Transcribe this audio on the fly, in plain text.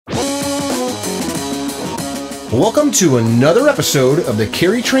Welcome to another episode of the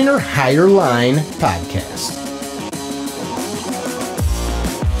CarryTrainer Higher Line podcast.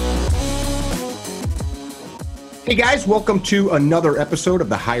 Hey guys, welcome to another episode of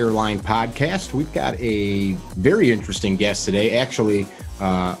the Higher Line podcast. We've got a very interesting guest today. Actually,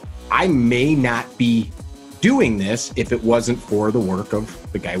 I may not be doing this if it wasn't for the work of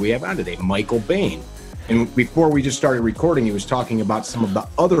the guy we have on today, Michael Bane. And before we just started recording, he was talking about some of the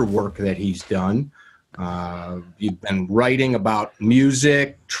other work that he's done. You've been writing about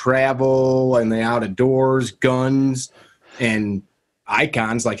music, travel, and the outdoors, guns, and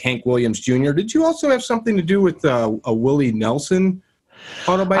icons like Hank Williams Jr. Did you also have something to do with a Willie Nelson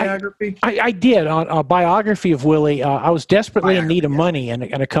autobiography? I did. On a biography of Willie. I was desperately in need of money, and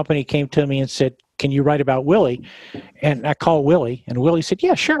a company came to me and said, "Can you write about Willie?" And I called Willie, and Willie said,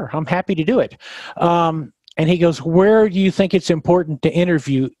 "Yeah, sure. I'm happy to do it." And he goes, "Where do you think it's important to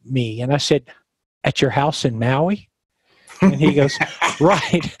interview me?" And I said, "At your house in Maui?" And he goes,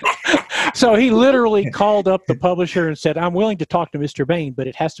 "Right." So he literally called up the publisher and said, "I'm willing to talk to Mr. Bane, but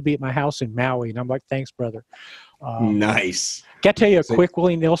it has to be at my house in Maui." And I'm like, "Thanks, brother." Nice. Can I tell you a quick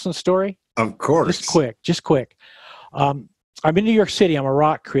Willie Nelson story? Of course. Just quick. I'm in New York City. I'm a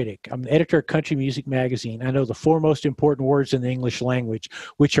rock critic. I'm the editor of Country Music Magazine. I know the four most important words in the English language,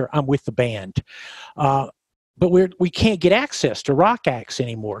 which are "I'm with the band." But we can't get access to rock acts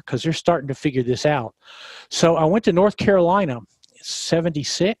anymore because they're starting to figure this out. So I went to North Carolina,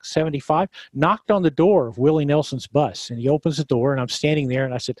 76, 75, knocked on the door of Willie Nelson's bus, and he opens the door, and I'm standing there,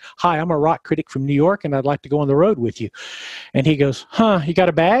 and I said, "Hi, I'm a rock critic from New York, and I'd like to go on the road with you." And he goes, "Huh, you got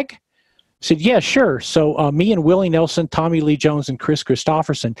a bag?" I said, "Yeah, sure." So me and Willie Nelson, Tommy Lee Jones, and Chris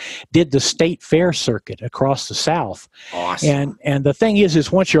Christopherson did the state fair circuit across the South. Awesome. And the thing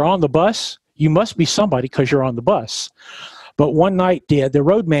is once you're on the bus, you must be somebody because you're on the bus. But one night, the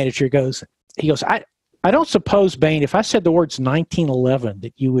road manager goes, I don't suppose, Bane, if I said the words 1911,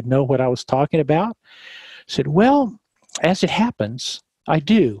 that you would know what I was talking about? I said, "Well, as it happens, I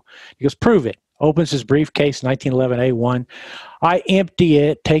do." He goes, "Prove it." Opens his briefcase, 1911 A1. I empty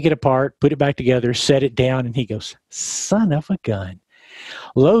it, take it apart, put it back together, set it down, and he goes, "Son of a gun.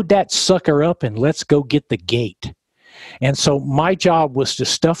 Load that sucker up and let's go get the gate." And so my job was to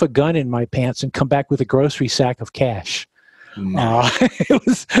stuff a gun in my pants and come back with a grocery sack of cash.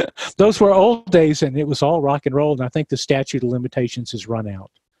 Nice. Those were old days, and it was all rock and roll, and I think the statute of limitations has run out.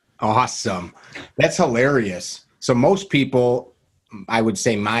 Awesome. That's hilarious. So most people, I would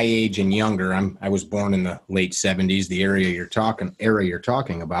say my age and younger, I was born in the late 70s, the era you're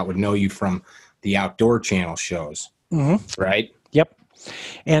talking about, would know you from the Outdoor Channel shows, right? Yep.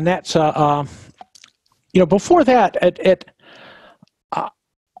 And that's before that,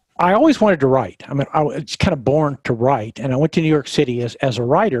 I always wanted to write. I mean, I was kind of born to write, and I went to New York City as a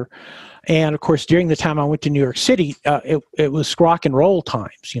writer. And of course, during the time I went to New York City, it was rock and roll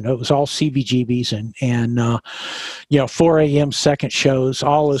times. It was all CBGBs and 4 a.m. second shows,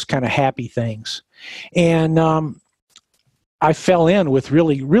 all those kind of happy things. And I fell in with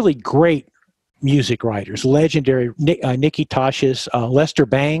really, really great music writers, legendary Nicky Tasha's, Lester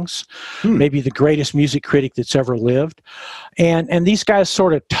Bangs, maybe the greatest music critic that's ever lived. And these guys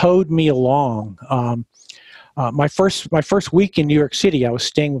sort of towed me along. My first week in New York City, I was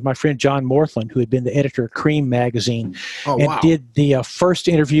staying with my friend John Morthland, who had been the editor of Cream magazine, did the first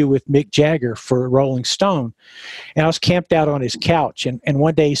interview with Mick Jagger for Rolling Stone. And I was camped out on his couch, and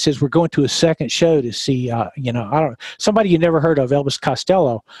one day he says, "We're going to a second show to see, somebody you never heard of, Elvis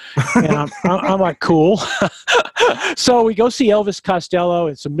Costello." And I'm like, "Cool." So we go see Elvis Costello.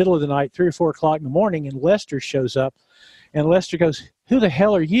 It's the middle of the night, 3 or 4 o'clock in the morning, and Lester shows up, and Lester goes, "Who the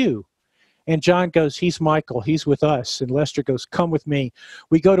hell are you?" And John goes, "He's Michael. He's with us." And Lester goes, "Come with me."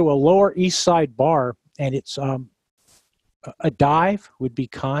 We go to a Lower East Side bar, and it's a dive would be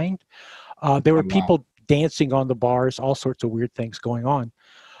kind. There were people dancing on the bars, all sorts of weird things going on.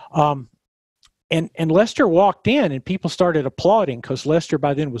 And Lester walked in, and people started applauding because Lester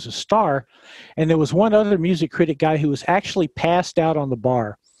by then was a star. And there was one other music critic guy who was actually passed out on the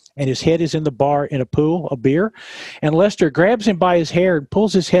bar, and his head is in the bar in a pool of beer. And Lester grabs him by his hair and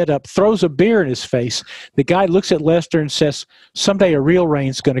pulls his head up, throws a beer in his face. The guy looks at Lester and says, "Someday a real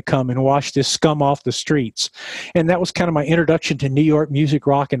rain's going to come and wash this scum off the streets." And that was kind of my introduction to New York music,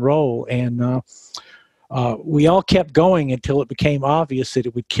 rock and roll. And we all kept going until it became obvious that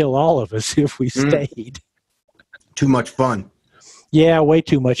it would kill all of us if we stayed. Too much fun. Yeah, way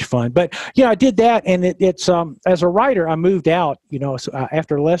too much fun. But I did that, and it's as a writer, I moved out.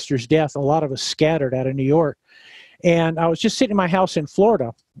 After Lester's death, a lot of us scattered out of New York, and I was just sitting in my house in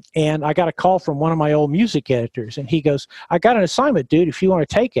Florida, and I got a call from one of my old music editors, and he goes, "I got an assignment, dude. If you want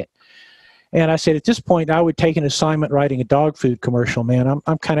to take it." And I said, at this point, I would take an assignment writing a dog food commercial, man.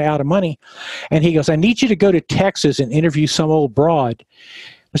 I'm kind of out of money. And he goes, I need you to go to Texas and interview some old broad.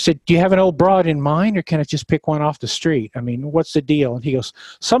 I said, do you have an old broad in mind, or can I just pick one off the street? I mean, what's the deal? And he goes,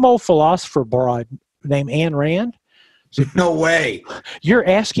 some old philosopher broad named Ayn Rand. I said, no way. You're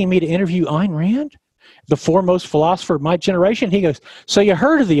asking me to interview Ayn Rand, the foremost philosopher of my generation? He goes, so you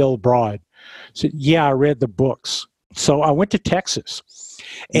heard of the old broad? I said, yeah, I read the books. So I went to Texas.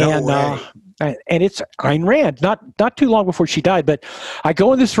 And it's Ayn Rand, not too long before she died. But I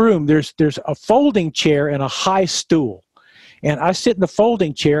go in this room, there's a folding chair and a high stool. And I sit in the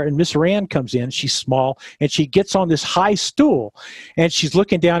folding chair, and Miss Rand comes in. She's small, and she gets on this high stool, and she's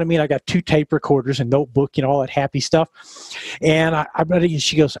looking down at me, and I got 2 tape recorders and notebook, all that happy stuff. And I'm ready.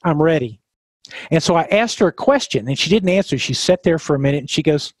 She goes, I'm ready. And so I asked her a question, and she didn't answer. She sat there for a minute, and she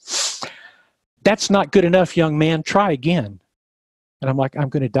goes, that's not good enough, young man. Try again. And I'm like, I'm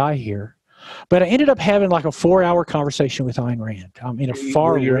going to die here. But I ended up having like a 4-hour conversation with Ayn Rand. In a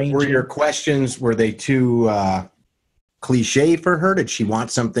far-ranging. Were your questions, were they too cliche for her? Did she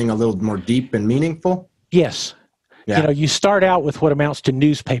want something a little more deep and meaningful? Yes. Yeah. You start out with what amounts to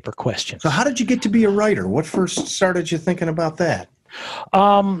newspaper questions. So how did you get to be a writer? What first started you thinking about that?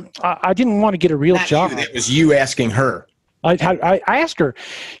 I didn't want to get a real job. It was you asking her. I asked her.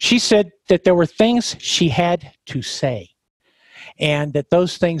 She said that there were things she had to say, and that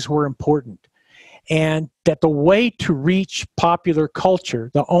those things were important, and that the way to reach popular culture,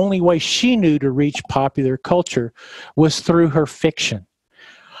 the only way she knew to reach popular culture, was through her fiction.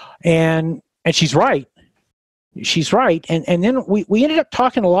 And she's right. She's right. And then we ended up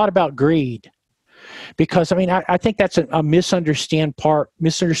talking a lot about greed, because I think that's a misunderstood part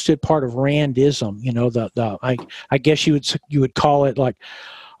of Randism. I guess you would call it like,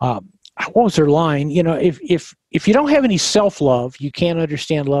 what was her line? If you don't have any self-love, you can't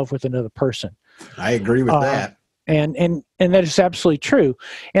understand love with another person. I agree with that. And that is absolutely true.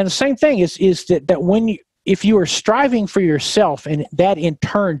 And the same thing is that if you are striving for yourself, and that in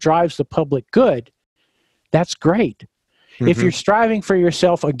turn drives the public good, that's great. Mm-hmm. If you're striving for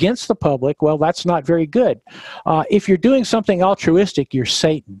yourself against the public, well, that's not very good. If you're doing something altruistic, you're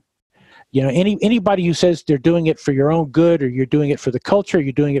Satan. Anybody who says they're doing it for your own good, or you're doing it for the culture,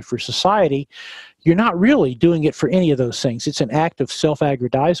 you're doing it for society, you're not really doing it for any of those things. It's an act of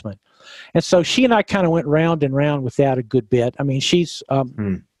self-aggrandizement. And so she and I kind of went round and round with that a good bit. She's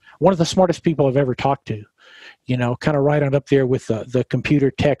one of the smartest people I've ever talked to, kind of right on up there with the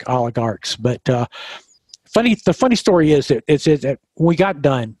computer tech oligarchs. But the funny story is that when we got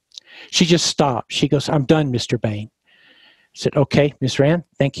done, she just stopped. She goes, I'm done, Mr. Bane. I said, okay, Miss Rand,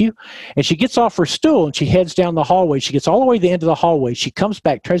 thank you. And she gets off her stool, and she heads down the hallway. She gets all the way to the end of the hallway. She comes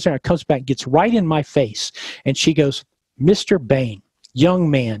back, turns around, comes back, gets right in my face. And she goes, Mr. Bane,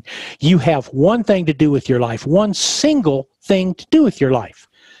 young man, you have one thing to do with your life, one single thing to do with your life.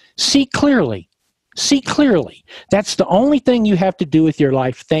 See clearly. See clearly. That's the only thing you have to do with your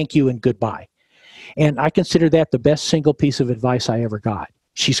life. Thank you and goodbye. And I consider that the best single piece of advice I ever got.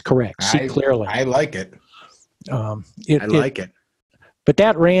 She's correct. See clearly. I like it. I like it. But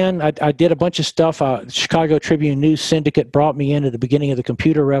that ran. I did a bunch of stuff. Chicago Tribune News Syndicate brought me in at the beginning of the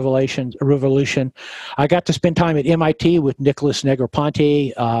computer revolution. I got to spend time at MIT with Nicholas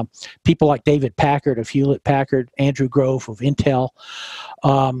Negroponte, people like David Packard of Hewlett Packard, Andrew Grove of Intel.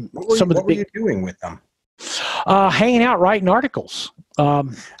 What were you doing with them? Hanging out, writing articles. I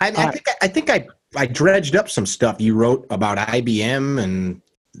think I dredged up some stuff you wrote about IBM and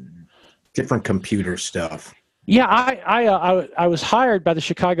different computer stuff. Yeah, I was hired by the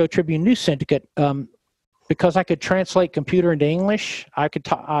Chicago Tribune News Syndicate because I could translate computer into English.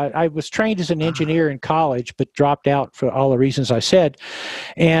 I was trained as an engineer in college, but dropped out for all the reasons I said.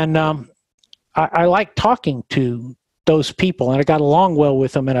 And I liked talking to those people, and I got along well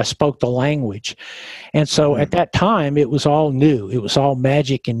with them, and I spoke the language. And so at that time, it was all new. It was all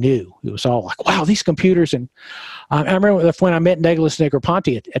magic and new. It was all like, wow, these computers. And I remember when I met Nicholas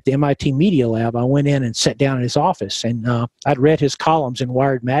Negroponte at the MIT Media Lab, I went in and sat down in his office, and I'd read his columns in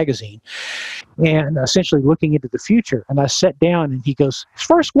Wired magazine, and essentially looking into the future. And I sat down, and he goes, his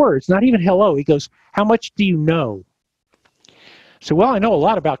first words, not even hello, he goes, how much do you know? So, well, I know a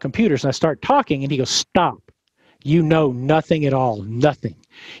lot about computers. And I start talking, and he goes, stop. You know nothing at all, nothing.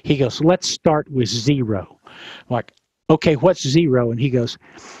 He goes, let's start with 0. I'm like, okay, what's 0? And he goes,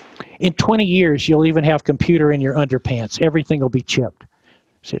 in 20 years, you'll even have computer in your underpants. Everything will be chipped. I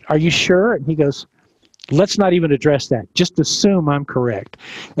said, are you sure? And he goes, let's not even address that. Just assume I'm correct.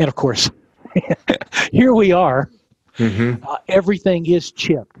 And of course, here we are. Mm-hmm. Everything is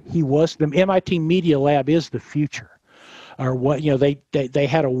chipped. The MIT Media Lab is the future. or what, they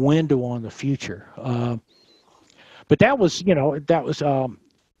had a window on the future. But that was,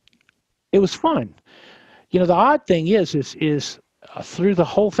 it was fun. The odd thing is through the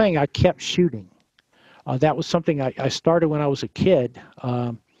whole thing, I kept shooting. That was something I started when I was a kid.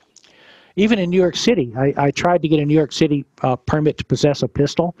 Even in New York City, I tried to get a New York City permit to possess a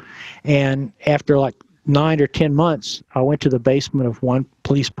pistol. And after like 9 or 10 months, I went to the basement of one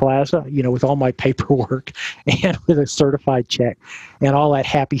police plaza, with all my paperwork and with a certified check and all that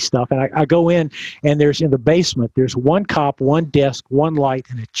happy stuff. And I go in, and in the basement, there's one cop, one desk, one light,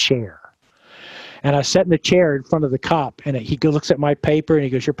 and a chair. And I sat in the chair in front of the cop, and he looks at my paper, and he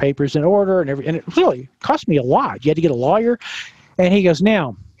goes, "Your paper's in order," and it really cost me a lot. You had to get a lawyer. And he goes,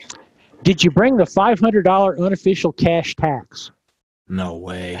 "Now, did you bring the $500 unofficial cash tax?" No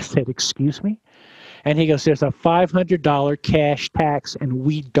way. I said, "Excuse me?" And he goes, "There's a $500 cash tax, and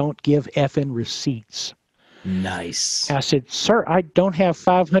we don't give effing receipts." Nice. I said, "Sir, I don't have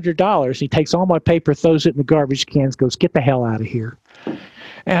 $500. He takes all my paper, throws it in the garbage cans, goes, "Get the hell out of here."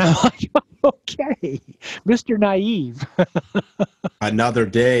 And I'm like, okay, Mr. Naive. Another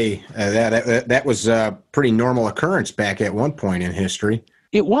day. That was a pretty normal occurrence back at one point in history.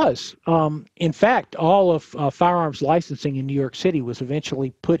 It was. In fact, all of firearms licensing in New York City was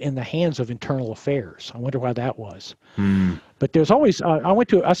eventually put in the hands of internal affairs. I wonder why that was. But there's always,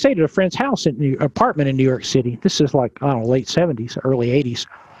 I stayed at a friend's house in the apartment in New York City. This is like, I don't know, late 70s, early 80s.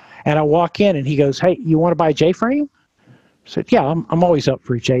 And I walk in, and he goes, "Hey, you want to buy a J-frame?" I said, "Yeah, I'm always up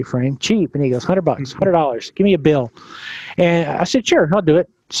for a J-frame, cheap." And he goes, $100, $100, give me a bill. And I said, "Sure, I'll do it.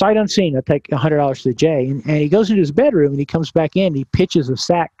 Sight unseen, I'll take $100 to the J." And he goes into his bedroom, and he comes back in, and he pitches a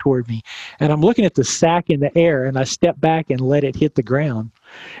sack toward me. And I'm looking at the sack in the air, and I step back and let it hit the ground.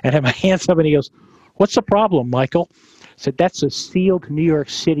 And I have my hands up, and he goes, "What's the problem, Michael?" I said, "That's a sealed New York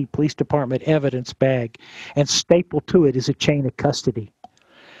City Police Department evidence bag, and stapled to it is a chain of custody."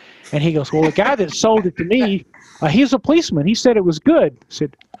 And he goes, "Well, the guy that sold it to me, he's a policeman. He said it was good." I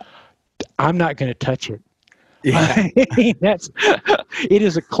said, "I'm not going to touch it." Yeah. It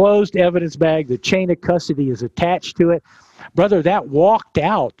is a closed evidence bag. The chain of custody is attached to it. Brother, that walked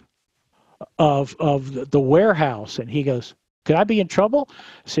out of the warehouse, and he goes, "Could I be in trouble?"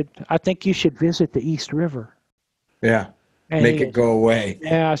 I said, "I think you should visit the East River." Yeah, and make it go away.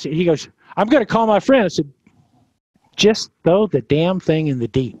 Yeah, he goes, "I'm going to call my friend." I said, "Just throw the damn thing in the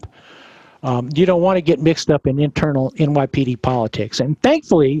deep. You don't want to get mixed up in internal NYPD politics." And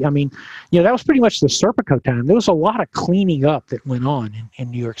thankfully, I mean, that was pretty much the Serpico time. There was a lot of cleaning up that went on in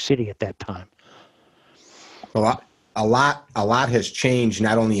New York City at that time. A lot has changed,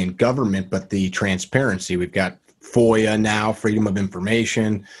 not only in government, but the transparency. We've got FOIA now, Freedom of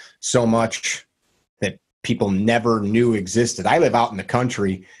Information, so much that people never knew existed. I live out in the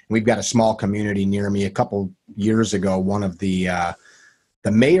country, and we've got a small community near me. A couple years ago, one of the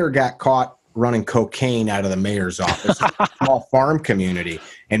mayor got caught running cocaine out of the mayor's office. A small farm community,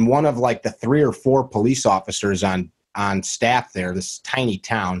 and one of like the 3 or 4 police officers on staff there, this tiny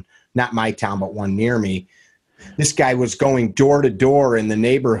town, not my town, but one near me, this guy was going door to door in the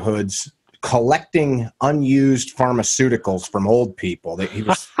neighborhoods collecting unused pharmaceuticals from old people. He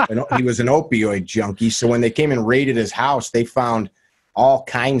was an opioid junkie. So when they came and raided his house, they found all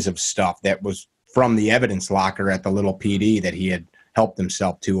kinds of stuff that was from the evidence locker at the little PD that he had helped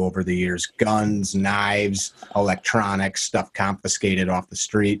himself to over the years. Guns, knives, electronics, stuff confiscated off the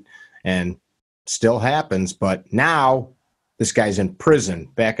street, and still happens. But now this guy's in prison.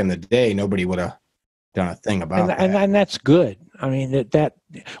 Back in the day, nobody would have done a thing about that. And that's good. I mean, that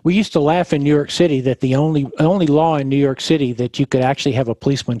we used to laugh in New York City that the only law in New York City that you could actually have a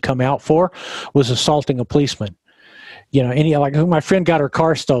policeman come out for was assaulting a policeman. Like my friend got her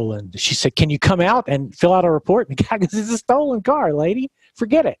car stolen. She said, "Can you come out and fill out a report?" And the guy goes, "It's a stolen car, lady.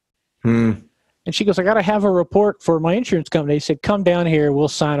 Forget it." And she goes, "I got to have a report for my insurance company." They said, "Come down here. We'll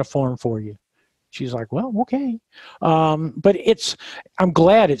sign a form for you." She's like, "Well, okay." But I'm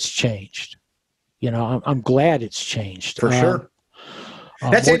glad it's changed. I'm glad it's changed. For sure.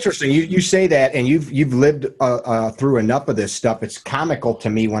 That's interesting. You say that, and you've lived through enough of this stuff. It's comical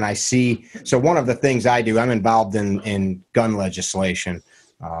to me when I see. So one of the things I do, I'm involved in gun legislation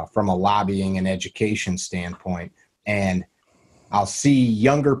from a lobbying and education standpoint, and I'll see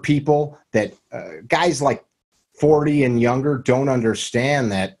younger people that guys like 40 and younger don't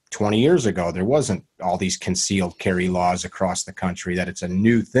understand that 20 years ago there wasn't all these concealed carry laws across the country, that it's a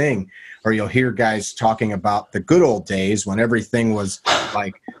new thing. Or you'll hear guys talking about the good old days when everything was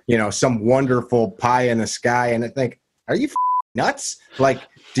like, some wonderful pie in the sky, and I think, are you nuts? Like,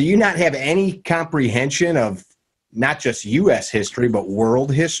 do you not have any comprehension of not just U.S. history but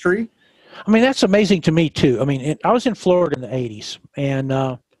world history? I mean, that's amazing to me too. I mean, I was in Florida in the 80s, and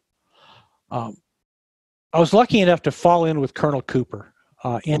I was lucky enough to fall in with Colonel Cooper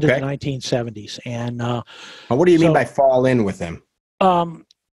into the 1970s. And what do you mean by fall in with him?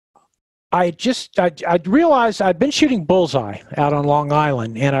 I realized I'd been shooting bullseye out on Long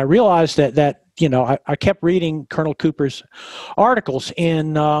Island, and I realized that I kept reading Colonel Cooper's articles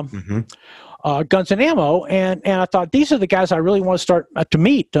in Guns and Ammo, and I thought, these are the guys I really want to start to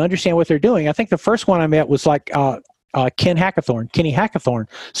meet, to understand what they're doing. I think the first one I met was like Kenny Hackathorn,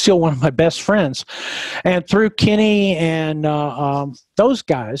 still one of my best friends. And through Kenny and those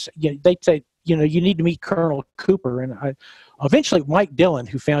guys, they'd say, you need to meet Colonel Cooper. And eventually Mike Dillon,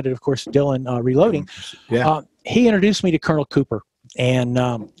 who founded, of course, Dillon Reloading, he introduced me to Colonel Cooper. And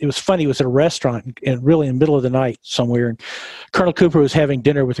it was funny. It was at a restaurant and really in the middle of the night somewhere. And Colonel Cooper was having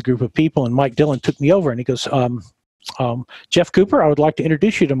dinner with a group of people, and Mike Dillon took me over and he goes, Jeff Cooper, I would like to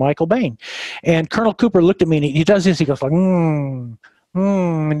introduce you to Michael Bane. And Colonel Cooper looked at me and he does this. He goes like, and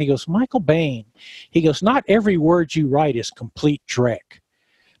he goes, Michael Bane. He goes, not every word you write is complete dreck.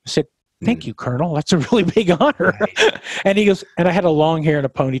 I said, thank you, Colonel. That's a really big honor. Right. And he goes, and I had a long hair and a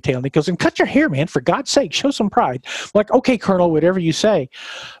ponytail. And he goes, and cut your hair, man, for God's sake, show some pride. I'm like, okay, Colonel, whatever you say.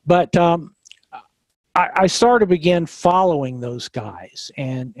 But I started to begin following those guys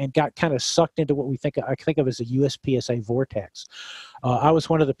and got kind of sucked into what I think of as a USPSA vortex. I was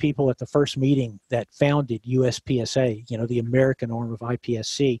one of the people at the first meeting that founded USPSA, the American arm of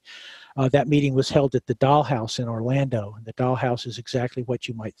IPSC. That meeting was held at the Dollhouse in Orlando. And the Dollhouse is exactly what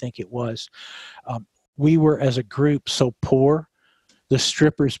you might think it was. We were, as a group, so poor, the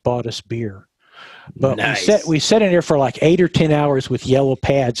strippers bought us beer. But nice. we sat in there for like 8 or 10 hours with yellow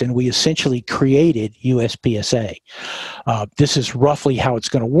pads, and we essentially created USPSA. This is roughly how it's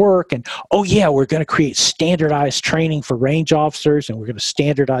going to work. And, oh, yeah, we're going to create standardized training for range officers, and we're going to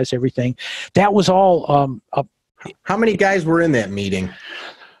standardize everything. That was all. How many guys were in that meeting?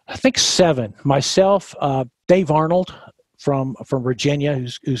 I think 7. Myself, Dave Arnold from Virginia,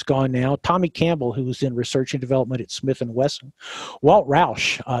 who's gone now, Tommy Campbell, who was in research and development at Smith & Wesson, Walt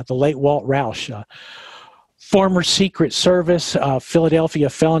Roush, the late Walt Roush, former Secret Service, Philadelphia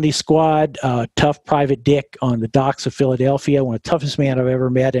Felony Squad, tough Private Dick on the docks of Philadelphia, one of the toughest man I've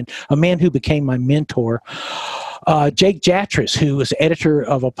ever met, and a man who became my mentor. Jake Jatras, who was editor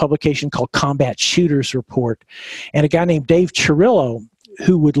of a publication called Combat Shooters Report, and a guy named Dave Chirillo,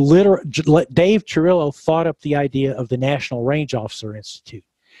 who would Dave Chirillo thought up the idea of the National Range Officer Institute.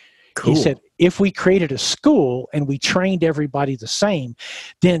 Cool. He said, if we created a school and we trained everybody the same,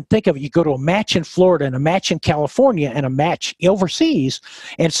 then think of it, you go to a match in Florida and a match in California and a match overseas,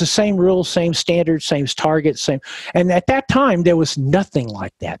 and it's the same rules, same standards, same targets, same. And at that time, there was nothing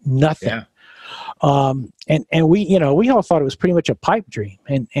like that, nothing. Yeah. And we all thought it was pretty much a pipe dream.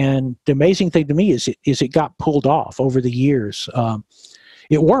 And the amazing thing to me is it got pulled off over the years.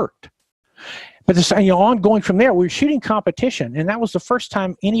 It worked. But this, ongoing from there, we were shooting competition, and that was the first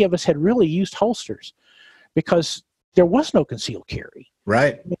time any of us had really used holsters, because there was no concealed carry.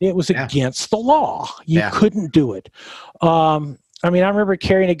 Right. It was against the law. You couldn't do it. I remember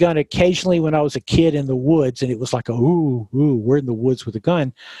carrying a gun occasionally when I was a kid in the woods, and it was like, ooh, we're in the woods with a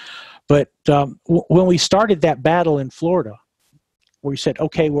gun. But when we started that battle in Florida, where we said,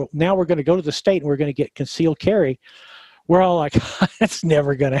 okay, well, now we're going to go to the state and we're going to get concealed carry, we're all like, that's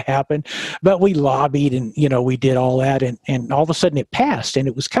never going to happen. But we lobbied and, we did all that. And all of a sudden it passed. And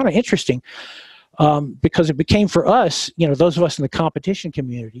it was kind of interesting because it became for us, those of us in the competition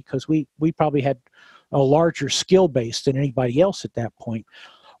community, because we probably had a larger skill base than anybody else at that point,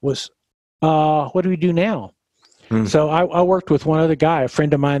 was what do we do now? So I worked with one other guy, a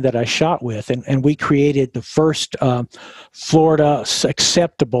friend of mine that I shot with, and we created the first Florida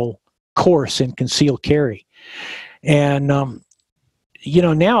acceptable course in concealed carry. And,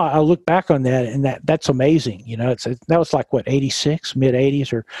 now I look back on that, and that's amazing. That was like, what, 86,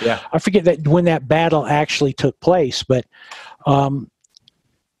 mid-'80s? Or I forget that when that battle actually took place, but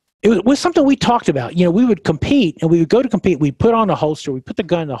it was something we talked about. We would compete, and we would go to compete. We'd put on a holster. We'd put the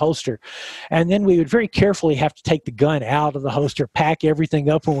gun in the holster, and then we would very carefully have to take the gun out of the holster, pack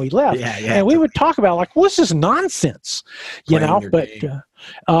everything up when we left. And we would talk about, like, well, this is nonsense, But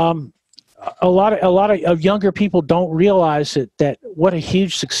a lot of younger people don't realize that what a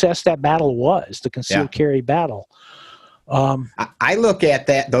huge success that battle was, the concealed carry battle. I look at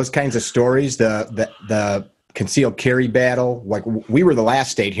those kinds of stories, the concealed carry battle. Like, we were the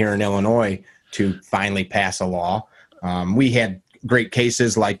last state here in Illinois to finally pass a law. We had great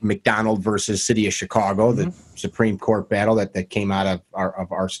cases like McDonald versus City of Chicago, the Supreme Court battle that came out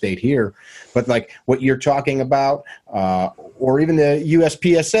of our state here. But like what you're talking about, or even the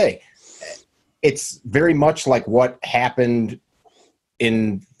USPSA, it's very much like what happened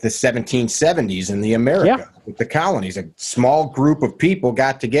in the 1770s in the America with the colonies. A small group of people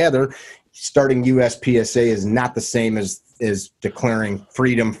got together. Starting USPSA is not the same as declaring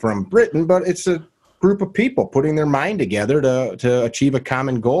freedom from Britain, but it's a group of people putting their mind together to achieve a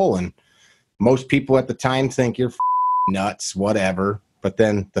common goal. And most people at the time think you're nuts, whatever. But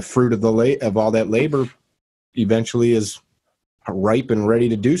then the fruit of all that labor eventually is ripe and ready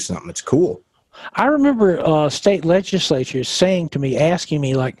to do something. It's cool. I remember state legislatures saying to me, asking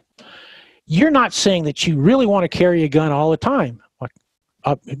me, like, you're not saying that you really want to carry a gun all the time. Like,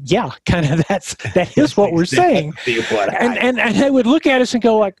 yeah, kind of that is what we're saying. And they would look at us and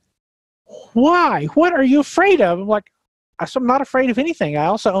go like, why? What are you afraid of? I'm like, I'm not afraid of anything. I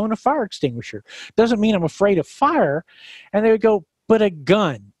also own a fire extinguisher. Doesn't mean I'm afraid of fire. And they would go, but a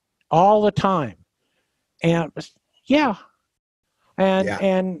gun all the time. And yeah.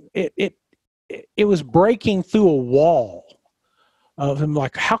 And it was breaking through a wall of them.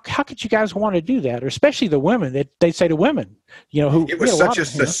 Like, how could you guys want to do that? Or especially the women. They say to women, you know, who it was such a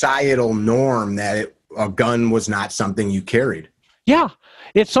societal norm that a gun was not something you carried. Yeah,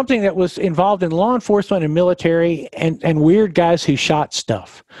 it's something that was involved in law enforcement and military and weird guys who shot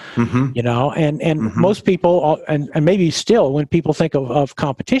stuff. You know, and most people, and maybe still, when people think of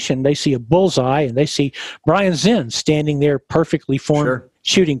competition, they see a bullseye and they see Brian Zinn standing there perfectly formed,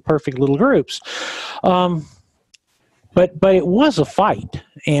 shooting perfect little groups. But it was a fight.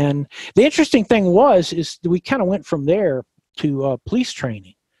 And the interesting thing is we kind of went from there to police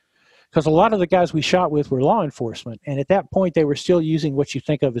training. Because a lot of the guys we shot with were law enforcement, and at that point they were still using what you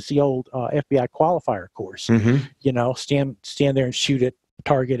think of as the old FBI qualifier course. You know, stand there and shoot at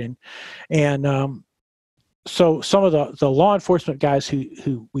target, and so some of the law enforcement guys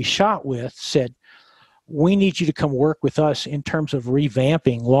who we shot with said, "We need you to come work with us in terms of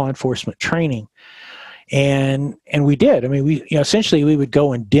revamping law enforcement training," and we did. I mean, essentially we would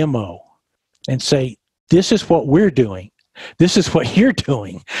go and demo and say, "This is what we're doing. This is what you're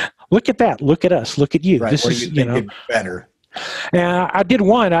doing. Look at that. Look at us. Look at you." Right. This what is, do you think better. And I did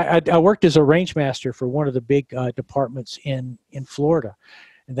one. I worked as a range master for one of the big departments in Florida.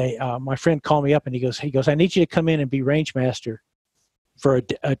 And my friend called me up and he goes, "I need you to come in and be range master for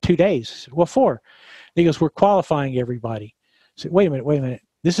 2 days." I said, "What for?" And he goes, "We're qualifying everybody." I said, wait a minute.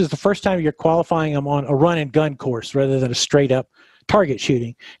 This is the first time you're qualifying them on a run and gun course rather than a straight up target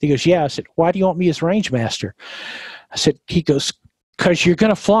shooting. He goes, "Yeah." I said, "Why do you want me as range master?" He goes, "Because you're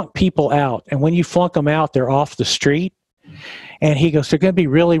going to flunk people out. And when you flunk them out, they're off the street." And he goes, "They're going to be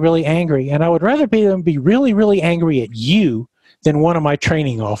really, really angry. And I would rather them be really, really angry at you than one of my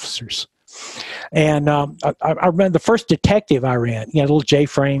training officers." And I remember the first detective I ran, a little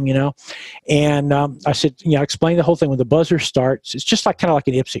J-frame, and I said, explain the whole thing. When the buzzer starts, it's just kind of like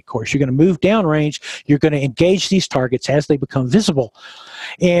an IPSC course. You're going to move downrange. You're going to engage these targets as they become visible.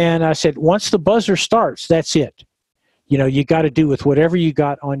 And I said, once the buzzer starts, that's it. You got to do with whatever you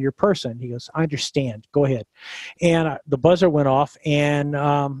got on your person. He goes, "I understand. Go ahead." And the buzzer went off, and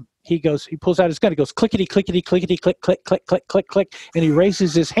he pulls out his gun. He goes, "Clickety, clickety, clickety, click, click, click, click, click, click," and he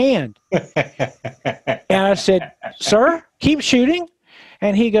raises his hand. And I said, "Sir, keep shooting."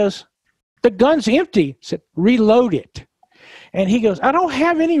 And he goes, "The gun's empty." I said, "Reload it." And he goes, "I don't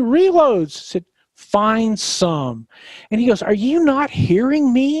have any reloads." I said, "Find some." And he goes, "Are you not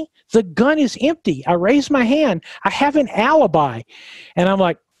hearing me? The gun is empty. I raised my hand. I have an alibi." And I'm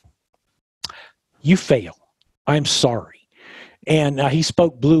like, "You fail. I'm sorry." And he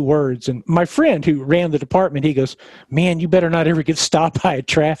spoke blue words. And my friend who ran the department, he goes, "Man, you better not ever get stopped by a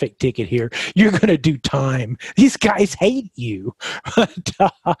traffic ticket here. You're going to do time. These guys hate you." But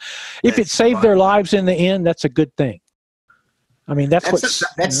if it saved their lives in the end, that's a good thing. I mean, that's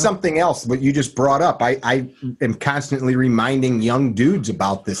something else. What you just brought up, I am constantly reminding young dudes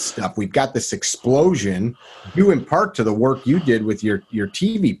about this stuff. We've got this explosion, due in part to the work you did with your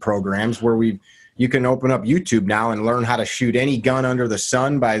TV programs, where you can open up YouTube now and learn how to shoot any gun under the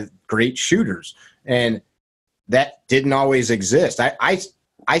sun by great shooters, and that didn't always exist.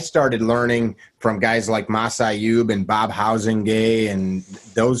 I started learning from guys like Mas Ayub and Bob Housingay and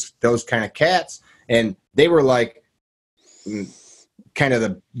those kind of cats, and they were like kind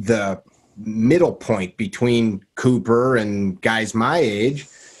of the middle point between Cooper and guys my age,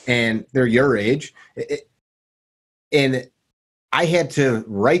 and they're your age. And I had to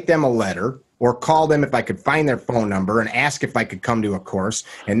write them a letter or call them if I could find their phone number and ask if I could come to a course,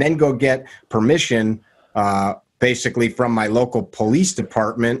 and then go get permission basically from my local police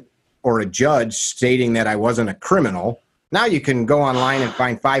department or a judge stating that I wasn't a criminal. Now you can go online and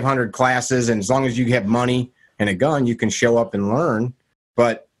find 500 classes, and as long as you have money and a gun, you can show up and learn.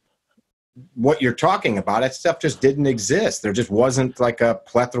 But what you're talking about, that stuff just didn't exist. There just wasn't like a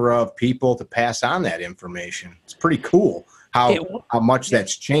plethora of people to pass on that information. It's pretty cool how much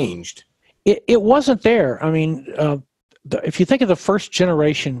that's changed. It wasn't there. I mean, if you think of the first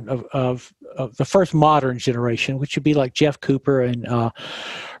generation of the first modern generation, which would be like Jeff Cooper and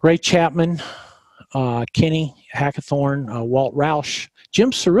Ray Chapman, Kenny Hackathorn, Walt Roush,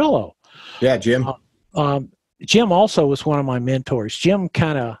 Jim Cirillo. Yeah, Jim. Jim also was one of my mentors. Jim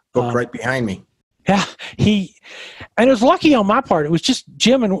kind of book right behind me. Yeah, and it was lucky on my part. It was just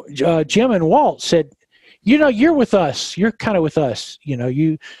Jim and Walt said, you know, you're with us. You're kind of with us. You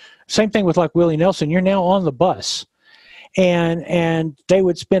know, same thing with like Willie Nelson. You're now on the bus, and they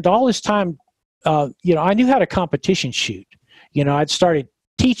would spend all this time. You know, I knew how to competition shoot. You know, I'd started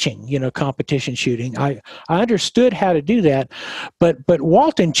teaching, you know, competition shooting. I understood how to do that, but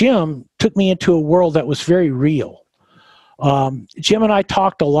Walt and Jim took me into a world that was very real. Jim and I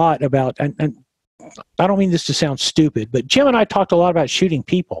talked a lot about, and I don't mean this to sound stupid, but Jim and I talked a lot about shooting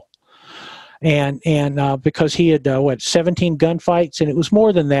people. And because he had, 17 gunfights, and it was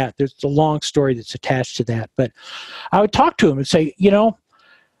more than that. There's a long story that's attached to that. But I would talk to him and say, you know,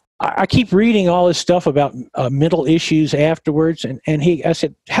 I keep reading all this stuff about mental issues afterwards, and I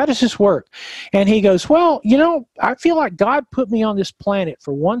said, how does this work? And he goes, well, you know, I feel like God put me on this planet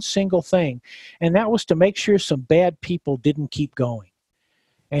for one single thing, and that was to make sure some bad people didn't keep going.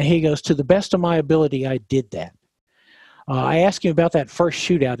 And he goes, to the best of my ability, I did that. I asked him about that first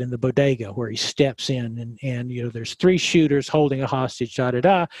shootout in the bodega where he steps in, and you know, there's 3 shooters holding a hostage,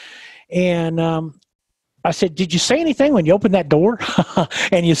 da-da-da, and I said, did you say anything when you opened that door?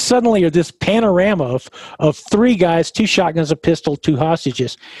 And you suddenly are this panorama of 3 guys, 2 shotguns, a pistol, 2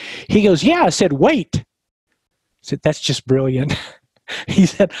 hostages. He goes, yeah. I said, wait. I said, that's just brilliant. He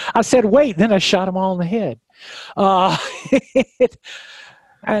said, I said, wait. Then I shot them all in the head.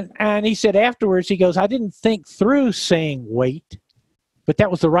 And he said afterwards, he goes, I didn't think through saying wait, but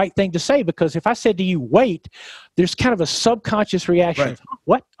that was the right thing to say, because if I said to you, wait, there's kind of a subconscious reaction. Right.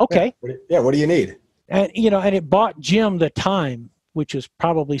 What? Okay. Yeah. What do you need? And, you know, and it bought Jim the time, which was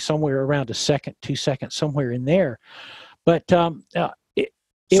probably somewhere around a second, 2 seconds, somewhere in there. But some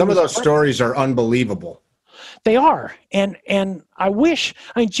of those stories are unbelievable. They are. And I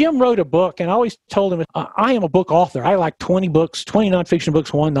mean, Jim wrote a book, and I always told him, I am a book author. I like 20 books, 20 nonfiction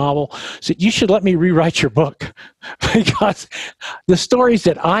books, 1 novel. So you should let me rewrite your book, because the stories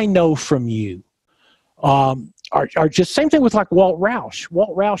that I know from you are just same thing with like Walt Roush.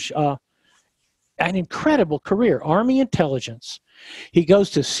 Walt Roush, an incredible career, Army intelligence. He goes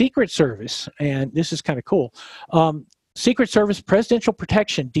to Secret Service, and this is kind of cool. Secret Service Presidential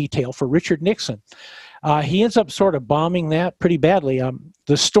Protection Detail for Richard Nixon. He ends up sort of bombing that pretty badly.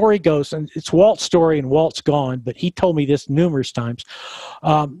 The story goes, and it's Walt's story, and Walt's gone, but he told me this numerous times.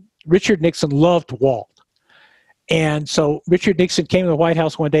 Richard Nixon loved Walt. And so Richard Nixon came to the White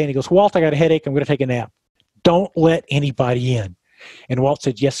House one day, and he goes, Walt, I got a headache. I'm going to take a nap. Don't let anybody in. And Walt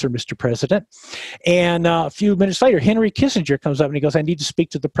said, yes, sir, Mr. President. And a few minutes later, Henry Kissinger comes up and he goes, I need to speak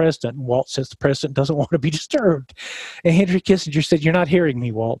to the president. And Walt says, the president doesn't want to be disturbed. And Henry Kissinger said, you're not hearing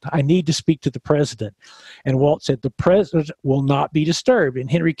me, Walt. I need to speak to the president. And Walt said, the president will not be disturbed. And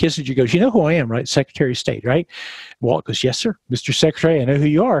Henry Kissinger goes, you know who I am, right? Secretary of State, right? Walt goes, yes, sir, Mr. Secretary, I know who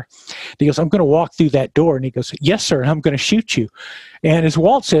you are. And he goes, I'm going to walk through that door. And he goes, yes, sir, and I'm going to shoot you. And as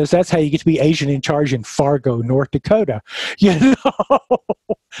Walt says, that's how you get to be agent in charge in Fargo, North Dakota. You know?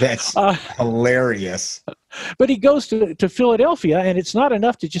 That's hilarious. But he goes to Philadelphia, and it's not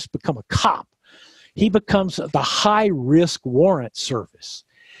enough to just become a cop. He becomes the high-risk warrant service.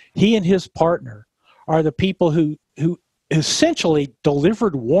 He and his partner are the people who essentially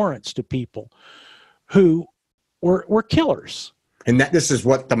delivered warrants to people who were killers. And this is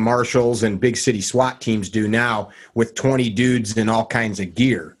what the marshals and big city SWAT teams do now with 20 dudes in all kinds of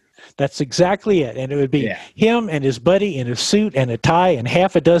gear. That's exactly it. And it would be him and his buddy in a suit and a tie and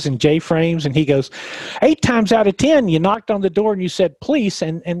half a dozen J-frames. And he goes, 8 times out of 10, you knocked on the door and you said, police,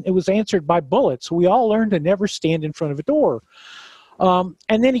 and it was answered by bullets. We all learned to never stand in front of a door. And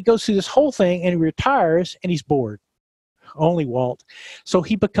then he goes through this whole thing, and he retires, and he's bored. Only Walt. So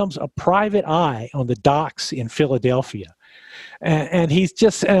he becomes a private eye on the docks in Philadelphia. And he's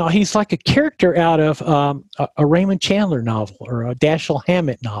just, he's like a character out of a Raymond Chandler novel or a Dashiell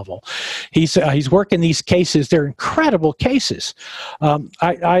Hammett novel. He's working these cases. They're incredible cases.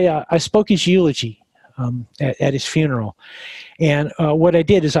 I spoke his eulogy at his funeral. And what I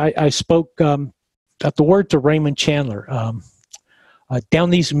did is I spoke at the words of Raymond Chandler. Down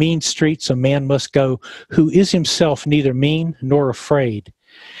these mean streets a man must go who is himself neither mean nor afraid.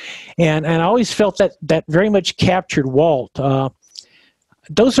 And I always felt that very much captured Walt.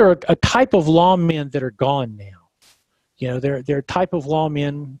 those are a type of lawmen that are gone now. You know, they're a type of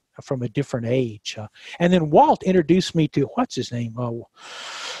lawmen from a different age. And then Walt introduced me to, what's his name?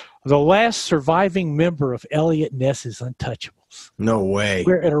 The last surviving member of Elliot Ness's Untouchables. No way.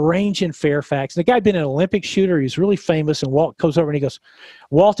 We're at a range in Fairfax. The guy had been an Olympic shooter. He's really famous. And Walt goes over and he goes,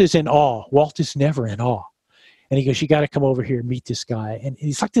 Walt is in awe. Walt is never in awe. And he goes, you got to come over here and meet this guy. And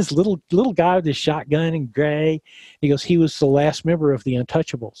he's like this little guy with his shotgun and gray. He goes, he was the last member of the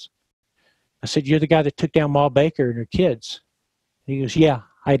Untouchables. I said, you're the guy that took down Ma Baker and her kids. He goes, yeah,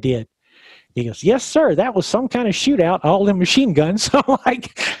 I did. He goes, yes, sir. That was some kind of shootout, all them machine guns. So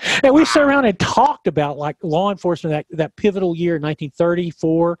and we sat around and talked about like law enforcement, that pivotal year,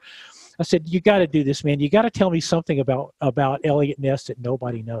 1934. I said, you got to do this, man. You got to tell me something about Elliot Ness that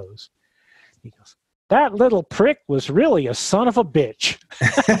nobody knows. He goes, that little prick was really a son of a bitch.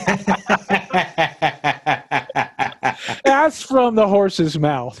 That's from the horse's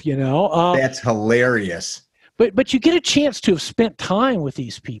mouth, you know. That's hilarious. But you get a chance to have spent time with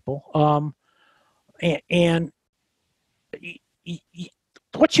these people, and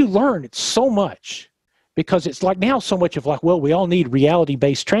what you learn, it's so much, because it's like now so much of like, well, we all need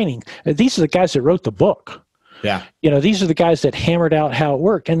reality-based training. These are the guys that wrote the book. Yeah. You know, these are the guys that hammered out how it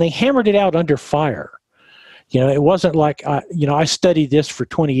worked, and they hammered it out under fire. You know, it wasn't like, you know, I studied this for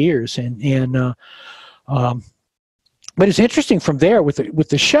 20 years, but it's interesting from there with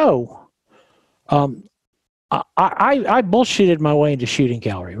the show. I bullshitted my way into Shooting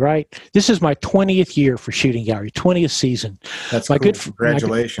Gallery, right? This is my 20th year for Shooting Gallery, 20th season. That's cool.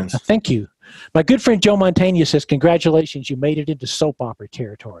 Congratulations. Thank you. My good friend Joe Montaigne says, congratulations, you made it into soap opera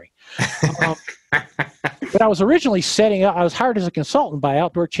territory. But I was originally I was hired as a consultant by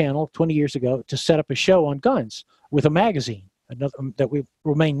Outdoor Channel 20 years ago to set up a show on guns with a magazine. That we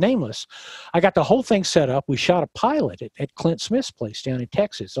remain nameless. I got the whole thing set up. We shot a pilot at Clint Smith's place down in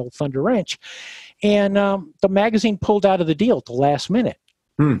Texas, Old Thunder Ranch, and the magazine pulled out of the deal at the last minute.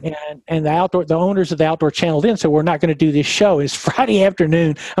 And the owners of the Outdoor Channel then said, we're not going to do this show. It's Friday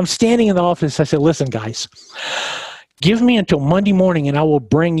afternoon. I'm standing in the office. I said, listen, guys, give me until Monday morning and I will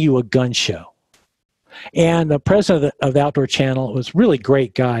bring you a gun show. And the president of the Outdoor Channel was a really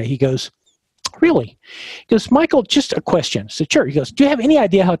great guy. He goes, really? He goes, Michael, just a question. I said, sure. He goes, do you have any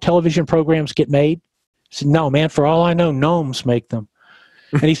idea how television programs get made? I said, no, man, for all I know, gnomes make them.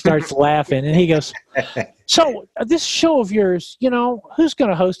 And he starts laughing, and he goes, so this show of yours, you know, who's going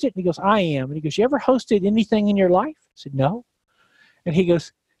to host it? And he goes, I am. And he goes, you ever hosted anything in your life? I said, no. And he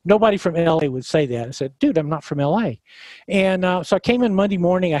goes, nobody from L.A. would say that. I said, dude, I'm not from L.A. And so I came in Monday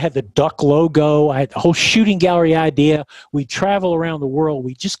morning. I had the duck logo. I had the whole Shooting Gallery idea. We travel around the world.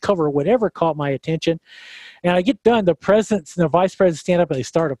 We just cover whatever caught my attention. And I get done. The presidents and the vice presidents stand up, and they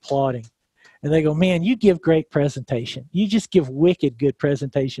start applauding. And they go, man, you give great presentation. You just give wicked good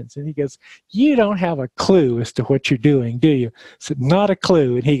presentations. And he goes, you don't have a clue as to what you're doing, do you? I said, not a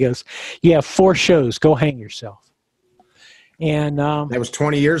clue. And he goes, you have 4 shows. Go hang yourself. And that was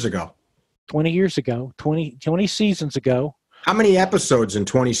 20 years ago. 20 years ago, 20 seasons ago. How many episodes in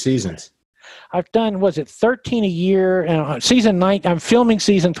 20 seasons? I've done, was it 13 a year? Season 9, I'm filming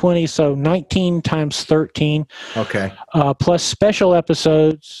season 20, so 19 times 13. Okay. Plus special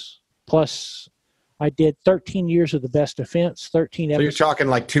episodes. Plus, I did 13 years of The Best Defense, 13 episodes. So you're talking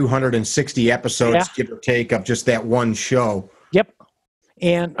like 260 episodes, yeah, give or take, of just that one show. Yep.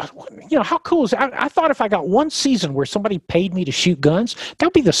 And, you know, how cool is that? I thought if I got one season where somebody paid me to shoot guns, that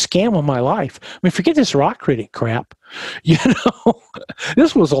would be the scam of my life. I mean, forget this rock critic crap. You know,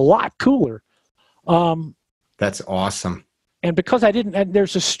 this was a lot cooler. That's awesome. And because I didn't, and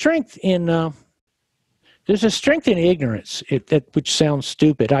there's a strength in... There's a strength in ignorance, which sounds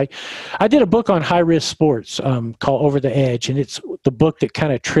stupid. I did a book on high-risk sports called Over the Edge, and it's the book that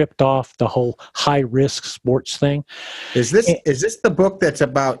kind of tripped off the whole high-risk sports thing. Is this the book that's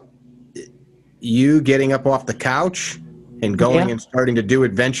about you getting up off the couch and going and starting to do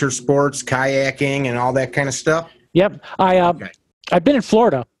adventure sports, kayaking, and all that kind of stuff? Yep. I've been in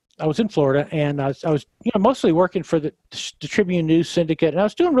Florida. I was in Florida, and I was mostly working for the Tribune News Syndicate, and I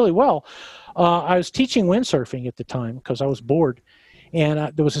was doing really well. I was teaching windsurfing at the time because I was bored,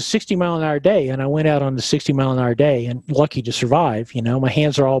 and there was a 60-mile-an-hour day, and I went out on the 60-mile-an-hour day, and lucky to survive. You know, my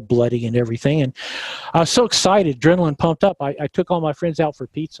hands are all bloody and everything, and I was so excited, adrenaline pumped up. I took all my friends out for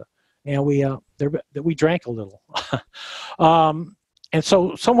pizza, and we drank a little. And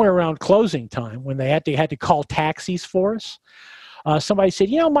so somewhere around closing time, when they had to call taxis for us, somebody said,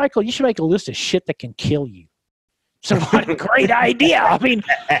 you know, Michael, you should make a list of shit that can kill you. So what a great idea. I mean,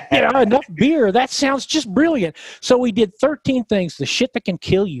 you know, enough beer. That sounds just brilliant. So we did 13 things, the shit that can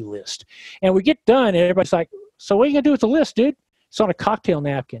kill you list. And we get done, and everybody's like, so what are you going to do with the list, dude? It's on a cocktail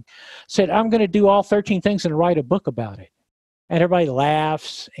napkin. Said, I'm going to do all 13 things and write a book about it. And everybody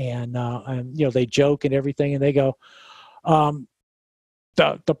laughs and you know, they joke and everything. And they go,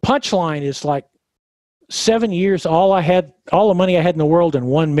 the punchline is like 7 years, all the money I had in the world, and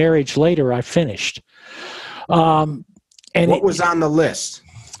one marriage later, I finished. And what was on the list?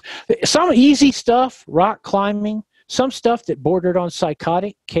 Some easy stuff, rock climbing, some stuff that bordered on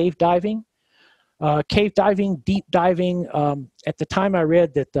psychotic, cave diving, deep diving. At the time I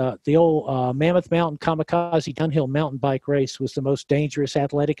read that the old Mammoth Mountain Kamikaze Downhill Mountain Bike Race was the most dangerous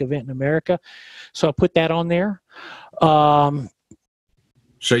athletic event in America. So I put that on there.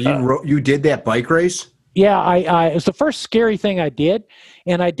 So you did that bike race? Yeah, it was the first scary thing I did,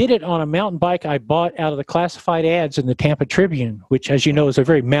 and I did it on a mountain bike I bought out of the classified ads in the Tampa Tribune, which, as you know, is a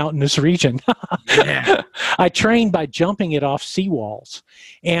very mountainous region. Yeah. I trained by jumping it off seawalls,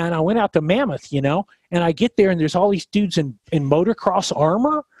 and I went out to Mammoth, you know, and I get there, and there's all these dudes in motocross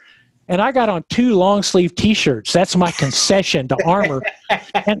armor, and I got on 2 long-sleeve T-shirts. That's my concession to armor,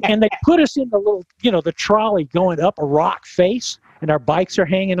 and they put us in the little, you know, the trolley going up a rock face, and our bikes are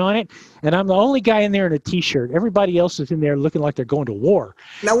hanging on it, and I'm the only guy in there in a T-shirt. Everybody else is in there looking like they're going to war.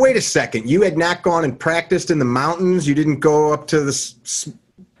 Now, wait a second. You had not gone and practiced in the mountains? You didn't go up to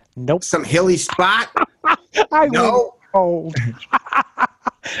Nope. some hilly spot? No. Cold.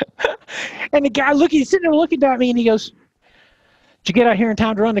 And the guy he's sitting there looking at me, and he goes, "Did you get out here in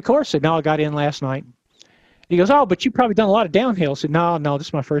time to run the course?" I said, "No, I got in last night." He goes, "Oh, but you've probably done a lot of downhill." I said, No, this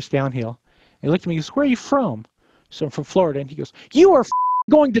is my first downhill. He looked at me, he goes, "Where are you from?" So I'm from Florida. And he goes, "You are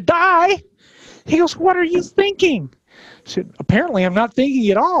going to die." He goes, "What are you thinking?" I said, "Apparently I'm not thinking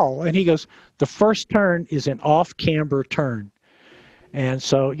at all." And he goes, "The first turn is an off-camber turn." And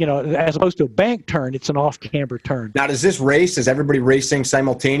so, you know, as opposed to a bank turn, it's an off-camber turn. Now, does this race, is everybody racing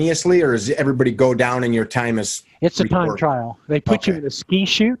simultaneously, or does everybody go down and your time is It's a time trial. They put you in a ski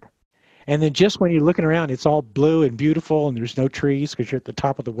chute, and then just when you're looking around, it's all blue and beautiful, and there's no trees because you're at the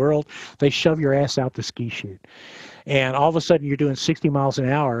top of the world. They shove your ass out the ski chute. And all of a sudden, you're doing 60 miles an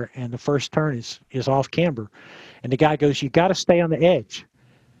hour, and the first turn is off camber. And the guy goes, "You got to stay on the edge."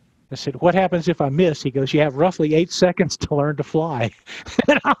 I said, "What happens if I miss?" He goes, "You have roughly 8 seconds to learn to fly."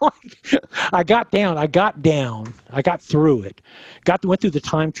 And I'm like, I got down. I got through it. Went through the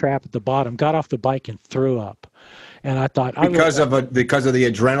time trap at the bottom, got off the bike, and threw up. And I thought, because of the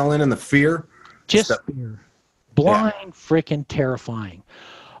adrenaline and the fear? Just fear. Blind, freaking terrifying.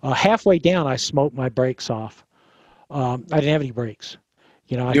 Halfway down, I smoked my brakes off. I didn't have any brakes.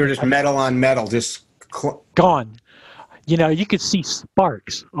 You know, you were just metal on metal, just gone. You know, you could see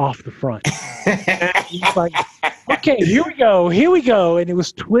sparks off the front. It's like, okay, here we go. And it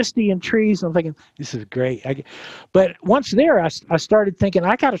was twisty and trees. And I'm thinking, this is great. But once there, I started thinking,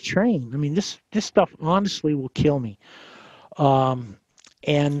 I got to train. I mean, this stuff honestly will kill me.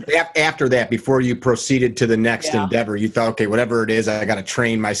 And after that, before you proceeded to the next endeavor, you thought, okay, whatever it is, I got to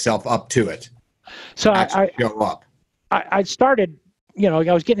train myself up to it. So I started, you know,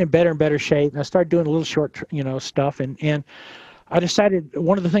 I was getting in better and better shape, and I started doing a little short, you know, stuff. And I decided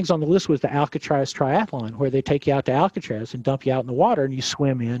one of the things on the list was the Alcatraz triathlon, where they take you out to Alcatraz and dump you out in the water, and you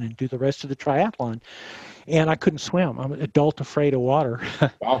swim in and do the rest of the triathlon. And I couldn't swim. I'm an adult afraid of water.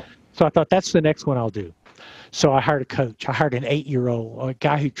 Wow. So I thought, that's the next one I'll do. So I hired a coach. I hired an 8-year-old, a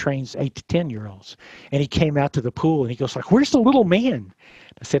guy who trains 8 to 10-year-olds. And he came out to the pool, and he goes like, "Where's the little man?"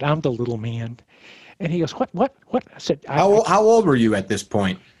 I said, "I'm the little man." And he goes, what? I said, how old were you at this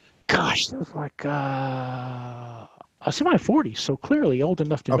point? Gosh, that was like, I was in my 40s, so clearly old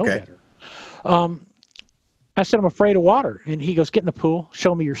enough to know better. I said, "I'm afraid of water." And he goes, "Get in the pool,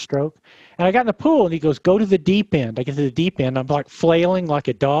 show me your stroke." And I got in the pool, and he goes, "Go to the deep end." I get to the deep end, I'm like flailing like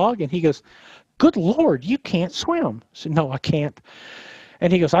a dog. And he goes, "Good Lord, you can't swim." I said, "No, I can't."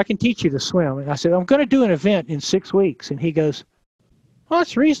 And he goes, "I can teach you to swim." And I said, "I'm going to do an event in 6 weeks." And he goes, "Well,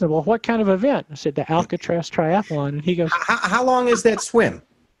 that's reasonable. What kind of event?" I said, "The Alcatraz Triathlon." And he goes, How long is that swim?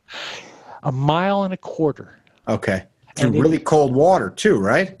 1.25 miles. Okay. Through really cold water too,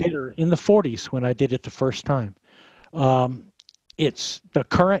 right? Bitter in the 40s when I did it the first time. The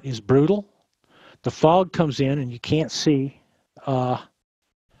current is brutal. The fog comes in and you can't see. I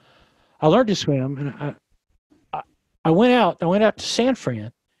learned to swim, and I went out to San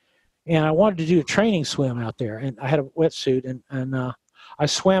Fran, and I wanted to do a training swim out there, and I had a wetsuit, and I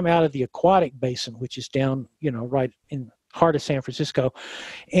swam out of the aquatic basin, which is down, you know, right in the heart of San Francisco,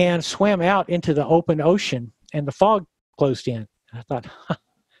 and swam out into the open ocean, and the fog closed in. And I thought,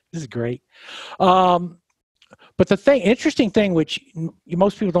 this is great. But the interesting thing, which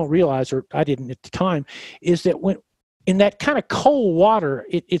most people don't realize, or I didn't at the time, is that when in that kind of cold water,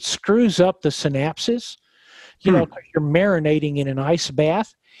 it screws up the synapses. you know, 'cause you're marinating in an ice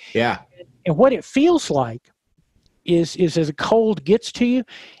bath. Yeah. And what it feels like is as the cold gets to you,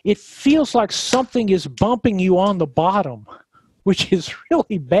 it feels like something is bumping you on the bottom, which is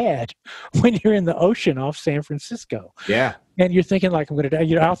really bad when you're in the ocean off San Francisco. Yeah. And you're thinking like, I'm going to die.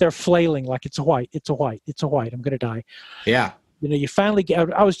 You're out there flailing like it's a white, it's a white, it's a white. I'm going to die. Yeah. You know, you finally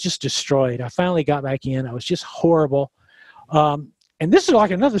get, I was just destroyed. I finally got back in. I was just horrible. And this is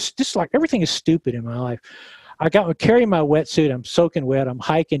like this is like everything is stupid in my life. Carrying my wetsuit. I'm soaking wet. I'm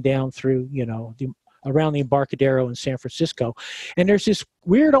hiking down through, you know, around the Embarcadero in San Francisco. And there's this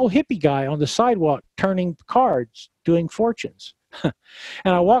weird old hippie guy on the sidewalk turning cards, doing fortunes. And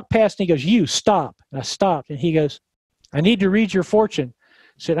I walked past and he goes, "You stop." And I stopped and he goes, "I need to read your fortune."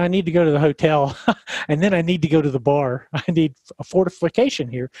 I said, "I need to go to the hotel and then I need to go to the bar. I need a fortification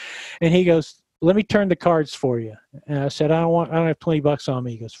here." And he goes, "Let me turn the cards for you." And I said, I don't have $20 on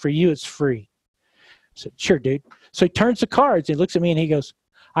me." He goes, "For you, it's free." I said, "Sure, dude." So he turns the cards and looks at me and he goes,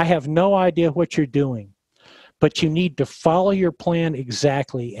 "I have no idea what you're doing, but you need to follow your plan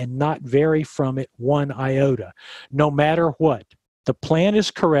exactly and not vary from it one iota, no matter what. The plan is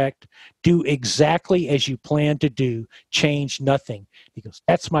correct. Do exactly as you plan to do. Change nothing." He goes,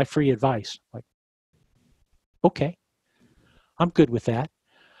 "That's my free advice." I'm like, okay, I'm good with that.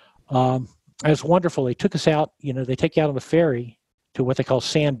 It was wonderful. They took us out, you know, they take you out on the ferry to what they call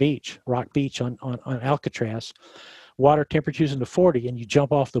Sand Beach, Rock Beach on Alcatraz. Water temperature's in the 40 and you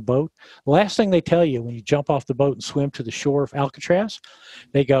jump off the boat. The last thing they tell you when you jump off the boat and swim to the shore of Alcatraz,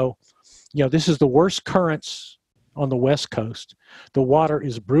 they go, you know, "This is the worst currents on the West Coast. The water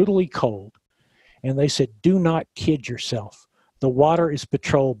is brutally cold." And they said, "Do not kid yourself. The water is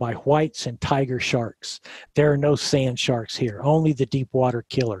patrolled by whites and tiger sharks. There are no sand sharks here, only the deep water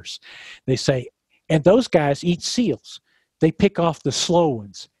killers." They say, and those guys eat seals. They pick off the slow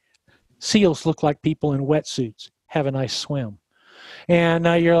ones. Seals look like people in wetsuits. Have a nice swim. And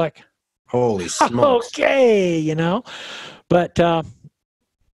you're like, Holy smokes. okay, you know. But I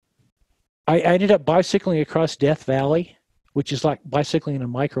ended up bicycling across Death Valley, which is like bicycling in a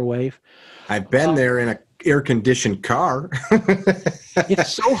microwave. I've been there in an air-conditioned car.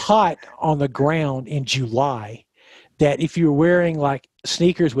 It's so hot on the ground in July that if you're wearing like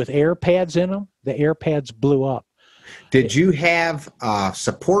sneakers with air pads in them, the air pads blew up. Did you have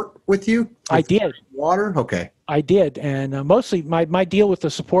support with you? I did. Water? Okay. I did. And mostly my deal with the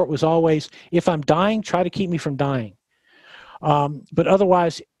support was always, if I'm dying, try to keep me from dying. But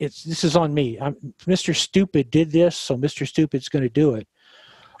otherwise, this is on me. Mr. Stupid did this, so Mr. Stupid's going to do it.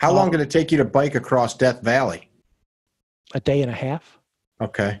 How long did it take you to bike across Death Valley? A day and a half.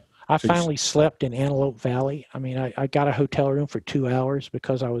 Okay. I finally slept in Antelope Valley. I mean, I got a hotel room for 2 hours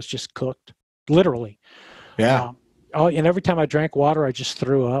because I was just cooked, literally. Yeah. And every time I drank water, I just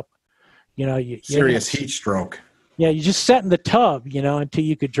threw up. You know, serious heat stroke. Yeah, you just sat in the tub, you know, until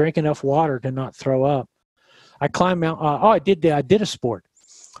you could drink enough water to not throw up. I climbed Mount. I did a sport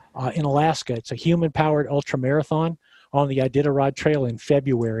in Alaska. It's a human-powered ultra marathon on the Iditarod Trail in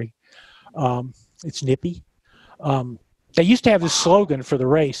February. It's nippy. They used to have this slogan for the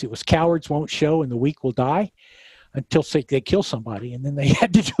race. It was "Cowards won't show and the weak will die," until they kill somebody, and then they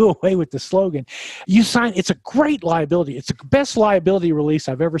had to do away with the slogan. It's a great liability. It's the best liability release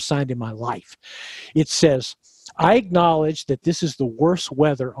I've ever signed in my life. It says, "I acknowledge that this is the worst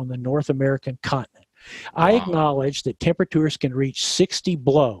weather on the North American continent. I acknowledge that temperatures can reach 60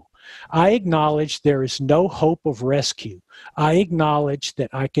 below. I acknowledge there is no hope of rescue. I acknowledge that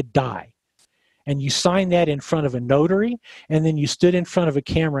I could die." And you signed that in front of a notary, and then you stood in front of a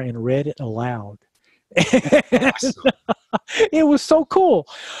camera and read it aloud. Awesome. It was so cool.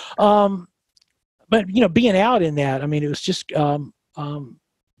 But, you know, being out in that, I mean, it was just,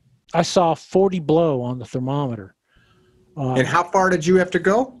 I saw 40 below on the thermometer. And how far did you have to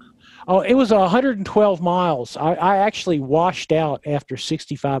go? Oh, it was 112 miles. I actually washed out after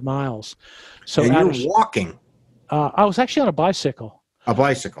 65 miles. So and you're walking? I was actually on a bicycle. A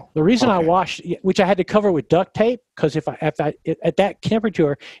bicycle. The reason I washed, which I had to cover with duct tape, because if I at that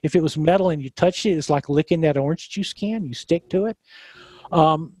temperature, if it was metal and you touched it, it's like licking that orange juice can. You stick to it.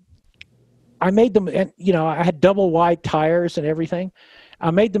 I made them, and you know, I had double wide tires and everything. I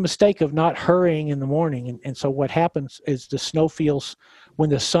made the mistake of not hurrying in the morning, and so what happens is the snowfields,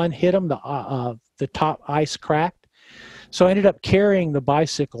 when the sun hit them, the top ice cracked. So I ended up carrying the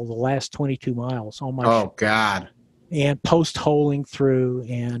bicycle the last 22 miles on my. Oh God. And post-holing through,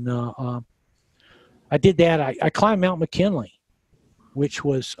 and I did that. I climbed Mount McKinley, which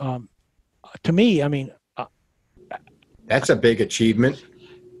was, to me, I mean... that's a big achievement.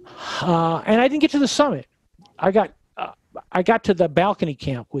 And I didn't get to the summit. I got I got to the balcony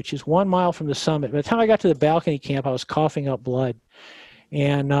camp, which is 1 mile from the summit. By the time I got to the balcony camp, I was coughing up blood.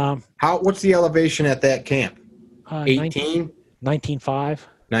 And what's the elevation at that camp? 18? 19.5.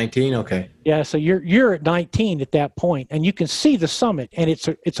 19, okay. Yeah, so you're at 19 at that point, and you can see the summit, and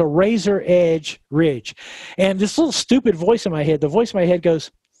it's a razor edge ridge. And this little stupid voice in my head, the voice in my head goes,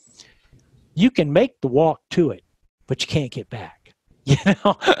 you can make the walk to it, but you can't get back. You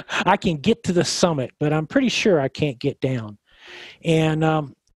know, I can get to the summit, but I'm pretty sure I can't get down. And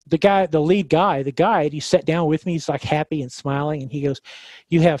the lead guy, the guide, he sat down with me. He's like happy and smiling, and he goes,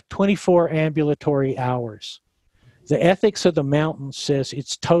 you have 24 ambulatory hours. The ethics of the mountain says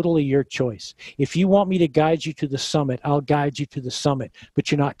it's totally your choice. If you want me to guide you to the summit, I'll guide you to the summit,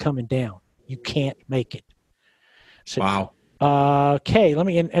 but you're not coming down. You can't make it. So, wow. Okay,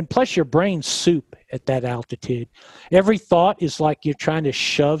 and plus your brain's soup at that altitude. Every thought is like you're trying to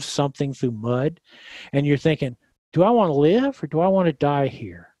shove something through mud, and you're thinking, do I want to live or do I want to die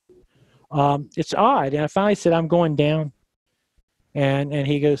here? It's odd. And I finally said, I'm going down. And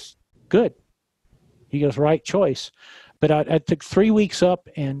he goes, good. He goes, right choice. But I took 3 weeks up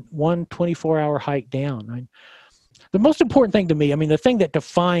and 1 24-hour hike down. The most important thing to me, the thing that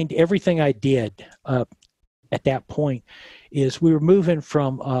defined everything I did at that point is we were moving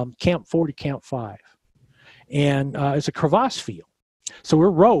from Camp 4 to Camp 5. And it's a crevasse field. So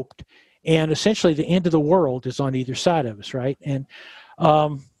we're roped, and essentially the end of the world is on either side of us, right? And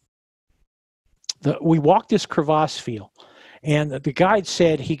we walked this crevasse field, and the guide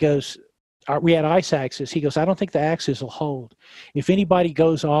said, he goes, we had ice axes. He goes, I don't think the axes will hold. If anybody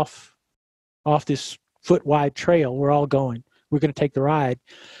goes off this foot-wide trail, we're all going. We're going to take the ride.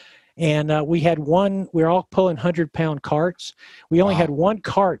 And we were all pulling 100-pound carts. We only had one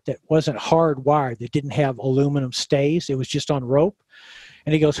cart that wasn't hardwired, that didn't have aluminum stays. It was just on rope.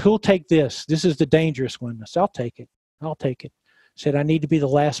 And he goes, who'll take this? This is the dangerous one. I said, I'll take it. I'll take it. Said, I need to be the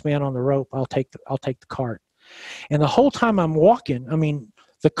last man on the rope. I'll take the cart. And the whole time I'm walking,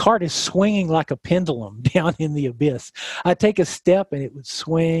 the cart is swinging like a pendulum down in the abyss. I'd take a step and it would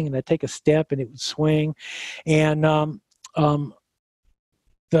swing, and I'd take a step and it would swing. And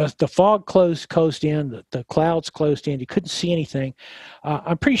the fog closed in, the clouds closed in. You couldn't see anything.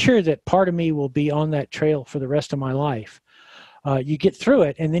 I'm pretty sure that part of me will be on that trail for the rest of my life. You get through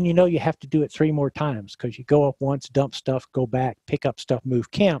it, and then you have to do it 3 more times, because you go up once, dump stuff, go back, pick up stuff, move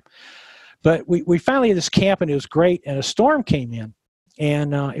camp. But we finally had this camp, and it was great, and a storm came in,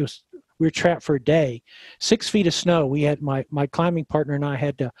 and we were trapped for a day. 6 feet of snow. We had my climbing partner and I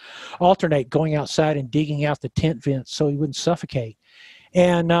had to alternate going outside and digging out the tent vents so he wouldn't suffocate.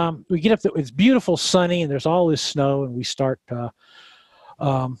 And we get up there, it's beautiful, sunny, and there's all this snow, and we start,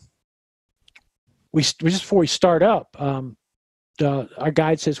 just before we start up, our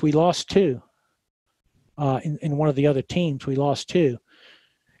guide says we lost 2. In one of the other teams, we lost 2.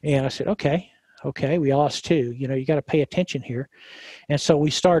 And I said, okay, we lost 2. You got to pay attention here. And so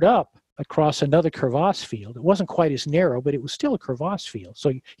we start up across another crevasse field. It wasn't quite as narrow, but it was still a crevasse field. So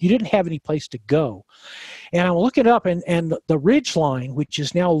you didn't have any place to go. And I'm looking up, and the ridge line, which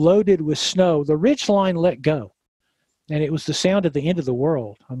is now loaded with snow, the ridge line let go. And it was the sound of the end of the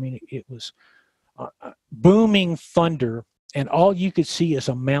world. It was booming thunder, and all you could see is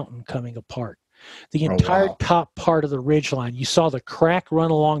a mountain coming apart. The entire top part of the ridge line. You saw the crack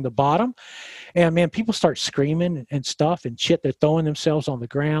run along the bottom, and man, people start screaming and stuff and shit. They're throwing themselves on the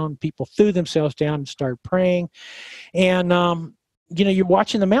ground. People threw themselves down and started praying. And, you're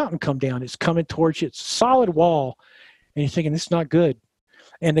watching the mountain come down. It's coming towards you. It's a solid wall. And you're thinking, this is not good.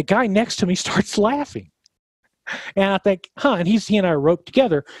 And the guy next to me starts laughing. And I think, and he and I are roped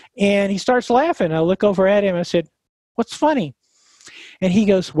together. And he starts laughing. I look over at him. I said, what's funny? And he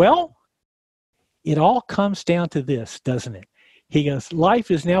goes, well, it all comes down to this, doesn't it? He goes, life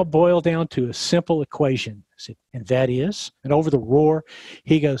is now boiled down to a simple equation. I said, and that is? And over the roar,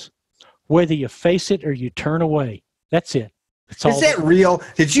 he goes, whether you face it or you turn away. That's it. Is that real?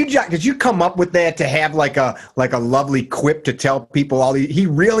 Did you come up with that to have like a lovely quip to tell people all he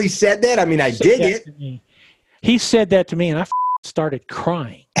really said that? I dig it. He said that to me, and I started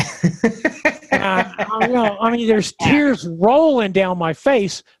crying. There's tears rolling down my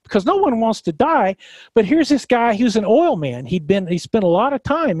face because no one wants to die. But here's this guy who's an oil man. He spent a lot of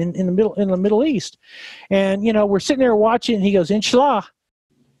time in the Middle East, and we're sitting there watching. And he goes, "Inshallah."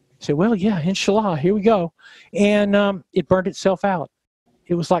 I said, "Well, yeah, inshallah. Here we go." And it burned itself out.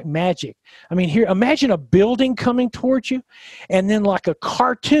 It was like magic. Here, imagine a building coming towards you, and then like a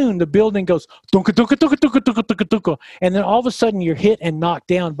cartoon, the building goes, dunka, dunka, dunka, dunka, dunka, dunka, dunka, and then all of a sudden you're hit and knocked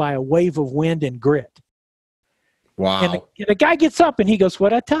down by a wave of wind and grit. Wow. And the guy gets up and he goes,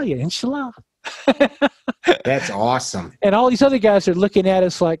 what'd I tell you? Inshallah. That's awesome. And all these other guys are looking at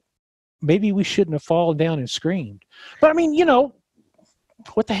us like, maybe we shouldn't have fallen down and screamed. But I mean, you know,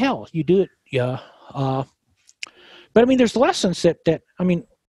 what the hell? You do it, yeah. But I mean, there's lessons that I mean,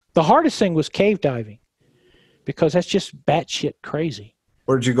 the hardest thing was cave diving, because that's just batshit crazy.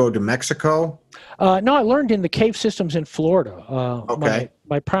 Where did you go, to Mexico? No, I learned in the cave systems in Florida. Okay.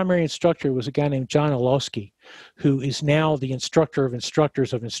 My primary instructor was a guy named John Olowski, who is now the instructor of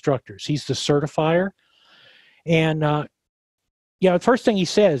instructors of instructors. He's the certifier. And, yeah, the first thing he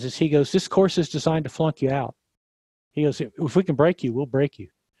says is, he goes, this course is designed to flunk you out. He goes, if we can break you, we'll break you.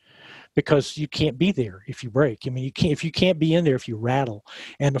 Because you can't be there if you break. I mean, you can't be in there if you rattle.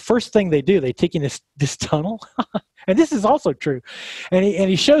 And the first thing they do, they take you in this tunnel, and this is also true. And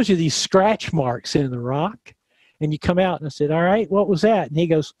he shows you these scratch marks in the rock, and you come out, and I said, all right, what was that? And he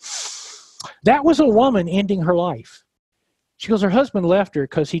goes, that was a woman ending her life. She goes, her husband left her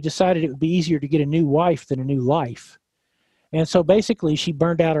because he decided it would be easier to get a new wife than a new life. And so basically she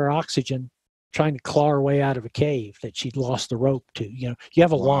burned out her oxygen trying to claw her way out of a cave that she'd lost the rope to. You know, you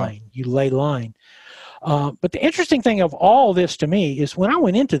have a line, you lay line. But the interesting thing of all this to me is, when I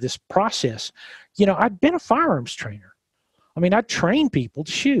went into this process, you know, I'd been a firearms trainer. I mean, I trained people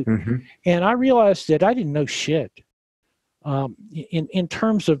to shoot, and I realized that I didn't know shit. In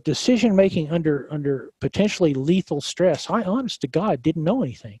terms of decision making under potentially lethal stress, I honest to God didn't know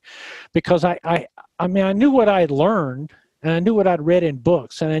anything, because I mean, I knew what I had learned, and I knew what I'd read in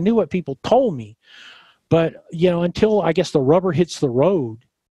books, and I knew what people told me. But, you know, until I guess the rubber hits the road,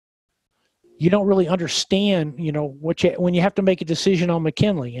 you don't really understand, you know, when you have to make a decision on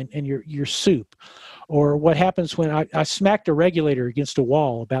McKinley and your soup, or what happens when I smacked a regulator against a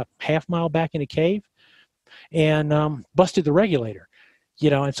wall about half mile back in a cave, and busted the regulator, you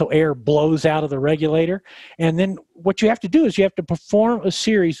know, and so air blows out of the regulator. And then what you have to do is you have to perform a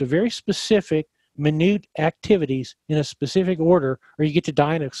series of very specific, minute activities in a specific order, or you get to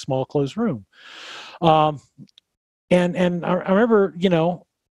die in a small closed room. And I remember, you know,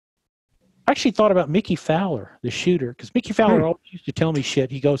 I actually thought about Mickey Fowler, the shooter, because Mickey Fowler always used to tell me shit.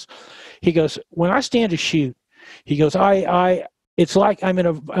 He goes, when I stand to shoot, he goes, it's like I'm in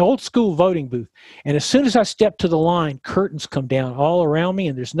an old school voting booth, and as soon as I step to the line, curtains come down all around me,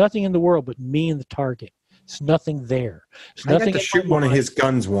 and there's nothing in the world but me and the target. There's nothing there. There's nothing. I got to shoot one of his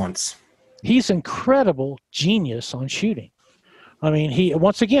guns once. He's incredible genius on shooting. I mean,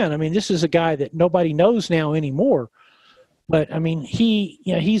 once again, I mean, this is a guy that nobody knows now anymore. But I mean,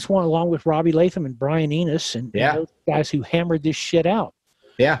 he's one, along with Robbie Latham and Brian Enos and those guys who hammered this shit out.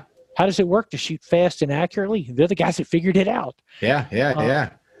 Yeah. How does it work to shoot fast and accurately? They're the guys that figured it out. Yeah.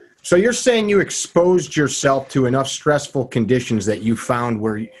 So you're saying you exposed yourself to enough stressful conditions that you found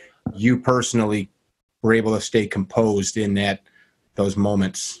where you personally were able to stay composed in those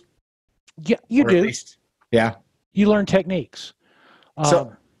moments? Yeah, you do. Yeah. You learn techniques.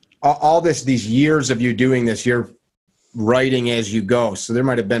 So all these years of you doing this, you're writing as you go. So there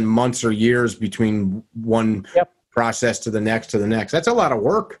might have been months or years between one process to the next. That's a lot of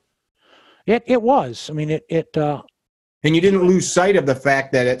work. It was. I mean, and you didn't lose sight of the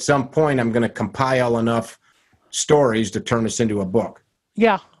fact that at some point I'm going to compile enough stories to turn this into a book.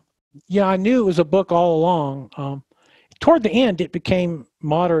 Yeah. Yeah, I knew it was a book all along. Toward the end, it became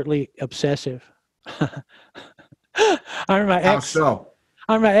moderately obsessive. I remember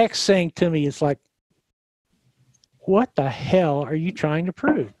my ex saying to me, it's like, what the hell are you trying to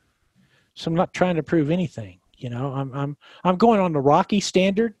prove? So I'm not trying to prove anything. You know, I'm going on the Rocky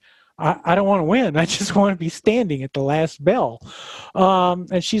standard. I don't want to win. I just want to be standing at the last bell.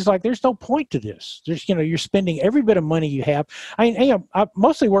 And she's like, there's no point to this. You're spending every bit of money you have. I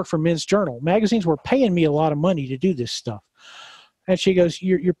mostly work for Men's Journal. Magazines were paying me a lot of money to do this stuff. And she goes,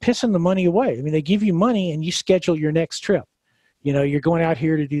 you're pissing the money away. I mean, they give you money and you schedule your next trip. You know, you're going out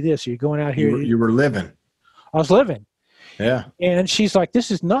here to do this. You're going out here. You were living. I was living. Yeah. And she's like,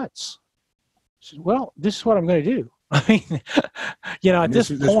 this is nuts. I said, well, this is what I'm going to do. I mean, you know, at this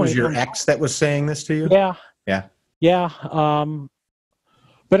point. This was your ex that was saying this to you? Yeah. Yeah. Yeah.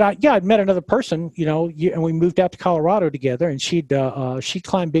 But I'd met another person, you know, and we moved out to Colorado together, and she'd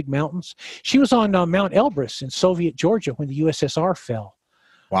climbed big mountains. She was on Mount Elbrus in Soviet Georgia when the USSR fell.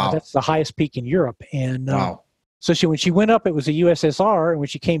 Wow. That's the highest peak in Europe. And wow. So when she went up, it was the USSR, and when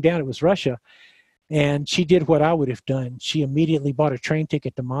she came down, it was Russia. And she did what I would have done. She immediately bought a train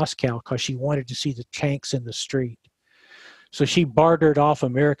ticket to Moscow because she wanted to see the tanks in the street. So she bartered off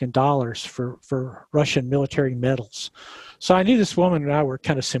American dollars for Russian military medals. So I knew this woman and I were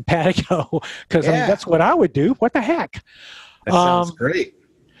kind of simpatico because I mean, that's what I would do. What the heck? That sounds great.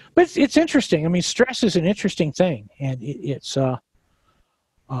 But it's interesting. I mean, stress is an interesting thing, and it's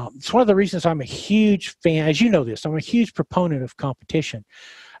It's one of the reasons I'm a huge fan, as you know this, I'm a huge proponent of competition.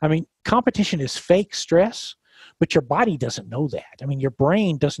 I mean, competition is fake stress, but your body doesn't know that. I mean, your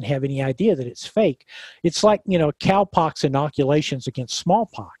brain doesn't have any idea that it's fake. It's like, cowpox inoculations against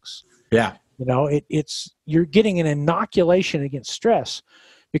smallpox. Yeah. You're getting an inoculation against stress,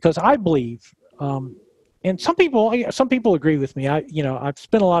 because I believe, and some people agree with me. I've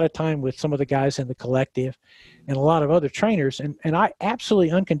spent a lot of time with some of the guys in the collective and a lot of other trainers, and I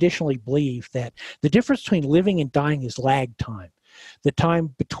absolutely unconditionally believe that the difference between living and dying is lag time, the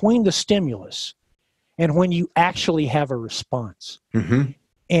time between the stimulus and when you actually have a response. Mm-hmm.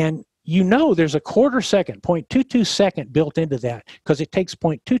 And there's a quarter second, 0.22 second built into that, because it takes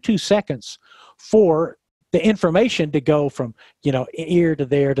 0.22 seconds for the information to go from, ear to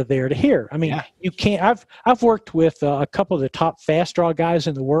there to there to here. I mean, You can't, I've worked with a couple of the top fast draw guys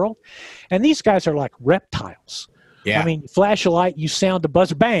in the world, and these guys are like reptiles. Yeah. I mean, you flash a light, you sound the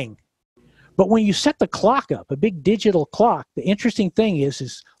buzzer, bang. But when you set the clock up, a big digital clock, the interesting thing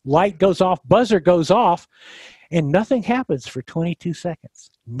is light goes off, buzzer goes off, and nothing happens for 22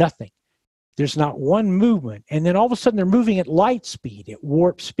 seconds. Nothing. There's not one movement. And then all of a sudden they're moving at light speed, at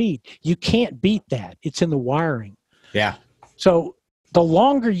warp speed. You can't beat that. It's in the wiring. Yeah. So the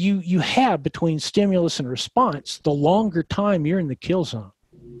longer you have between stimulus and response, the longer time you're in the kill zone.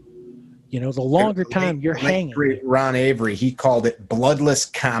 The longer time you're hanging. Ron Avery, he called it bloodless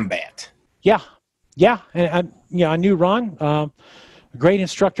combat. Yeah. Yeah. And I knew Ron, a great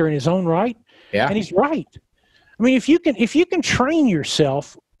instructor in his own right. Yeah. And he's right. I mean, if you can train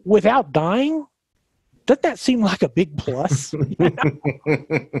yourself without dying, doesn't that seem like a big plus?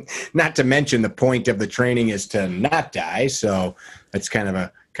 Not to mention the point of the training is to not die, so that's kind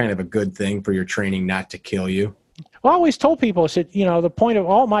of a good thing for your training not to kill you. Well, I always told people, I said, the point of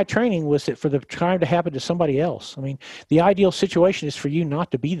all my training was that for the crime to happen to somebody else. I mean, the ideal situation is for you not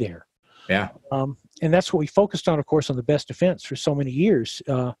to be there. Yeah. And that's what we focused on, of course, on the best defense for so many years.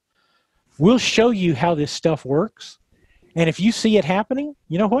 We'll show you how this stuff works. And if you see it happening,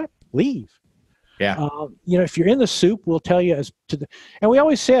 you know what? Leave. Yeah. If you're in the soup, we'll tell you and we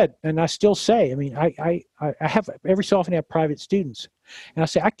always said, and I still say, I mean, I have every so often have private students, and I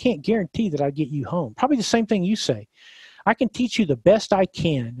say, I can't guarantee that I get you home. Probably the same thing you say. I can teach you the best I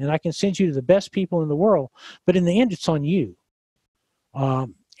can, and I can send you to the best people in the world, but in the end, it's on you.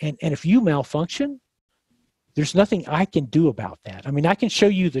 And if you malfunction, there's nothing I can do about that. I mean, I can show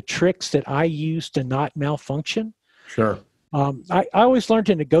you the tricks that I use to not malfunction. Sure. I always learned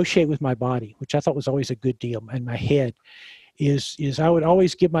to negotiate with my body, which I thought was always a good deal. And my head is I would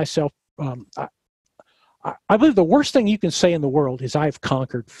always give myself, I believe the worst thing you can say in the world is I've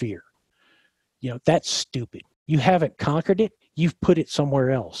conquered fear. That's stupid. You haven't conquered it. You've put it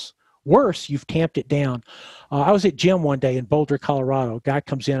somewhere else. Worse, you've tamped it down. I was at gym one day in Boulder, Colorado. A guy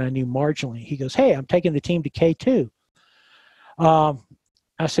comes in I knew marginally. He goes, "Hey, I'm taking the team to K2."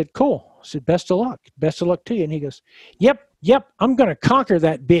 I said, "Cool." I said, "Best of luck. Best of luck to you." And he goes, Yep, I'm going to conquer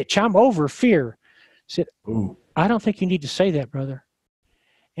that bitch. I'm over fear." I said, Ooh. "I don't think you need to say that, brother."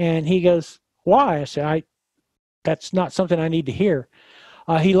 And he goes, "Why?" I said, "That's not something I need to hear."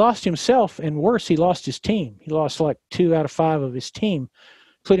 He lost himself, and worse, he lost his team. He lost like 2 out of 5 of his team,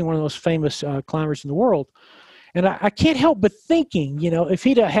 including one of the most famous climbers in the world. And I can't help but thinking, if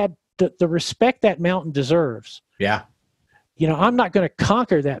he'd have had the respect that mountain deserves. Yeah. I'm not going to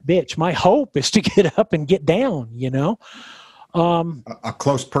conquer that bitch. My hope is to get up and get down, A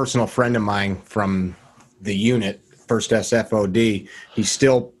close personal friend of mine from the unit, 1st SFOD, he's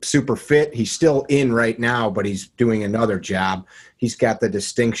still super fit. He's still in right now, but he's doing another job. He's got the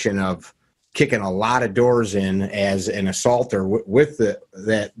distinction of kicking a lot of doors in as an assaulter with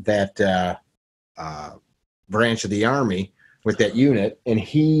that branch of the Army, with that unit. And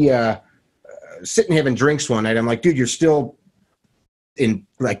he sitting having drinks one night. I'm like, "Dude, you're still in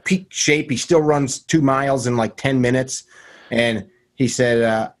like peak shape." He still runs 2 miles in like 10 minutes. And he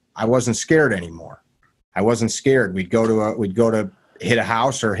said, "I wasn't scared anymore. I wasn't scared. We'd go to hit a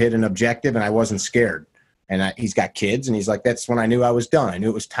house or hit an objective, and I wasn't scared." And he's got kids, and he's like, "That's when I knew I was done. I knew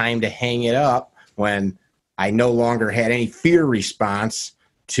it was time to hang it up, when I no longer had any fear response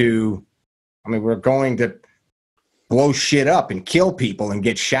to, we're going to blow shit up and kill people and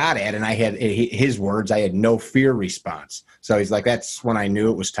get shot at." And I had, his words, I had no fear response. So he's like, "That's when I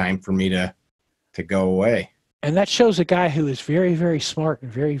knew it was time for me to go away." And that shows a guy who is very, very smart and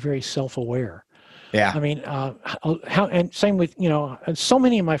very, very self-aware. Yeah. And same with, so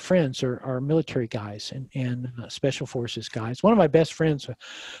many of my friends are military guys and special forces guys. One of my best friends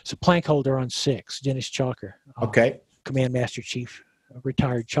is a plank holder on 6, Dennis Chalker. Okay. Command Master Chief,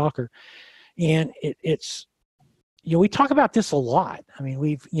 retired Chalker. And it's we talk about this a lot. I mean,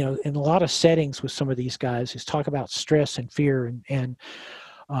 we've, in a lot of settings with some of these guys is talk about stress and fear and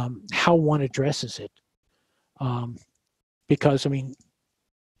how one addresses it. Because, I mean,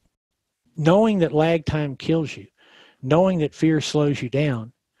 knowing that lag time kills you, knowing that fear slows you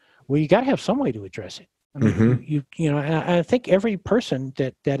down, well, you got to have some way to address it. I mean, and I think every person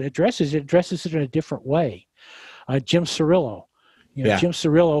that addresses it in a different way. Jim Cirillo, Jim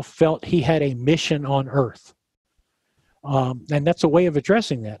Cirillo felt he had a mission on Earth. And that's a way of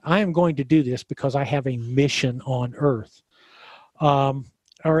addressing that. I am going to do this because I have a mission on Earth.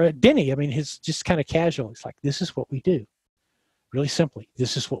 Or Denny, I mean, he's just kind of casual. It's like, this is what we do. Really simply,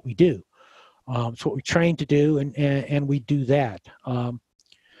 this is what we do. It's what we train to do, and we do that.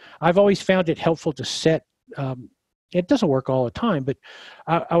 I've always found it helpful to set, it doesn't work all the time, but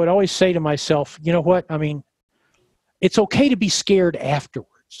I would always say to myself, you know what? I mean, it's okay to be scared afterwards.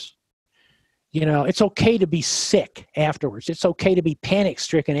 It's okay to be sick afterwards. It's okay to be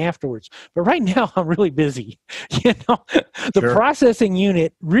panic-stricken afterwards. But right now, I'm really busy. The processing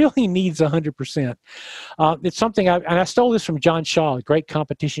unit really needs 100%. It's something, and I stole this from John Shaw, a great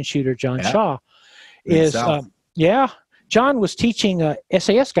competition shooter, John Shaw. John was teaching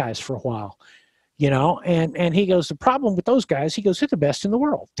SAS guys for a while, and he goes, the problem with those guys, he goes, they're the best in the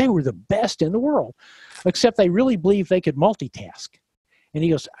world. They were the best in the world, except they really believed they could multitask. And he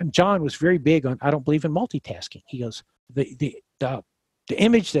goes, John was very big on, I don't believe in multitasking. He goes, the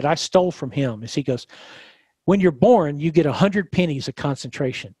image that I stole from him is, he goes, when you're born, you get 100 pennies of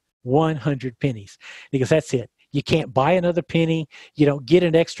concentration, 100 pennies. He goes, that's it. You can't buy another penny. You don't get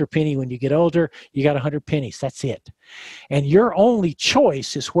an extra penny when you get older. You got 100 pennies. That's it. And your only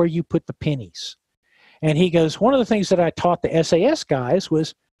choice is where you put the pennies. And he goes, one of the things that I taught the SAS guys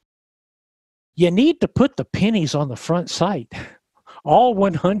was, you need to put the pennies on the front sight. All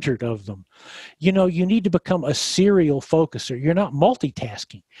 100 of them. You need to become a serial focuser. You're not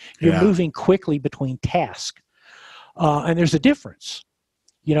multitasking. You're moving quickly between tasks. And there's a difference.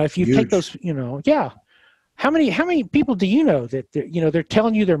 If you take those, How many people do you know that they're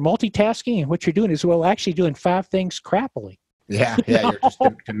telling you they're multitasking, and what you're doing is, actually doing 5 things crappily. Yeah, you're just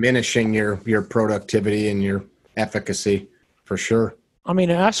diminishing your productivity and your efficacy for sure. I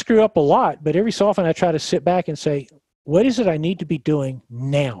mean, I screw up a lot, but every so often I try to sit back and say, what is it I need to be doing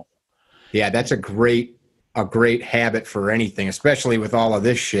now? Yeah, that's a great habit for anything, especially with all of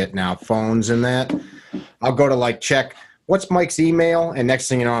this shit now, phones and that. I'll go to check, what's Mike's email? And next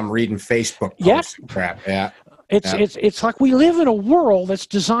thing you know, I'm reading Facebook posts and crap. Yeah. It's like we live in a world that's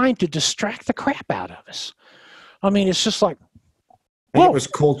designed to distract the crap out of us. I mean, it's just like, I think it was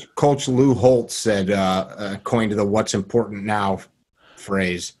Coach Lou Holtz said, coined the "what's important now"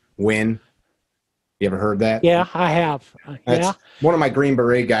 phrase. Win. You ever heard that? Yeah, I have. One of my Green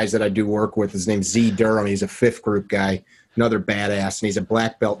Beret guys that I do work with, his name's Z Durham. He's a 5th group guy, another badass, and he's a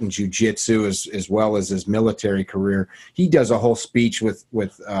black belt in jiu-jitsu as well as his military career. He does a whole speech with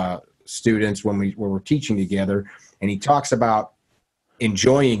students when we're teaching together, and he talks about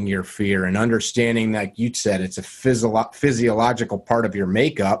enjoying your fear and understanding, like you said, it's a physiological part of your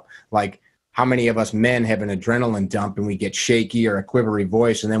makeup. Like, how many of us men have an adrenaline dump and we get shaky or a quivery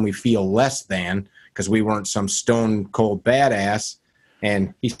voice, and then we feel less than because we weren't some stone cold badass.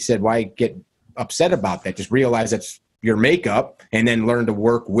 And he said, why get upset about that? Just realize that's your makeup, and then learn to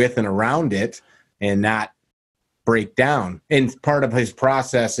work with and around it and not break down. And part of his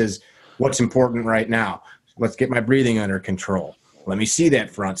process is, what's important right now? Let's get my breathing under control. Let me see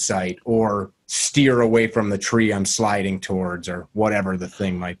that front sight, or steer away from the tree I'm sliding towards, or whatever the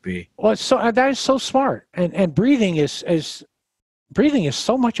thing might be. Well, that is so smart. And breathing is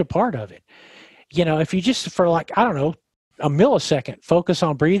so much a part of it. If you just, for a millisecond, focus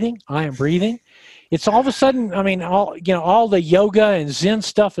on breathing, I am breathing, it's all of a sudden, I mean, all the yoga and Zen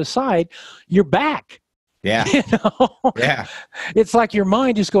stuff aside, you're back. Yeah. Yeah. It's like your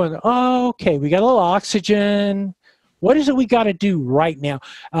mind is going, oh, okay, we got a little oxygen. What is it we got to do right now?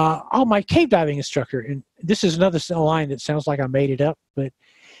 My cave diving instructor, and this is another line that sounds like I made it up, but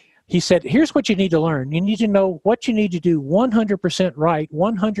he said, here's what you need to learn. You need to know what you need to do 100% right,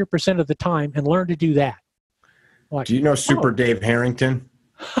 100% of the time, and learn to do that. Do you know Super Dave Harrington?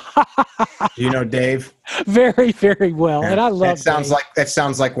 Do you know Dave? Very, very well. And I love that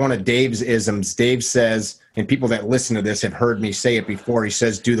sounds like one of Dave's isms. Dave says, and people that listen to this have heard me say it before, he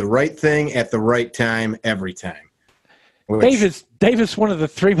says, do the right thing at the right time every time. Dave is one of the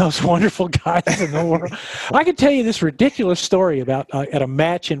 3 most wonderful guys in the world. I can tell you this ridiculous story about at a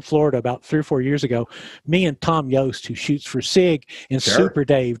match in Florida about 3 or 4 years ago. Me and Tom Yost, who shoots for SIG, and Super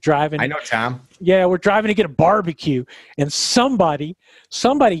Dave driving. I know Tom. Yeah, we're driving to get a barbecue, and somebody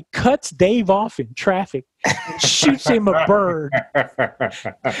cuts Dave off in traffic and shoots him a bird.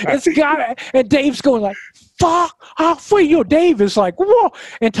 It's got, and Dave's going like, fuck, I'll free you. Dave is like, whoa.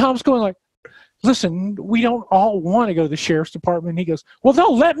 And Tom's going like, listen, we don't all want to go to the sheriff's department. And he goes, well,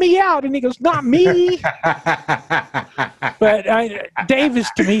 they'll let me out. And he goes, not me. But Dave is,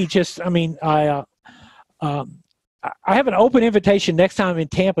 to me, just, I mean, I have an open invitation next time in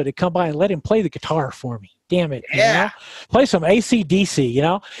Tampa to come by and let him play the guitar for me. Damn it. Yeah. You know? Play some AC/DC, you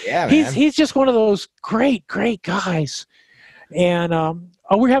know? Yeah, man. He's just one of those great, great guys. And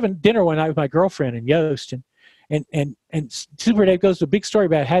we're having dinner one night with my girlfriend in Yost, and Super Dave goes to a big story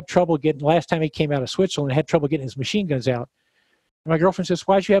about had trouble getting, last time he came out of Switzerland, had trouble getting his machine guns out. And my girlfriend says,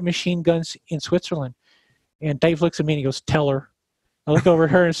 why'd you have machine guns in Switzerland? And Dave looks at me and he goes, tell her. I look over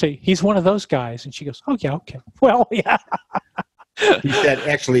at her and say, he's one of those guys. And she goes, oh, yeah, okay. Well, yeah.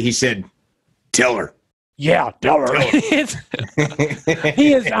 He said, tell her. Yeah, tell her.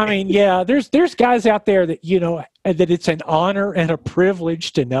 He is, I mean, yeah, there's guys out there that, you know, that it's an honor and a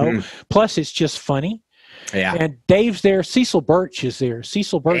privilege to know. Plus, it's just funny. Yeah. And Dave's there. Cecil Birch is there.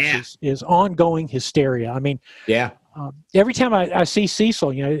 Cecil Birch is ongoing hysteria. I mean, every time I see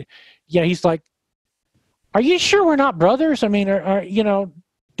Cecil, you know, he's like, are you sure we're not brothers? I mean, you know,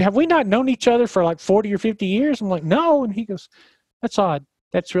 have we not known each other for like 40 or 50 years? I'm like, no. And he goes, that's odd.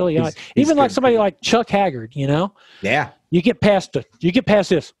 That's really odd. Even like somebody like Chuck Haggard, you know? Yeah. You get past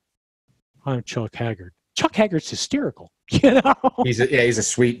this. I'm Chuck Haggard. Chuck Haggard's hysterical, you know? He's a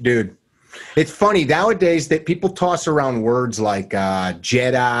sweet dude. It's funny nowadays that people toss around words like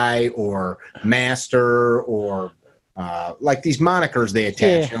Jedi or Master or like these monikers they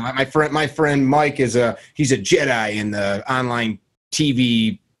attach. Yeah. You know, my friend Mike he's a Jedi in the online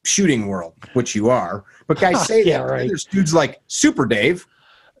TV shooting world, which you are. But guys say that. Right. There's dudes like Super Dave,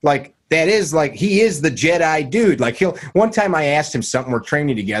 like that is like he is the Jedi dude. Like one time I asked him something, we're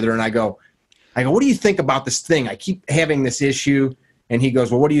training together, and I go, what do you think about this thing? I keep having this issue. And he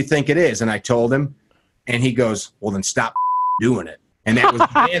goes, well, what do you think it is? And I told him, and he goes, well, then stop doing it. And that was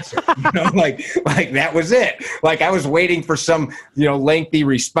the answer. You know, like that was it. Like I was waiting for some, you know, lengthy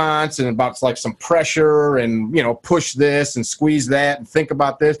response and about like some pressure and, you know, push this and squeeze that and think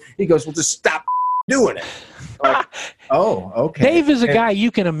about this. He goes, well, just stop doing it. Like, oh, okay. Dave is a guy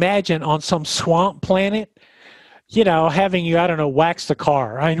you can imagine on some swamp planet, you know, having you, I don't know, wax the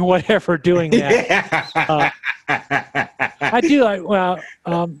car. I mean, whatever, doing that. I do.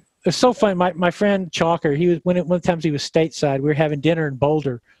 It's so funny. My friend Chalker, he was one time he was stateside. We were having dinner in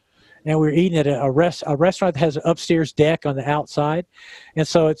Boulder, and we were eating at a restaurant that has an upstairs deck on the outside, and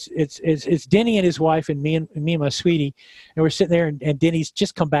so it's Denny and his wife and me and my sweetie, and we're sitting there, and Denny's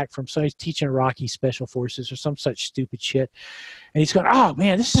just come back from he's teaching Iraqi special forces or some such stupid shit, and he's going, oh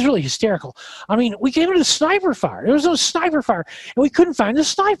man, this is really hysterical. I mean, we gave it a sniper fire. There was no sniper fire, and we couldn't find the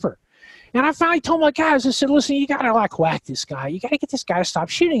sniper. And I finally told my guys, I said, listen, you got to like whack this guy. You got to get this guy to stop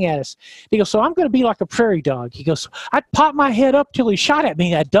shooting at us. He goes, so I'm going to be like a prairie dog. He goes, I'd pop my head up till he shot at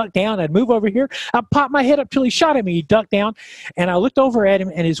me. I'd duck down. I'd move over here. I'd pop my head up till he shot at me. He'd duck down. And I looked over at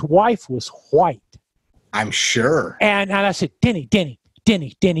him, and his wife was white. I'm sure. And I said, Denny. And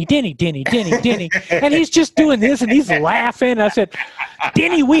he's just doing this, and he's laughing. I said,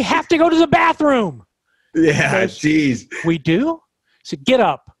 Denny, we have to go to the bathroom. Yeah, jeez. We do? I said, get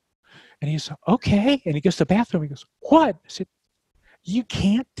up. And he said, okay. And he goes to the bathroom. He goes, what? I said, you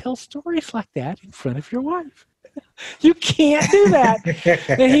can't tell stories like that in front of your wife. You can't do that.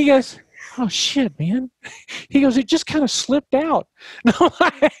 And he goes, oh, shit, man. He goes, it just kind of slipped out.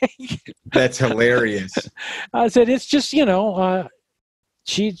 That's hilarious. I said, it's just, you know,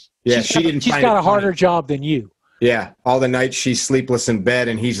 she's got a harder job than you. Yeah, all the nights she's sleepless in bed,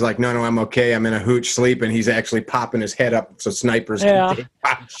 and he's like, no, I'm okay. I'm in a hooch sleep, and he's actually popping his head up so snipers can take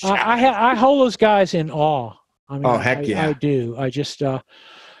pop shots. I hold those guys in awe. I mean, heck yeah. I do. I just,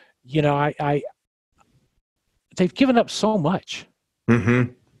 you know, they've given up so much.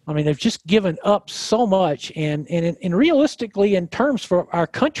 Mm-hmm. I mean, they've just given up so much, and realistically, in terms for our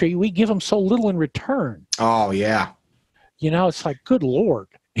country, we give them so little in return. Oh, yeah. You know, it's like, good Lord.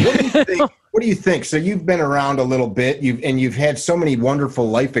 What do you think? So you've been around a little bit. You've had so many wonderful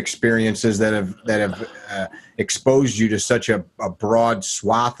life experiences that have exposed you to such a broad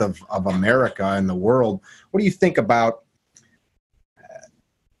swath of America and the world. What do you think about?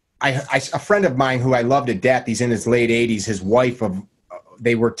 A friend of mine who I love to death. He's in his late 80s. His wife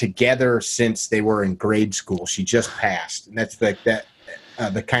they were together since they were in grade school. She just passed, and that's like that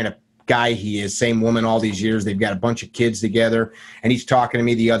the kind of guy he is. Same woman all these years. They've got a bunch of kids together, and he's talking to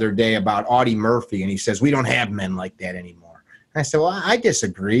me the other day about Audie Murphy, and he says we don't have men like that anymore. And I said, well, I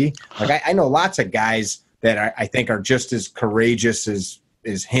disagree. Like I know lots of guys that I think are just as courageous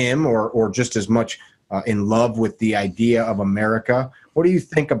as him, or just as much in love with the idea of America. What do you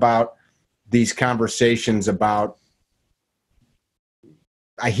think about these conversations about,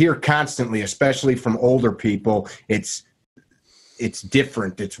 I hear constantly, especially from older people, it's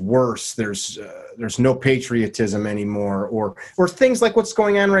different, it's worse, there's no patriotism anymore, or things like what's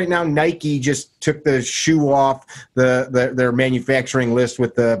going on right now. Nike just took the shoe off their manufacturing list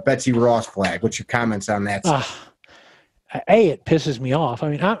with the Betsy Ross flag. What's your comments on that stuff? It pisses me off. I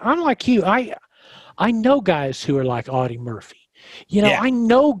mean, I'm like you. I know guys who are like Audie Murphy. I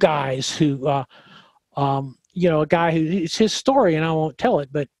know guys who, a guy who, it's his story and I won't tell it,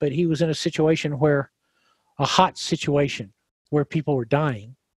 but he was in a situation a hot situation where people were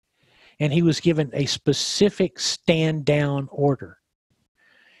dying, and he was given a specific stand down order.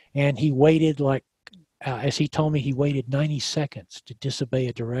 And he waited as he told me, he waited 90 seconds to disobey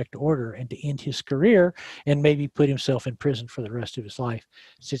a direct order and to end his career and maybe put himself in prison for the rest of his life.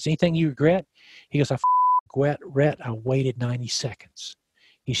 Says, anything you regret? He goes, I regret I waited 90 seconds.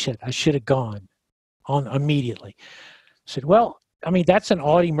 He said, I should have gone on immediately. I said, well, I mean, that's an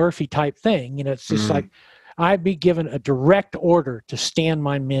Audie Murphy type thing. It's just like, I'd be given a direct order to stand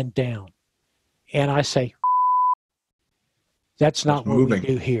my men down. And I say, that's not what we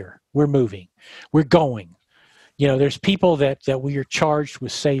do here. We're moving. We're going. There's people that we are charged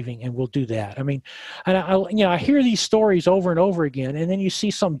with saving, and we'll do that. I mean, and I hear these stories over and over again, and then you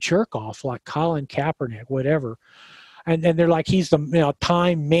see some jerk off like Colin Kaepernick, whatever, and they're like, he's the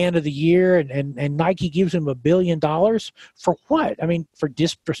Time Man of the Year, and Nike gives him $1 billion for what? I mean, for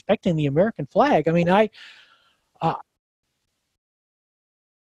disrespecting the American flag. I mean,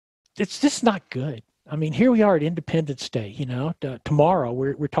 it's just not good. I mean, here we are at Independence Day, tomorrow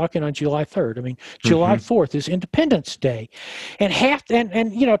we're talking on July 3rd. I mean, July 4th is Independence Day. And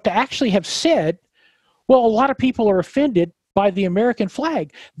to actually have said, well, a lot of people are offended by the American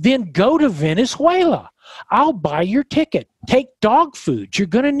flag, then go to Venezuela. I'll buy your ticket. Take dog food. You're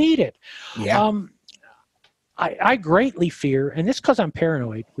going to need it. Yeah. I greatly fear, and it's because I'm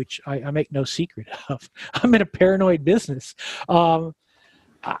paranoid, which I make no secret of. I'm in a paranoid business.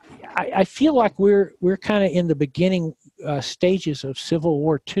 I feel like we're kind of in the beginning stages of Civil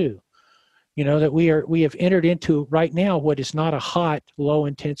War II. That we have entered into right now what is not a hot, low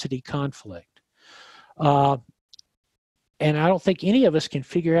intensity conflict. And I don't think any of us can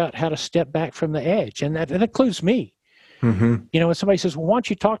figure out how to step back from the edge, and that includes me. When somebody says, well, why don't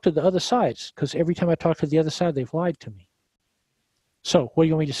you talk to the other sides? Because every time I talk to the other side, they've lied to me. So what do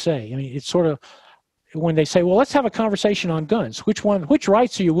you want me to say? I mean, it's sort of, when they say, well, let's have a conversation on guns. Which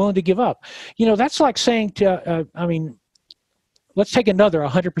rights are you willing to give up? That's like saying let's take another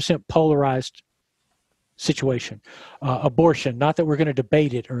 100% polarized situation. Abortion, not that we're going to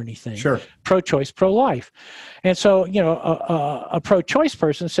debate it or anything. Sure. Pro-choice, pro-life. And so, a pro-choice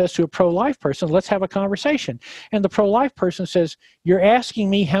person says to a pro-life person, let's have a conversation. And the pro-life person says, you're asking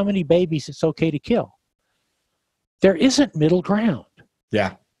me how many babies it's okay to kill. There isn't middle ground.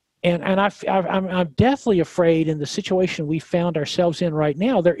 Yeah. And I'm deathly afraid in the situation we found ourselves in right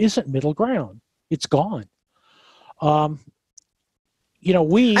now, there isn't middle ground. It's gone. I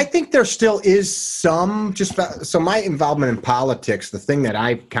think there still is some, so my involvement in politics, the thing that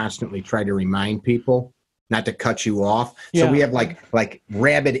I constantly try to remind people, not to cut you off. Yeah. So we have like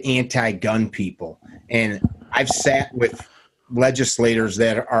rabid anti-gun people. And I've sat with legislators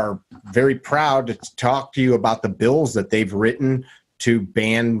that are very proud to talk to you about the bills that they've written to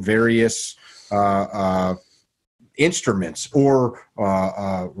ban various instruments or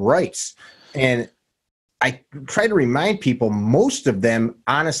rights. And I try to remind people, most of them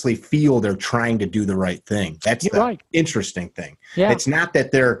honestly feel they're trying to do the right thing. That's the interesting thing. Yeah. It's not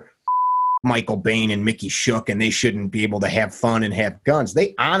that they're Michael Bane and Mickey Shook and they shouldn't be able to have fun and have guns.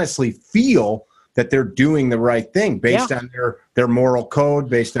 They honestly feel that they're doing the right thing based on their moral code,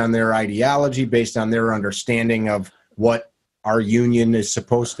 based on their ideology, based on their understanding of what our union is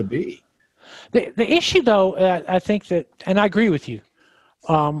supposed to be. The issue, though, I think that, and I agree with you,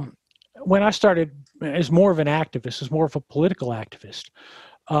 when I started as more of an activist, as more of a political activist,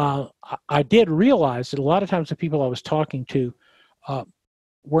 I did realize that a lot of times the people I was talking to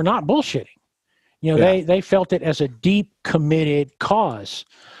were not bullshitting. They felt it as a deep, committed cause.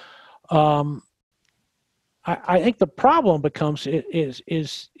 I think the problem becomes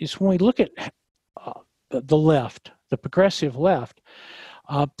is when we look at the left, the progressive left.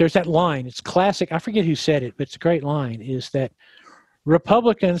 There's that line. It's classic. I forget who said it, but it's a great line. Is that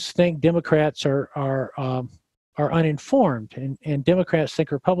Republicans think Democrats are uninformed, and Democrats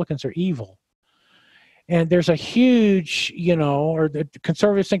think Republicans are evil. And there's a huge, or the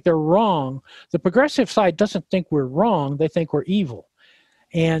conservatives think they're wrong. The progressive side doesn't think we're wrong. They think we're evil.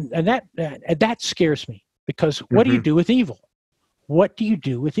 And that scares me, because what do you do with evil? What do you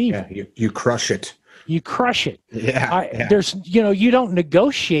do with evil? Yeah, you crush it. You crush it. Yeah. There's, you don't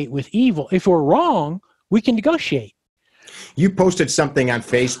negotiate with evil. If we're wrong, we can negotiate. You posted something on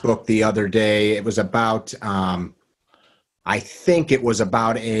Facebook the other day. It was about, I think it was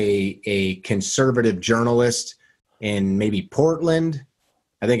about a conservative journalist in maybe Portland.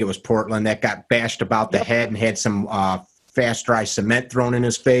 I think it was Portland that got bashed about the head and had some fast dry cement thrown in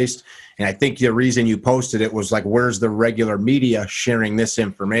his face. And I think the reason you posted it was like, where's the regular media sharing this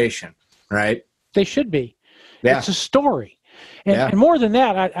information, right? They should be. Yeah. It's a story. And more than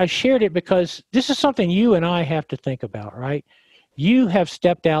that, I shared it because this is something you and I have to think about, right? You have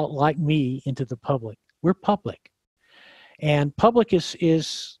stepped out like me into the public. We're public. And public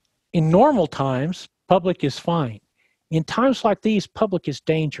is in normal times, public is fine. In times like these, public is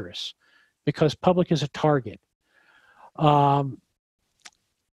dangerous because public is a target. I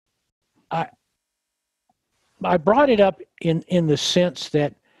brought it up in the sense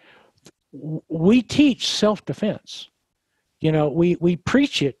that we teach self-defense. We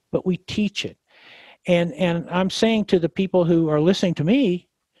preach it, but we teach it. And I'm saying to the people who are listening to me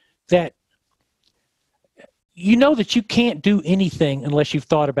that that you can't do anything unless you've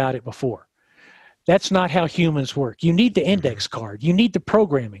thought about it before. That's not how humans work. You need the index card. You need the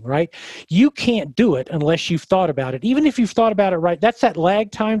programming, right? You can't do it unless you've thought about it. Even if you've thought about it right, that's that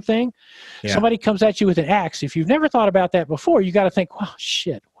lag time thing. Yeah. Somebody comes at you with an axe. If you've never thought about that before, you got to think, well,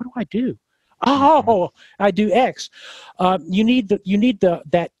 shit, what do I do? Oh, I do X. You need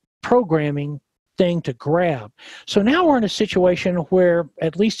that programming thing to grab. So now we're in a situation where,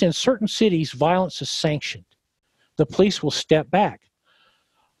 at least in certain cities, violence is sanctioned. The police will step back.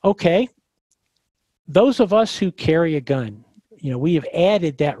 Okay. Those of us who carry a gun, we have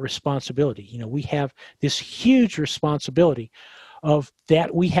added that responsibility. We have this huge responsibility of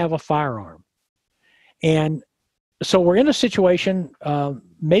that we have a firearm. And so we're in a situation,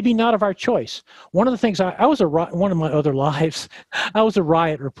 maybe not of our choice. One of the things, one of my other lives, I was a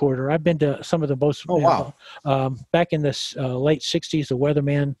riot reporter. I've been to some of the most, back in the late 60s,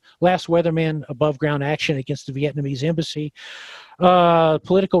 the last weatherman above ground action against the Vietnamese embassy,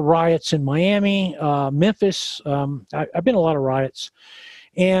 political riots in Miami, Memphis. I've been to a lot of riots.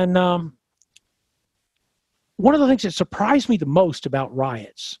 And one of the things that surprised me the most about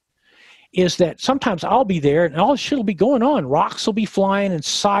riots is that sometimes I'll be there and all shit will be going on. Rocks will be flying and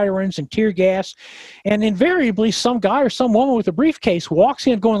sirens and tear gas. And invariably some guy or some woman with a briefcase walks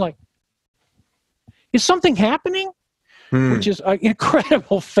in going like, is something happening? Which is an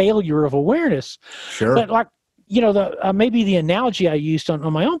incredible failure of awareness. Sure. But maybe the analogy I used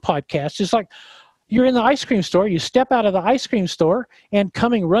on my own podcast is like, you're in the ice cream store, you step out of the ice cream store, and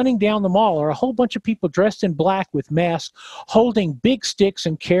coming running down the mall are a whole bunch of people dressed in black with masks, holding big sticks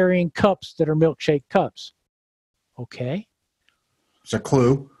and carrying cups that are milkshake cups. Okay. It's a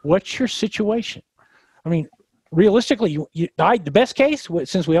clue. What's your situation? I mean, realistically, the best case,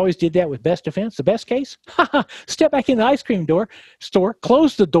 since we always did that with best defense, the best case, step back in the ice cream store,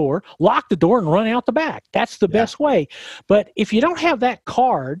 close the door, lock the door, and run out the back. That's the best way. But if you don't have that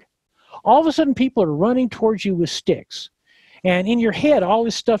card, all of a sudden people are running towards you with sticks. And in your head, all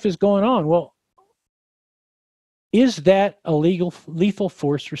this stuff is going on. Well, is that a lethal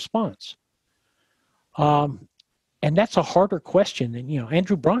force response? And that's a harder question than,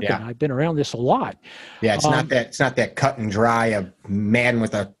 Andrew Bronkin. Yeah. I've been around this a lot. Yeah, it's not that cut and dry, a man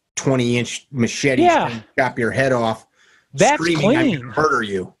with a 20-inch machete to chop your head off, that's screaming, clean. I'm going to murder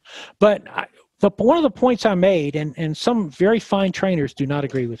you. But one of the points I made, and some very fine trainers do not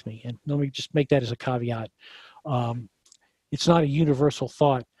agree with me, and let me just make that as a caveat. It's not a universal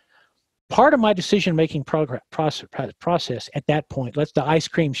thought. Part of my decision-making process at that point, the ice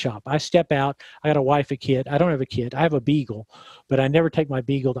cream shop. I step out. I got a wife, a kid. I don't have a kid. I have a beagle, but I never take my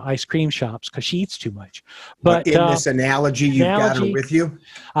beagle to ice cream shops because she eats too much. But in this analogy, you've got her with you?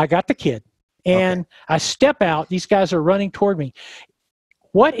 I got the kid. And I step out. These guys are running toward me.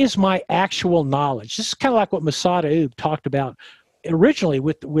 What is my actual knowledge? This is kind of like what Masada Oob talked about originally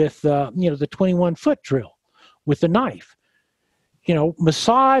with the 21-foot drill with the knife.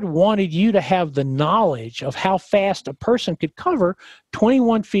 Mossad wanted you to have the knowledge of how fast a person could cover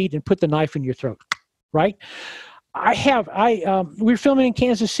 21 feet and put the knife in your throat, right? We were filming in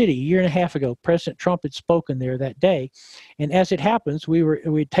Kansas City a year and a half ago. President Trump had spoken there that day. And as it happens, we'd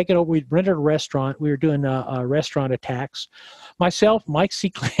rented a restaurant. We were doing restaurant attacks. Myself, Mike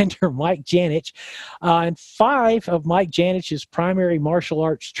Seeklander, Mike Janich, and 5 of Mike Janich's primary martial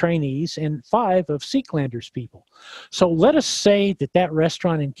arts trainees and 5 of Seeklander's people. So let us say that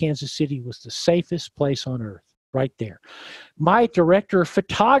restaurant in Kansas City was the safest place on earth. right there. My director of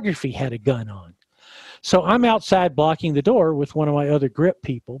photography had a gun on. So I'm outside blocking the door with one of my other grip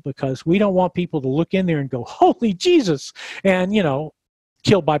people because we don't want people to look in there and go, holy Jesus, and,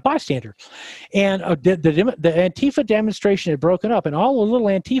 killed by bystander. And the Antifa demonstration had broken up, and all the little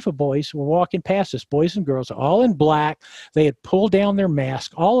Antifa boys were walking past us, boys and girls, all in black. They had pulled down their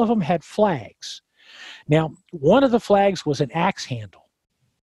mask. All of them had flags. Now, one of the flags was an axe handle.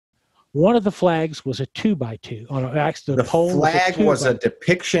 One of the flags was a 2x2 on an axe. The flag was a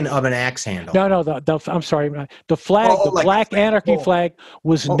depiction of an axe handle. No. I'm sorry. The flag, Black Anarchy flag,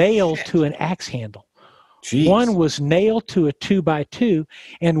 was nailed to an axe handle. Jeez. One was nailed to a 2x2,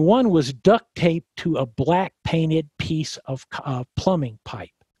 and one was duct taped to a black painted piece of plumbing pipe.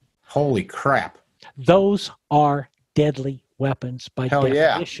 Holy crap! Those are deadly weapons by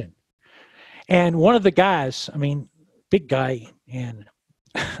definition. Yeah. And one of the guys, big guy, and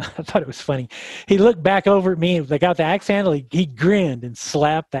I thought it was funny. He looked back over at me. They got the axe handle. He grinned and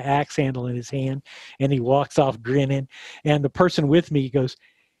slapped the axe handle in his hand, and he walks off grinning. And the person with me goes,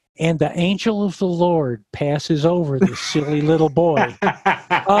 "And the angel of the Lord passes over this silly little boy."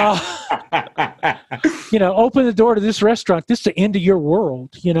 Open the door to this restaurant. This is the end of your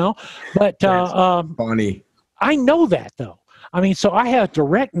world, But funny. I know that, though. So I have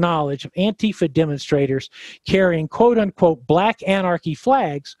direct knowledge of Antifa demonstrators carrying quote-unquote black anarchy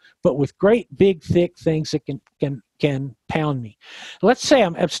flags, but with great, big, thick things that can pound me. Let's say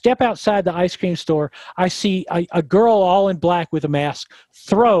I step outside the ice cream store. I see a girl all in black with a mask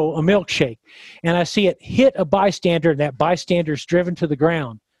throw a milkshake, and I see it hit a bystander, and that bystander's driven to the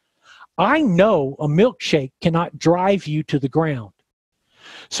ground. I know a milkshake cannot drive you to the ground.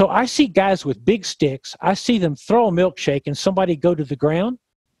 So I see guys with big sticks. I see them throw a milkshake and somebody go to the ground.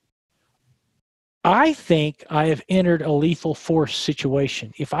 I think I have entered a lethal force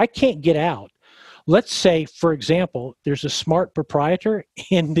situation. If I can't get out, let's say, for example, there's a smart proprietor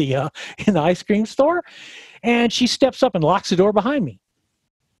in the ice cream store, and she steps up and locks the door behind me.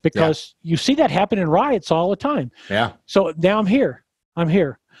 Because you see that happen in riots all the time. Yeah. So now I'm here.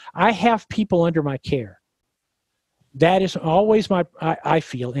 I have people under my care. That is always I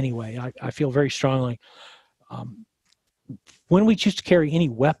feel anyway, I feel very strongly. When we choose to carry any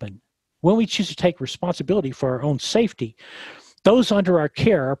weapon, when we choose to take responsibility for our own safety, those under our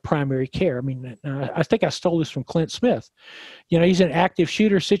care are primary care. I think I stole this from Clint Smith. He's in an active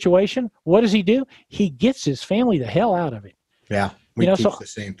shooter situation. What does he do? He gets his family the hell out of it. Yeah, we teach the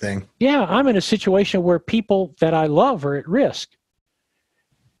same thing. Yeah, I'm in a situation where people that I love are at risk.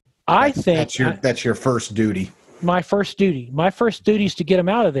 I think that's your first duty. My first duty is to get them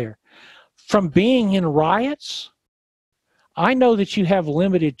out of there. From being in riots, I know that you have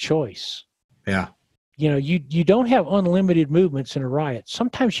limited choice. Yeah. You don't have unlimited movements in a riot.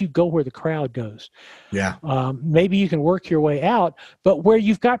 Sometimes you go where the crowd goes. Yeah. Maybe you can work your way out, but where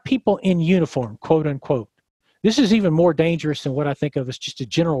you've got people in uniform, quote unquote. This is even more dangerous than what I think of as just a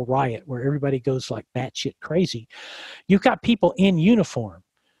general riot where everybody goes like batshit crazy. You've got people in uniform.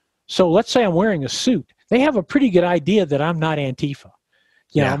 So let's say I'm wearing a suit. They have a pretty good idea that I'm not Antifa.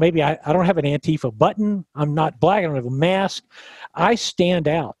 Maybe I don't have an Antifa button. I'm not black. I don't have a mask. I stand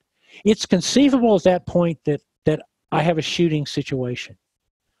out. It's conceivable at that point that I have a shooting situation.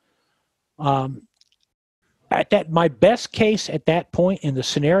 My best case at that point in the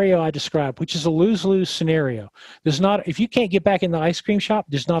scenario I described, which is a lose-lose scenario, if you can't get back in the ice cream shop,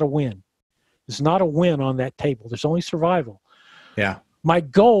 there's not a win. There's not a win on that table. There's only survival. Yeah. My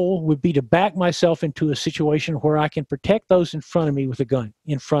goal would be to back myself into a situation where I can protect those in front of me with a gun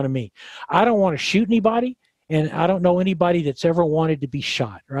in front of me. I don't want to shoot anybody, and I don't know anybody that's ever wanted to be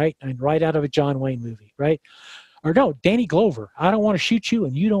shot, right? And right out of a John Wayne movie, right? Or no, Danny Glover. I don't want to shoot you,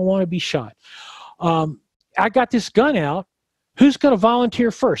 and you don't want to be shot. I got this gun out. Who's going to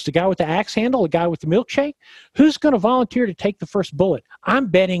volunteer first? The guy with the axe handle, the guy with the milkshake? Who's going to volunteer to take the first bullet? I'm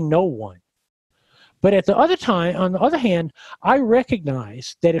betting no one. But on the other hand, I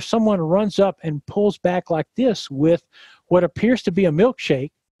recognize that if someone runs up and pulls back like this with what appears to be a milkshake,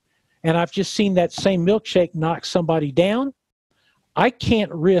 and I've just seen that same milkshake knock somebody down, I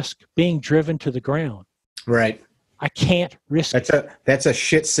can't risk being driven to the ground. Right. I can't risk it. That's a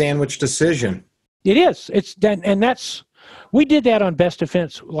shit sandwich decision. It is. We did that on Best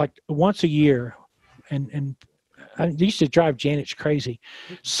Defense like once a year, and I used to drive Janet crazy.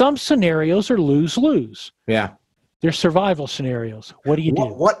 Some scenarios are lose-lose. Yeah. They're survival scenarios. What do you do?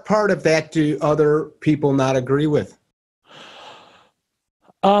 What part of that do other people not agree with?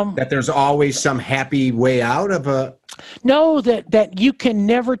 That there's always some happy way out of a... No, that you can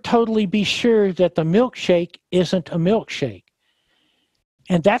never totally be sure that the milkshake isn't a milkshake.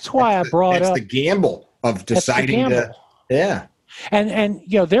 And that's why I brought up... That's the gamble. of deciding to, yeah. And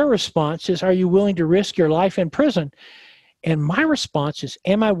you know, their response is, are you willing to risk your life in prison? And my response is,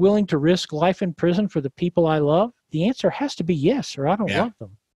 am I willing to risk life in prison for the people I love? The answer has to be yes, or I don't love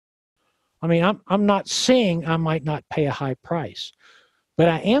them. I mean, I'm not saying I might not pay a high price, but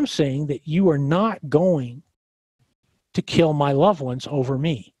I am saying that you are not going to kill my loved ones over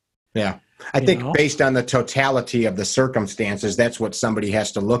me. Yeah. I think based on the totality of the circumstances, that's what somebody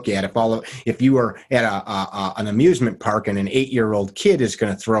has to look at. If you were at an amusement park and an 8-year-old kid is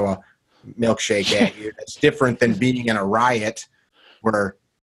going to throw a milkshake at you, that's different than being in a riot where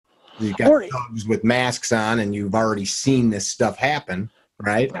you've got thugs with masks on and you've already seen this stuff happen.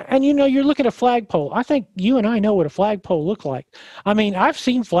 Right. And, you know, you're looking at a flagpole. I think you and I know what a flagpole look like. I mean, I've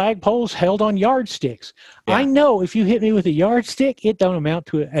seen flagpoles held on yardsticks. Yeah. I know if you hit me with a yardstick, it don't amount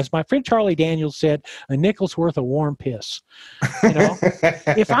to it. As my friend Charlie Daniels said, a nickel's worth of warm piss. You know,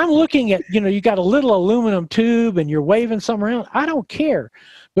 if I'm looking at, you know, you got a little aluminum tube and you're waving something around, I don't care.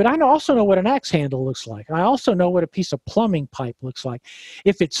 But I also know what an axe handle looks like. I also know what a piece of plumbing pipe looks like.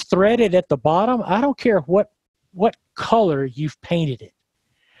 If it's threaded at the bottom, I don't care what color you've painted it.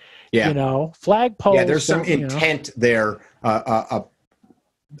 Yeah. You know, flagpoles. Yeah, there's some intent there. All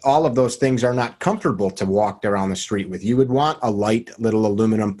of those things are not comfortable to walk around the street with. You would want a light little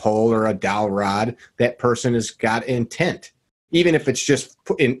aluminum pole or a dowel rod. That person has got intent, even if it's just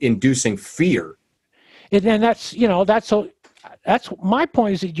inducing fear. And that's, you know, that's my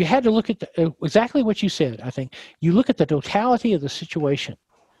point, is that you had to look at exactly what you said. I think you look at the totality of the situation.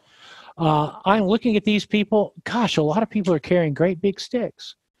 I'm looking at these people. Gosh, a lot of people are carrying great big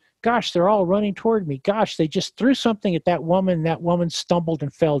sticks. Gosh, they're all running toward me. Gosh, they just threw something at that woman. That woman stumbled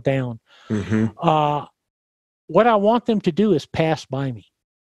and fell down. Mm-hmm. What I want them to do is pass by me.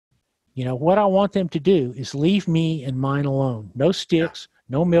 You know, what I want them to do is leave me and mine alone. No sticks,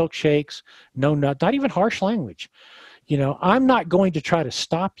 no milkshakes, not even harsh language. You know, I'm not going to try to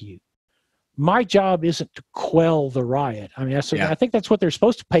stop you. My job isn't to quell the riot. I mean, I think that's what they're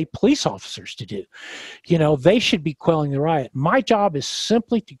supposed to pay police officers to do. You know, they should be quelling the riot. My job is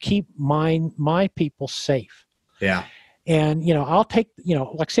simply to keep my people safe. Yeah. And, you know, I'll take, you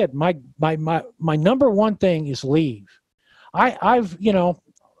know, like I said, my number one thing is leave. I've, you know,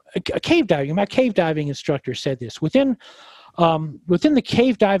 my cave diving instructor said this. Within the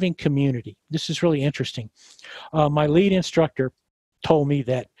cave diving community, this is really interesting. My lead instructor told me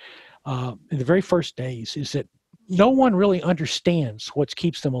that in the very first days is that no one really understands what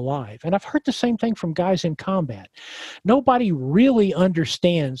keeps them alive. And I've heard the same thing from guys in combat. Nobody really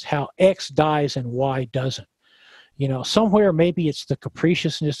understands how X dies and Y doesn't. You know, somewhere maybe it's the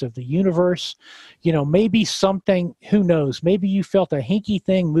capriciousness of the universe. You know, maybe something, who knows, maybe you felt a hinky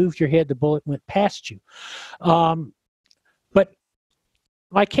thing, moved your head, the bullet went past you. But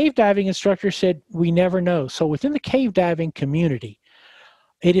my cave diving instructor said, we never know. So within the cave diving community,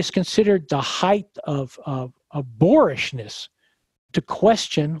 it is considered the height of boorishness to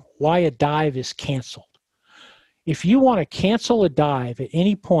question why a dive is canceled. If you want to cancel a dive at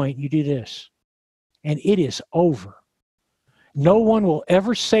any point, you do this, and it is over. No one will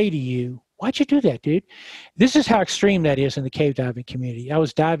ever say to you, why'd you do that, dude? This is how extreme that is in the cave diving community. I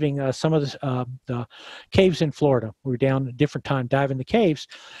was diving some of the caves in Florida. We were down at a different time diving the caves.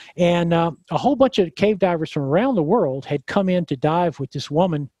 And a whole bunch of cave divers from around the world had come in to dive with this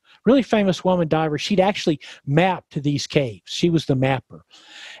woman, really famous woman diver. She'd actually mapped these caves. She was the mapper.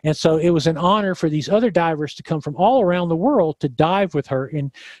 And so it was an honor for these other divers to come from all around the world to dive with her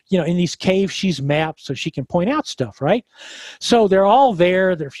in, you know, in these caves she's mapped so she can point out stuff, right? So they're all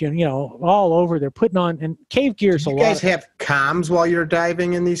there. They're, you know, all over. They're putting on, and cave gear's a lot. Do you guys have comms while you're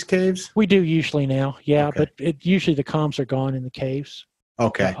diving in these caves? We do usually now, yeah, okay. But usually the comms are gone in the caves.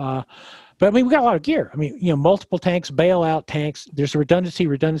 Okay. But I mean, we got a lot of gear. I mean, you know, multiple tanks, bailout tanks. There's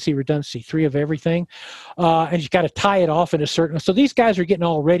redundancy, 3 of everything. And you got to tie it off in a certain. So these guys are getting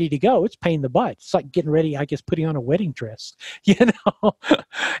all ready to go. It's pain in the butt. It's like getting ready, I guess, putting on a wedding dress, you know.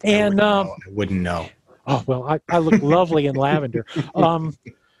 And I wouldn't know. Oh well, I look lovely in lavender.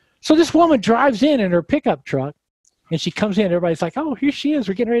 So this woman drives in her pickup truck. And she comes in, everybody's like, oh, here she is.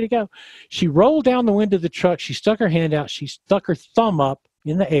 We're getting ready to go. She rolled down the window of the truck. She stuck her hand out. She stuck her thumb up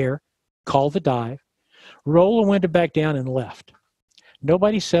in the air, called the dive, rolled the window back down, and left.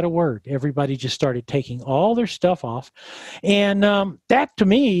 Nobody said a word. Everybody just started taking all their stuff off. And that, to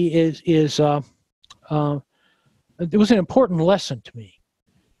me, it was an important lesson to me.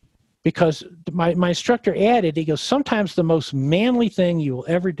 Because my instructor added, he goes, sometimes the most manly thing you will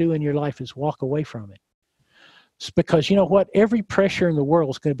ever do in your life is walk away from it. It's because, you know what, every pressure in the world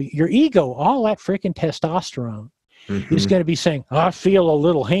is going to be, your ego, all that freaking testosterone is going to be saying, I feel a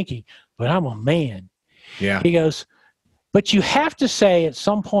little hinky, but I'm a man. Yeah. He goes, but you have to say at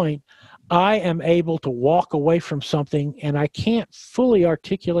some point, I am able to walk away from something and I can't fully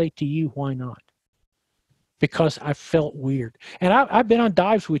articulate to you why not. Because I felt weird. And I've been on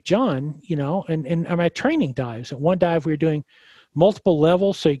dives with John, you know, and I'm at training dives. At one dive, we were doing multiple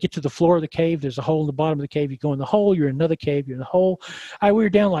levels. So you get to the floor of the cave, there's a hole in the bottom of the cave. You go in the hole, you're in another cave, you're in the hole. We were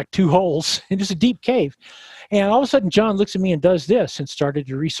down like 2 holes in just a deep cave. And all of a sudden, John looks at me and does this and started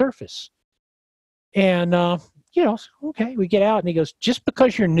to resurface. And, you know, okay, we get out and he goes, just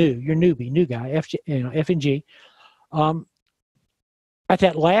because you're newbie, new guy, F and G. At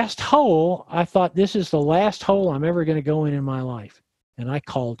that last hole, I thought, this is the last hole I'm ever going to go in my life. And I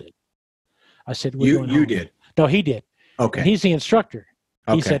called it. I said, you did? No, he did. Okay. And he's the instructor.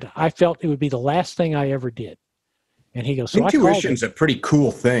 He Okay. said, I felt it would be the last thing I ever did. And he goes, so intuition's a pretty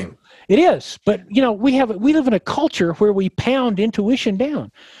cool thing. It is. But, you know, we live in a culture where we pound intuition down.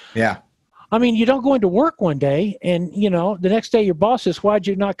 Yeah. I mean, you don't go into work one day and, you know, the next day your boss says, why'd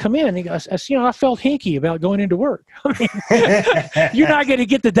you not come in? He goes, you know, I felt hinky about going into work. I mean, you're not going to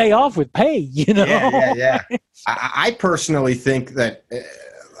get the day off with pay, you know? Yeah. I personally think that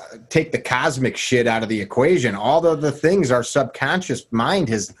take the cosmic shit out of the equation. All of the things our subconscious mind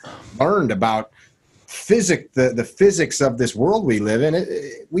has learned about the physics of this world we live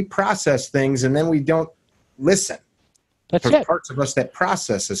in, we process things and then we don't listen. That's There's it. parts of us that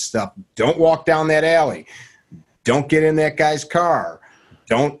processes stuff. Don't walk down that alley. Don't get in that guy's car.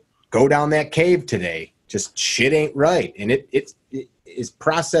 Don't go down that cave today. Just shit ain't right. And it is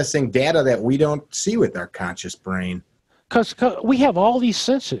processing data that we don't see with our conscious brain. Because we have all these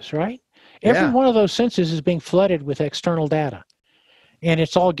senses, right? Every one of those senses is being flooded with external data. And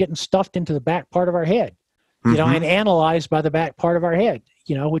it's all getting stuffed into the back part of our head, you know, and analyzed by the back part of our head,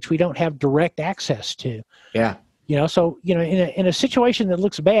 you know, which we don't have direct access to. Yeah. You know, so, you know, in a situation that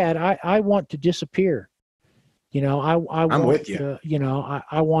looks bad, I want to disappear. You know, I want, I'm with you. You know,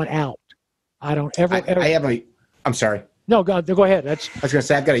 I want out. I don't ever. I'm sorry. No, go ahead. I was going to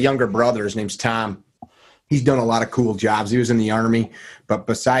say, I've got a younger brother. His name's Tom. He's done a lot of cool jobs. He was in the Army. But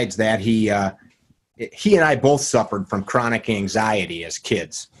besides that, he and I both suffered from chronic anxiety as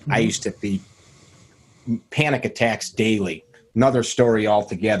kids. I used to be panic attacks daily. Another story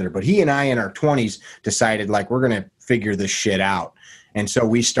altogether. But he and I in our 20s decided, like, we're going to figure this shit out. And so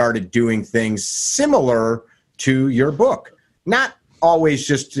we started doing things similar to your book. Not always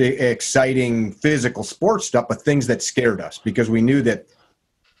just exciting physical sports stuff, but things that scared us, because we knew that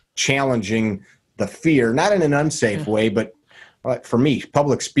challenging the fear, not in an unsafe way, but for me,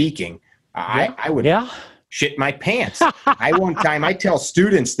 public speaking, I would shit my pants. I tell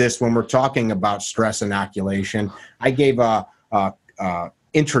students this when we're talking about stress inoculation. I gave a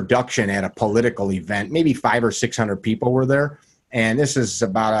introduction at a political event. Maybe 500 or 600 people were there. And this is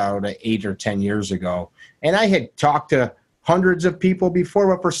about 8 or 10 years ago. And I had talked to hundreds of people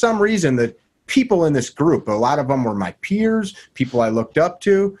before, but for some reason, the people in this group, a lot of them were my peers, people I looked up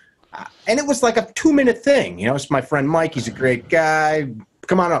to. And it was like a 2-minute thing. You know, it's my friend Mike. He's a great guy.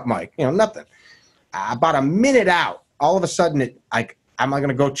 Come on up, Mike. You know, nothing. About a minute out, all of a sudden, I'm going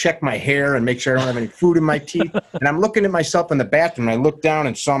to go check my hair and make sure I don't have any food in my teeth. And I'm looking at myself in the bathroom. And I looked down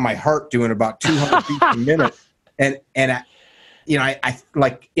and saw my heart doing about 200 beats a minute. And I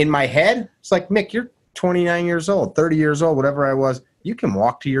like in my head, it's like, Mick, you're 29 years old, 30 years old, whatever I was. You can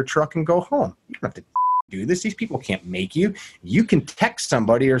walk to your truck and go home. You don't have to do this. These people can't make you. You can text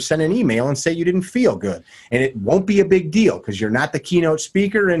somebody or send an email and say you didn't feel good. And it won't be a big deal because you're not the keynote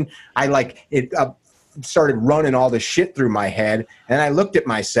speaker. And I started running all this shit through my head. And I looked at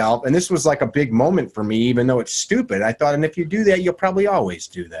myself, and this was like a big moment for me, even though it's stupid. I thought, and if you do that, you'll probably always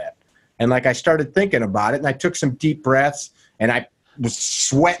do that. And like I started thinking about it, and I took some deep breaths, and I was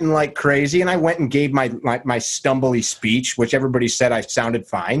sweating like crazy, and I went and gave my stumbly speech, which everybody said I sounded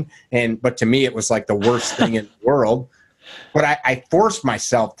fine. But to me, it was like the worst thing in the world. But I forced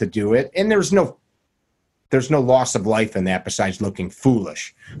myself to do it, and there's no loss of life in that besides looking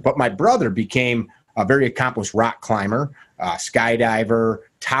foolish. But my brother became a very accomplished rock climber, skydiver,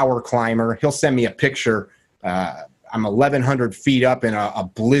 tower climber. He'll send me a picture. I'm 1,100 feet up in a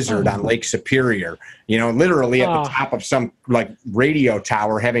blizzard on Lake Superior, you know, literally at the top of some like radio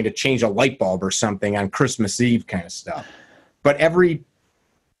tower, having to change a light bulb or something on Christmas Eve kind of stuff. But every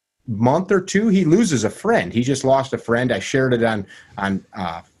month or two, he loses a friend. He just lost a friend. I shared it on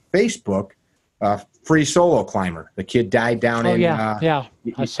Facebook. Free solo climber. The kid died down in. I don't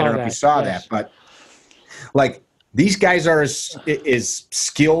know if you saw that, but like. These guys are as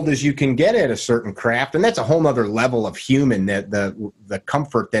skilled as you can get at a certain craft, and that's a whole nother level of human, that the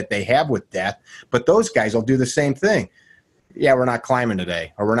comfort that they have with death. But those guys will do the same thing. Yeah, we're not climbing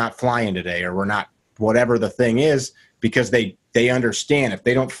today, or we're not flying today, or we're not whatever the thing is, because they understand if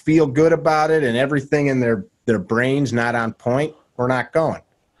they don't feel good about it and everything in their brain's not on point, we're not going.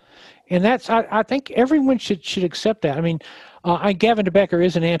 And that's, I think everyone should accept that. I mean, Gavin DeBecker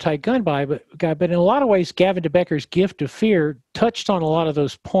is an anti-gun guy, but in a lot of ways, Gavin DeBecker's Gift of Fear touched on a lot of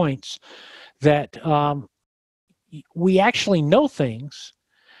those points that we actually know things,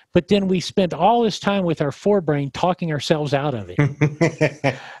 but then we spend all this time with our forebrain talking ourselves out of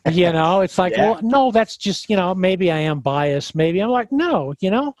it. You know, it's like, well, no, that's just, you know, maybe I am biased. Maybe I'm like, no, you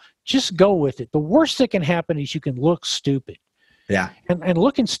know, just go with it. The worst that can happen is you can look stupid. Yeah. And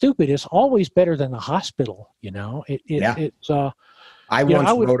looking stupid is always better than the hospital, you know. It's I once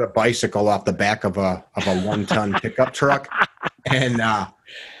rode a bicycle off the back of a 1-ton pickup truck, and now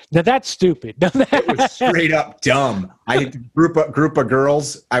that's stupid. it was straight up dumb. I had a group of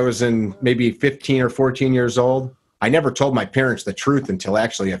girls. I was in maybe 15 or 14 years old. I never told my parents the truth until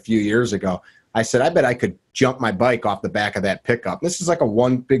actually a few years ago. I said, I bet I could jump my bike off the back of that pickup. This is like a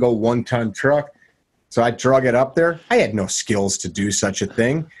big old 1-ton truck. So I drug it up there. I had no skills to do such a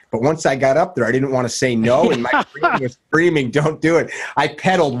thing. But once I got up there, I didn't want to say no, and my brain was screaming, don't do it. I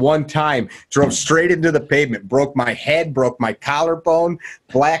pedaled one time, drove straight into the pavement, broke my head, broke my collarbone,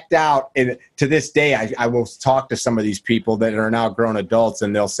 blacked out. And to this day, I will talk to some of these people that are now grown adults,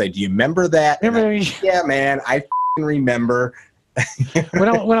 and they'll say, do you remember that? Yeah, man, I remember. when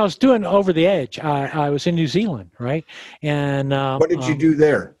I was doing Over the Edge, I was in New Zealand, right? And what did you do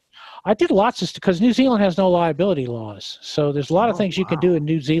there? I did lots of, because New Zealand has no liability laws. So there's a lot of things you can do in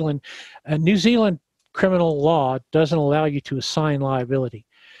New Zealand. New Zealand criminal law doesn't allow you to assign liability.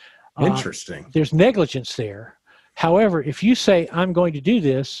 Interesting. There's negligence there. However, if you say, I'm going to do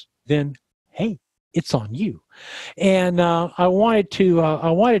this, then, hey, it's on you. And I wanted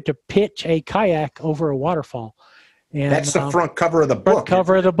to pitch a kayak over a waterfall. And that's the front cover of the book. Front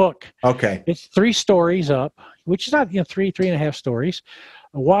cover of the book. Okay. It's 3 stories up, which is not, 3.5 stories.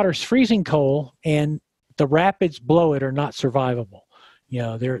 The water's freezing cold, and the rapids below it are not survivable. You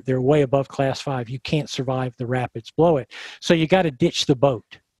know, they're way above class 5. You can't survive the rapids below it. So you got to ditch the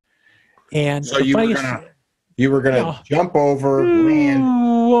boat. And so you were gonna jump over, land,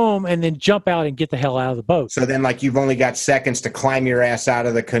 and then jump out and get the hell out of the boat. So then, like, you've only got seconds to climb your ass out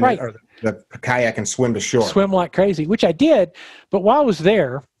of the canoe or the kayak and swim to shore. Swim like crazy, which I did. But while I was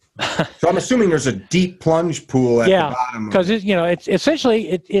there, so I'm assuming there's a deep plunge pool at the bottom. Because it's essentially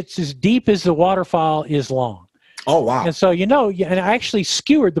it's as deep as the waterfall is long. Oh wow! And so and I actually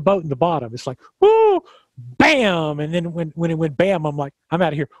skewered the boat in the bottom. It's like whoo, bam, and then when it went bam, I'm like, I'm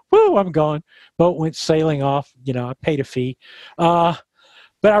out of here. Whoo, I'm gone. Boat went sailing off. I paid a fee.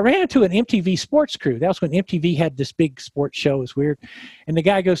 But I ran into an MTV sports crew. That was when MTV had this big sports show. It was weird. And the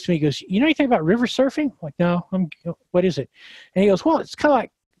guy goes to me, he goes, you know anything about river surfing? I'm like, no, what is it? And he goes, well, it's kind of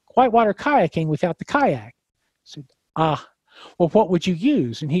like whitewater kayaking without the kayak. I said, well, what would you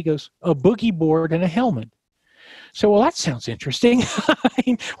use? And he goes, a boogie board and a helmet. So, well, that sounds interesting. I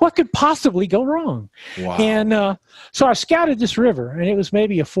mean, what could possibly go wrong? Wow. And so I scouted this river, and it was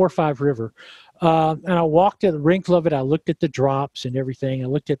maybe a 4 or 5 river. And I walked to the wrinkle of it. I looked at the drops and everything. I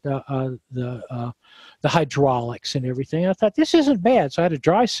looked at the hydraulics and everything. I thought, this isn't bad. So I had a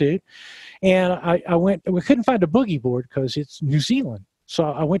dry suit, and I went. We couldn't find a boogie board because it's New Zealand. So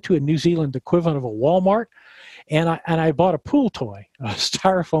I went to a New Zealand equivalent of a Walmart, and I bought a pool toy, a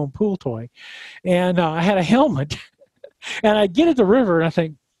styrofoam pool toy, and I had a helmet. And I get at the river, and I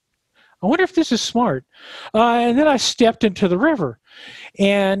think, I wonder if this is smart. And then I stepped into the river,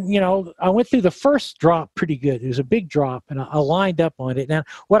 and I went through the first drop pretty good. It was a big drop, and I lined up on it. Now,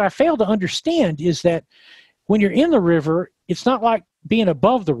 what I failed to understand is that when you're in the river, it's not like being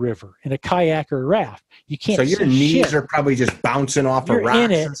above the river in a kayak or a raft. You can't. So your knees are probably just bouncing off of rocks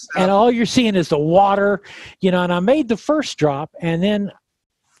in it, and stuff. And all you're seeing is the water. And I made the first drop, and then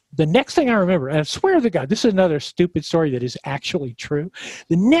the next thing I remember, and I swear to God, this is another stupid story that is actually true.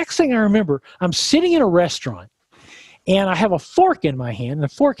 The next thing I remember, I'm sitting in a restaurant, and I have a fork in my hand. And the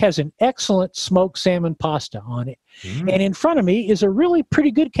fork has an excellent smoked salmon pasta on it. And in front of me is a really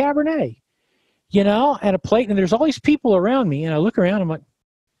pretty good Cabernet, and a plate. And there's all these people around me. And I look around, I'm like,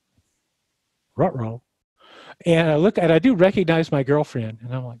 ruh-roh. And I look, and I do recognize my girlfriend.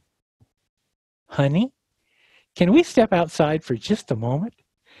 And I'm like, honey, can we step outside for just a moment?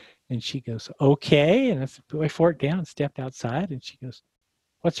 And she goes, okay. And I put my fork down and stepped outside. And she goes,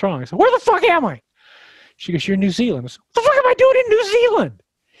 what's wrong? I said, where the fuck am I? She goes, you're in New Zealand. I said, what the fuck am I doing in New Zealand?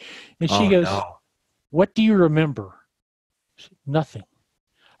 And she goes, what do you remember? I said, nothing.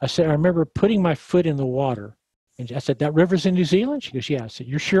 I said, I remember putting my foot in the water. And I said, that river's in New Zealand? She goes, yeah. I said,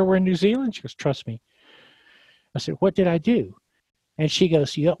 you're sure we're in New Zealand? She goes, trust me. I said, what did I do? And she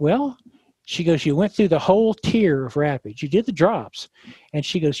goes, yeah, well, She goes, you went through the whole tier of rapids. You did the drops. And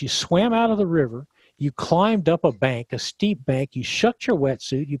she goes, you swam out of the river. You climbed up a bank, a steep bank. You shucked your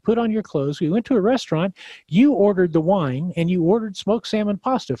wetsuit. You put on your clothes. We went to a restaurant. You ordered the wine, and you ordered smoked salmon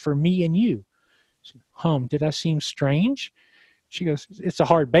pasta for me and you. I said, did I seem strange? She goes, it's a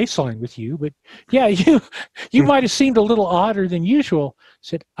hard baseline with you, but yeah, you might have seemed a little odder than usual. I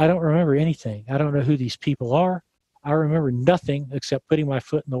said, I don't remember anything. I don't know who these people are. I remember nothing except putting my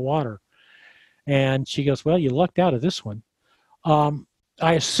foot in the water. And she goes, well, you lucked out of this one.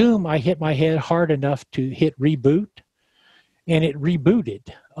 I assume I hit my head hard enough to hit reboot, and it rebooted.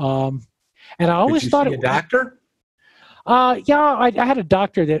 And I always thought it was a doctor. Yeah, I had a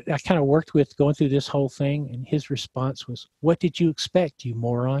doctor that I kind of worked with going through this whole thing, and his response was, "What did you expect, you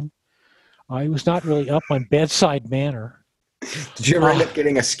moron?" He was not really up on bedside manner. Did you ever end up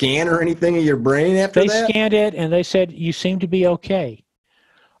getting a scan or anything of your brain after that? They scanned it, and they said, you seem to be okay.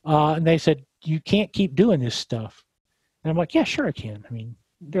 And they said, you can't keep doing this stuff. And I'm like, yeah, sure I can. I mean,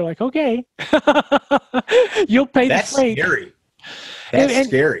 they're like, okay. You'll pay the freight. Scary. That's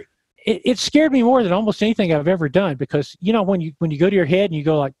scary. It scared me more than almost anything I've ever done, because, you know, when you go to your head and you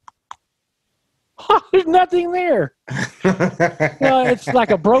go like, there's nothing there. Well, it's like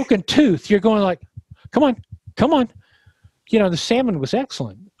a broken tooth. You're going like, come on. You know, the salmon was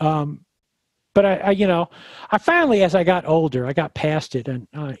excellent. But I finally, as I got older, I got past it. And,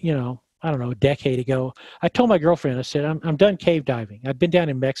 I don't know, a decade ago, I told my girlfriend, I said, I'm done cave diving. I've been down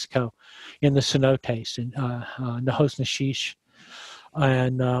in Mexico in the cenotes and Nahos Nashish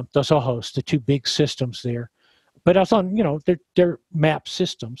and Dos Ojos, the two big systems there. But I was on, they're map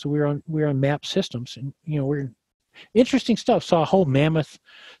systems. So we're on map systems, and we're in interesting stuff. Saw a whole mammoth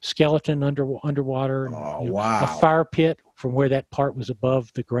skeleton underwater. And, wow! A fire pit from where that part was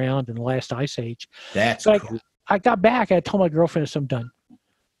above the ground in the last ice age. That's so cool. I got back. I told my girlfriend, I said, I'm done.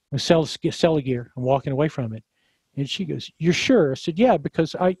 I sell the gear. I'm walking away from it. And she goes, "You're sure?" I said, "Yeah,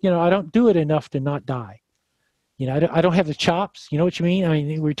 because I don't do it enough to not die. I don't have the chops. You know what you mean? I mean,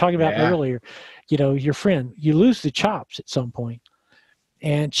 we were talking about earlier, your friend, you lose the chops at some point."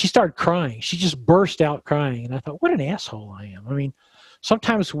 And she started crying. She just burst out crying. And I thought, what an asshole I am. I mean,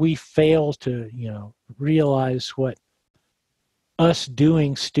 sometimes we fail to, realize what us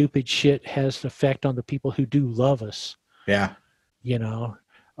doing stupid shit has an effect on the people who do love us. Yeah.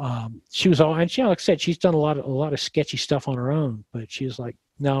 She was all, and like I said, she's done a lot of sketchy stuff on her own, but she was like,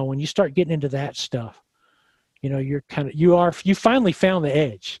 no, when you start getting into that stuff, you finally found the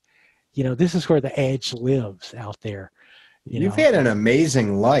edge. This is where the edge lives out there. You've had an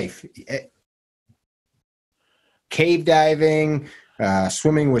amazing life. Cave diving,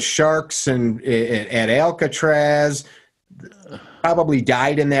 swimming with sharks and at Alcatraz, probably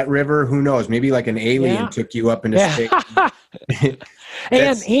died in that river. Who knows? Maybe like an alien took you up into space.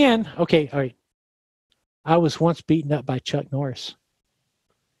 And okay, all right. I was once beaten up by Chuck Norris.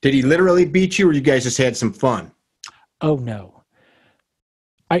 Did he literally beat you, or you guys just had some fun? Oh no.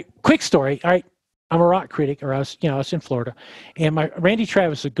 Quick story. All right. I'm a rock critic, or I was in Florida, and Randy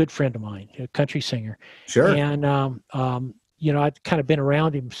Travis is a good friend of mine, a country singer. Sure. And I'd kind of been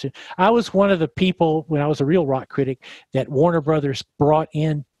around him. I was one of the people, when I was a real rock critic, that Warner Brothers brought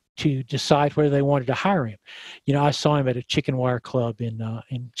in to decide whether they wanted to hire him. I saw him at a chicken wire club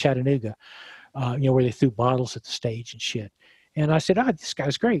in Chattanooga, where they threw bottles at the stage and shit. And I said, this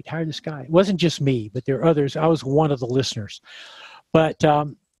guy's great. Hire this guy. It wasn't just me, but there were others. I was one of the listeners. But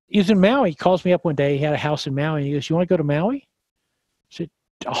he was in Maui. He calls me up one day. He had a house in Maui. And he goes, "You want to go to Maui?" I said,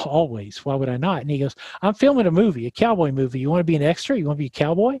 "Always. Why would I not?" And he goes, "I'm filming a movie, a cowboy movie. You want to be an extra? You want to be a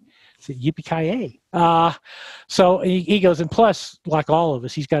cowboy?" I said, "Yippee-ki-yay." So he goes, and plus, like all of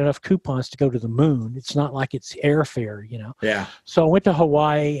us, he's got enough coupons to go to the moon. It's not like it's airfare, Yeah. So I went to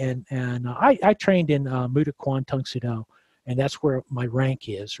Hawaii, and I trained in Muda Kwan Tung Sudo, and that's where my rank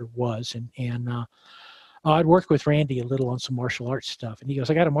is or was. And I'd worked with Randy a little on some martial arts stuff. And he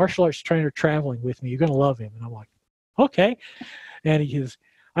goes, "I got a martial arts trainer traveling with me. You're going to love him." And I'm like, "Okay." And he goes,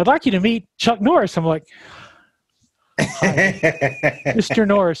 "I'd like you to meet Chuck Norris." I'm like, "Hi, Mr.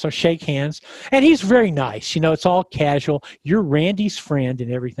 Norris." So shake hands. And he's very nice. It's all casual. You're Randy's friend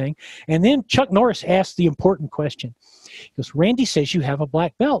and everything. And then Chuck Norris asked the important question. He goes, "Randy says you have a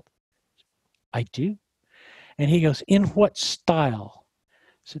black belt." "I do." And he goes, "In what style?"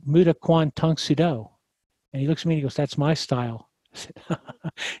 I said, "Muda Kwan Tung Sudo." And he looks at me and he goes, "That's my style." I said,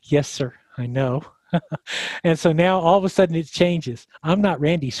 "Yes, sir, I know." And so now all of a sudden it changes. I'm not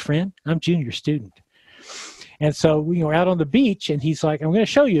Randy's friend. I'm junior student. And so we were out on the beach, and he's like, "I'm going to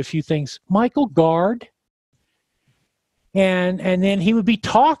show you a few things. Michael, guard." And then he would be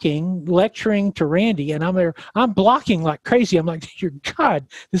talking, lecturing to Randy, and I'm blocking like crazy. I'm like, dear God,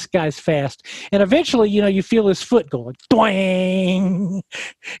 this guy's fast. And eventually, you feel his foot go like, twang,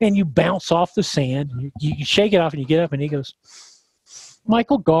 and you bounce off the sand. You shake it off, and you get up, and he goes,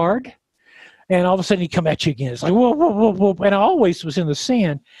 Michael, guard. And all of a sudden, he'd come at you again. It's like, whoa, whoa, whoa, whoa. And I always was in the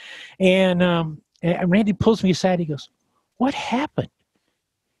sand. And Randy pulls me aside. He goes, what happened?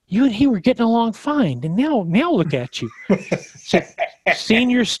 You and he were getting along fine, and now look at you. So,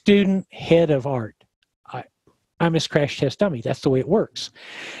 senior student, head of art. I'm his crash test dummy. That's the way it works.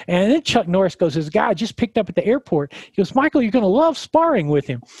 And then Chuck Norris goes, this guy I just picked up at the airport. He goes, Michael, you're going to love sparring with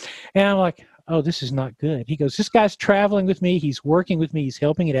him. And I'm like, oh, this is not good. He goes, this guy's traveling with me. He's working with me. He's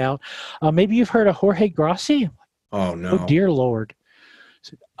helping it out. Maybe you've heard of Jorge Grassi? Oh, no. Oh, dear Lord.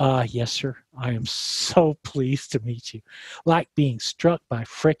 I said, yes, sir. I am so pleased to meet you. Like being struck by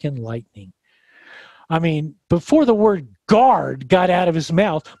frickin' lightning. I mean, before the word guard got out of his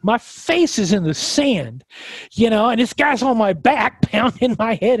mouth, my face is in the sand, and this guy's on my back pounding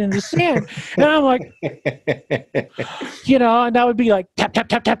my head in the sand. And I'm like, and I would be like, tap, tap,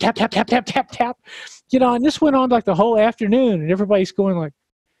 tap, tap, tap, tap, tap, tap, tap, tap. And this went on like the whole afternoon, and everybody's going like,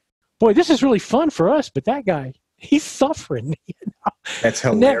 boy, this is really fun for us, but that guy, he's suffering. That's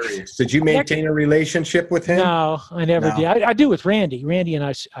hilarious. Did you maintain a relationship with him? No, I never did. I do with Randy. Randy and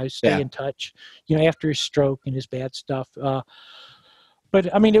I stay in touch, after his stroke and his bad stuff.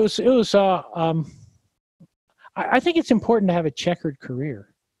 But I mean, it was. I think it's important to have a checkered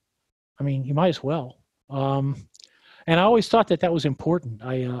career. I mean, you might as well. And I always thought that was important.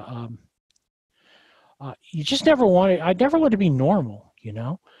 You just never wanted. I never wanted to be normal.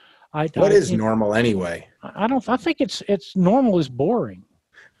 What is normal anyway? I think it's normal is boring.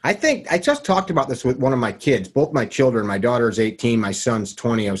 I think I just talked about this with one of my kids, both my children. My daughter's 18, my son's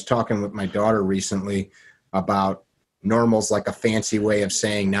 20. I was talking with my daughter recently about normal's like a fancy way of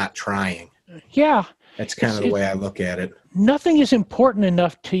saying not trying. Yeah. That's kind of the way I look at it. Nothing is important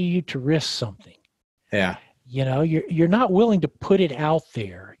enough to you to risk something. Yeah. You're not willing to put it out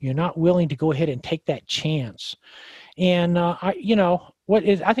there. You're not willing to go ahead and take that chance. And I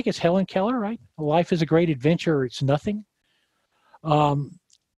think it's Helen Keller, right? Life is a great adventure, or it's nothing. And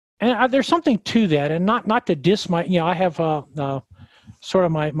there's something to that, and not to diss my. I have sort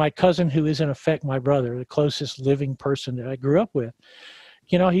of my cousin who is in effect my brother, the closest living person that I grew up with.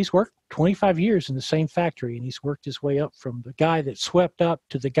 He's worked 25 years in the same factory, and he's worked his way up from the guy that swept up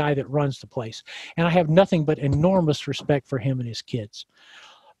to the guy that runs the place. And I have nothing but enormous respect for him and his kids.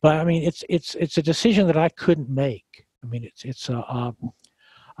 But I mean, it's a decision that I couldn't make. I mean,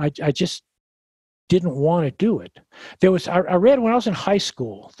 I just didn't want to do it. I read when I was in high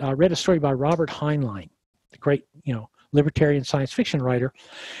school, I read a story by Robert Heinlein, the great, libertarian science fiction writer.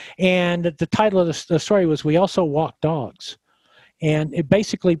 And the title of the story was We Also Walk Dogs. And it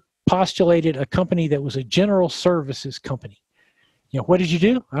basically postulated a company that was a general services company. What did you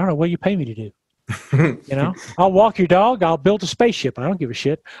do? I don't know. What do you pay me to do? I'll walk your dog. I'll build a spaceship. I don't give a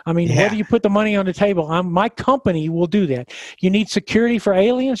shit. I mean, whether you put the money on the table, my company will do that. You need security for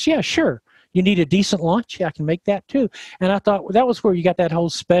aliens? Yeah, sure. You need a decent lunch? Yeah, I can make that too. And I thought that was where you got that whole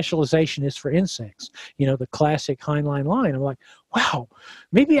specialization is for insects. The classic Heinlein line. I'm like, wow,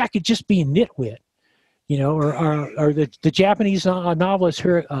 maybe I could just be a nitwit. Or the Japanese novelist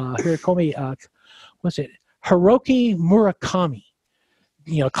Hiroki Murakami.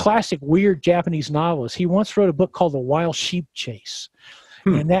 Classic weird Japanese novelist. He once wrote a book called The Wild Sheep Chase.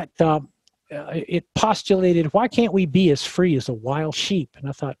 And that it postulated, why can't we be as free as a wild sheep? And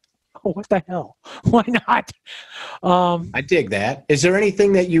I thought, oh, what the hell? Why not? I dig that. Is there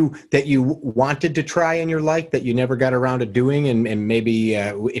anything that you wanted to try in your life that you never got around to doing, and maybe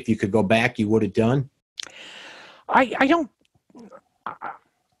if you could go back, you would have done? I don't.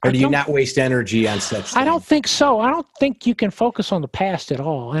 Or do you not waste energy on such things? I don't think so. I don't think you can focus on the past at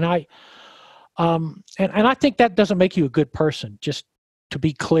all. And I think that doesn't make you a good person, just to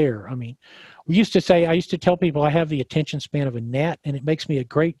be clear. I mean, I used to tell people I have the attention span of a gnat, and it makes me a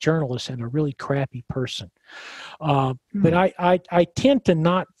great journalist and a really crappy person. But I tend to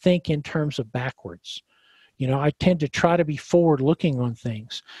not think in terms of backwards. I tend to try to be forward looking on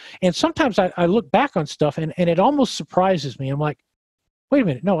things. And sometimes I look back on stuff and it almost surprises me. I'm like, wait a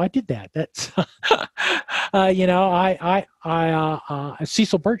minute, no, I did that. That's,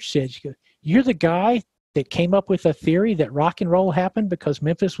 Cecil Birch said, you're the guy that came up with a theory that rock and roll happened because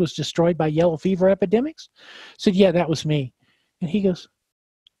Memphis was destroyed by yellow fever epidemics? I said, yeah, that was me. And he goes,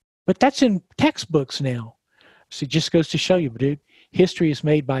 but that's in textbooks now. So it just goes to show you, dude, history is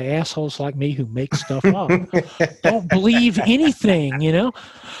made by assholes like me who make stuff up. Don't believe anything, you know.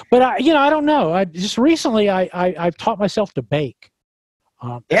 But I don't know. I've taught myself to bake.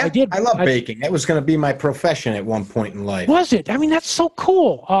 Yeah, I love baking. That was going to be my profession at one point in life. Was it? I mean, that's so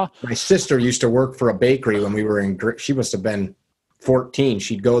cool. My sister used to work for a bakery when we were she must have been 14.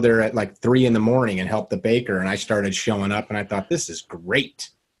 She'd go there at like 3 a.m. and help the baker. And I started showing up and I thought, this is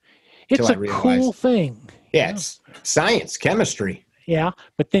great. It's a cool thing. Yeah, it's science, chemistry. Yeah,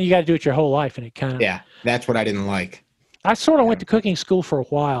 but then you got to do it your whole life. And it kind of... Yeah, that's what I didn't like. I sort of went to cooking school for a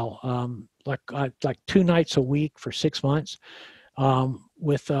while, like 2 nights a week for 6 months.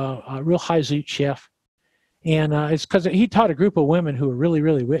 With a real high zoot chef. And it's because he taught a group of women who were really,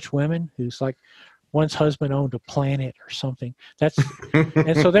 really rich women who's like one's husband owned a planet or something.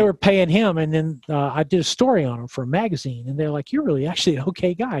 And so they were paying him. And then I did a story on him for a magazine. And they're like, you're really actually an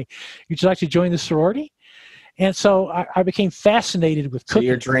okay guy. Would you like to join the sorority? And so I became fascinated with cooking. So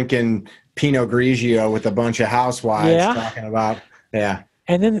you're drinking Pinot Grigio with a bunch of housewives talking about,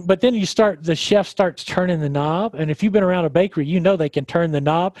 And then, but then the chef starts turning the knob. And if you've been around a bakery, you know they can turn the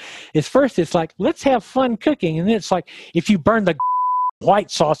knob. At first, it's like, let's have fun cooking. And then it's like, if you burn the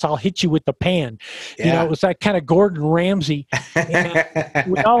white sauce, I'll hit you with the pan. Yeah. You know, it was that kind of Gordon Ramsay. And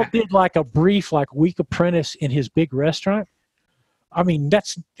we all did like a brief, like week apprentice in his big restaurant. I mean,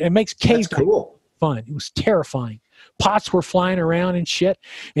 it makes cave cool. Fun. It was terrifying. Pots were flying around and shit.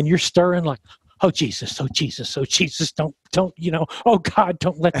 And you're stirring like, oh Jesus, oh Jesus, oh Jesus, don't, you know, oh God,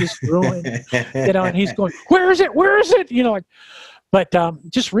 don't let this ruin. You know, and he's going, where is it? Where is it? You know, like, but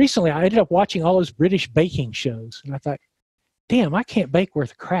just recently I ended up watching all those British baking shows. And I thought, damn, I can't bake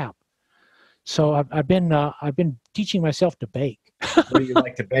worth a crap. So I've been teaching myself to bake. What do you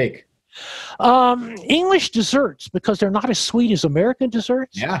like to bake? English desserts, because they're not as sweet as American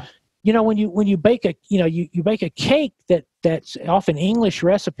desserts. Yeah. You know, when you bake you bake a cake that's often English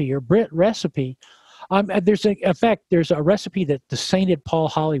recipe or Brit recipe. There's a recipe that sainted Paul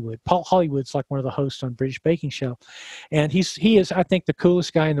Hollywood. Paul Hollywood's like one of the hosts on British Baking Show, and he is I think the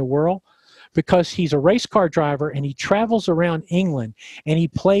coolest guy in the world, because he's a race car driver and he travels around England and he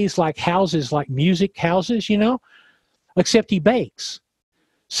plays like houses, like music houses, you know, except he bakes.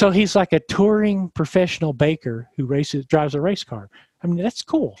 So he's like a touring professional baker who drives a race car. I mean, that's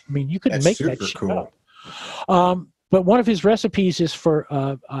cool. I mean, you could make that shit up. But one of his recipes is for,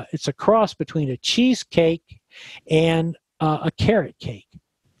 it's a cross between a cheesecake and a carrot cake.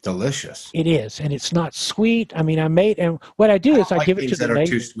 Delicious. It is. And it's not sweet. I mean, and what I do is I give it to the that are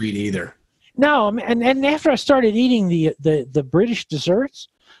too sweet either. No, and after I started eating the British desserts,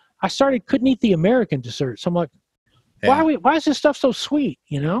 I couldn't eat the American desserts. I'm like, why is this stuff so sweet,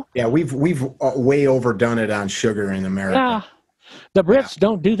 you know? Yeah, we've way overdone it on sugar in America. Yeah. The Brits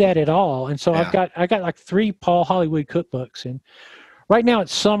don't do that at all, and so I got like 3 Paul Hollywood cookbooks, and right now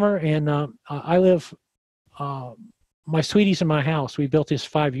it's summer, and I live. My sweetie's in my house. We built this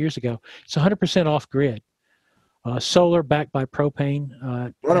 5 years ago. It's 100% off grid, solar backed by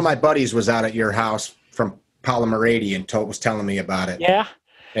propane. One of my buddies was out at your house from Polymer 80 and was telling me about it. Yeah,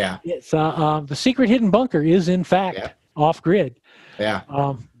 yeah. It's the secret hidden bunker is in fact off grid. Yeah.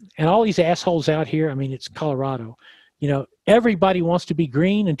 And all these assholes out here. I mean, it's Colorado. You know, everybody wants to be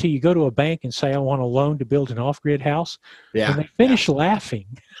green until you go to a bank and say, I want a loan to build an off-grid house. Yeah. And they finish laughing.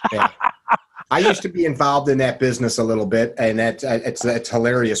 Yeah. I used to be involved in that business a little bit, and it's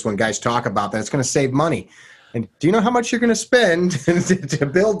hilarious when guys talk about that. It's going to save money. And do you know how much you're going to spend to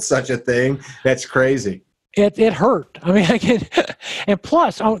build such a thing? That's crazy. It hurt. I mean, and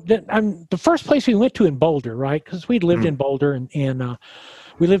plus, the first place we went to in Boulder, right? Because we'd lived in Boulder, and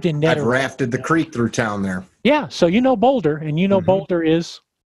we lived in Netter. I've rafted the creek through town there. Yeah, so you know Boulder, and you know Boulder is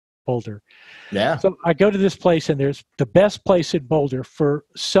Boulder. Yeah. So I go to this place, and there's the best place in Boulder for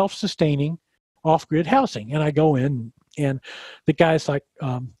self-sustaining off-grid housing. And I go in, and the guy's like,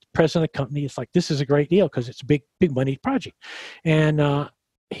 president of the company, it's like, this is a great deal because it's a big money project. And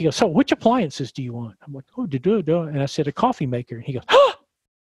he goes, so which appliances do you want? I'm like, oh, and I said, a coffee maker. And he goes,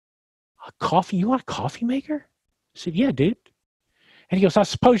 a coffee? You want a coffee maker? I said, yeah, dude. And he goes, I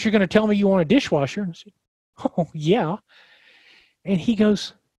suppose you're going to tell me you want a dishwasher. And I said, oh, yeah. And he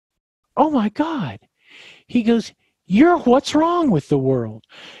goes, oh, my God. He goes, you're what's wrong with the world.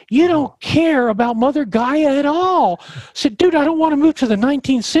 You don't care about Mother Gaia at all. I said, dude, I don't want to move to the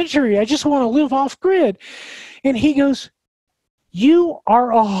 19th century. I just want to live off grid. And he goes, you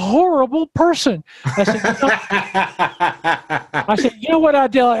are a horrible person. I said, you know what, I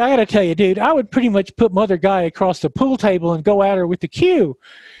got to tell you, dude, I would pretty much put Mother Gaia across the pool table and go at her with the cue.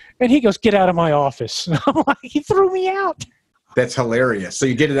 And he goes, get out of my office. And I'm like, he threw me out. That's hilarious. So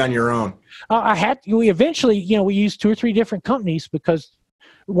you did it on your own. We eventually, we used 2 or 3 different companies because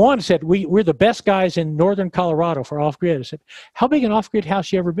one said, we're the best guys in northern Colorado for off-grid. I said, how big an off-grid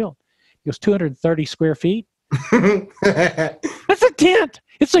house you ever built? He goes, 230 square feet. That's a tent.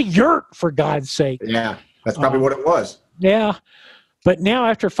 It's a yurt, for God's sake. Yeah, that's probably what it was. Yeah, but now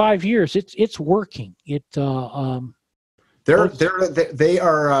after 5 years, it's working. They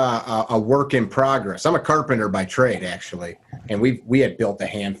are a work in progress. I'm a carpenter by trade, actually, and we had built a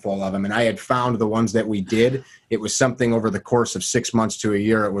handful of them, and I had found the ones that we did. It was something over the course of 6 months to a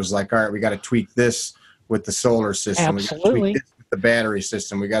year. It was like, all right, we got to tweak this with the solar system. Absolutely. We got to tweak this with the battery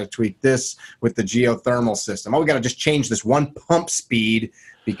system. We got to tweak this with the geothermal system. Oh, we got to just change this one pump speed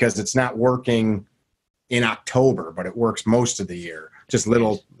because it's not working in October, but it works most of the year. Just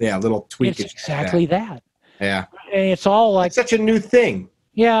little tweaks. It's exactly that. Yeah. And it's all like it's such a new thing.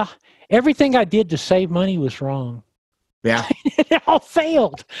 Yeah. Everything I did to save money was wrong. Yeah. It all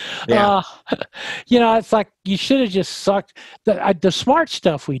failed. Yeah. It's like you should have just sucked. The smart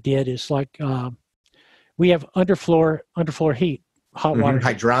stuff we did is like we have underfloor heat, hot water.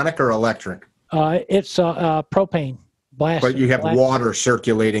 Hydronic or electric? It's propane blast. But you have water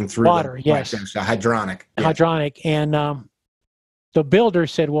circulating through water, yes. Right, so hydronic. Yeah. Hydronic. And the builder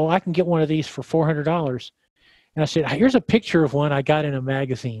said, well, I can get one of these for $400. And I said, here's a picture of one I got in a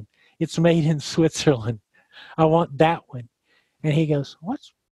magazine. It's made in Switzerland. I want that one. And he goes,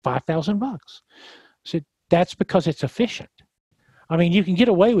 what's $5,000? I said, that's because it's efficient. I mean, you can get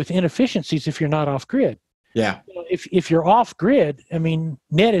away with inefficiencies if you're not off grid. Yeah. If you're off grid, I mean,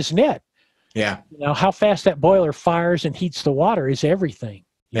 net is net. Yeah. How fast that boiler fires and heats the water is everything.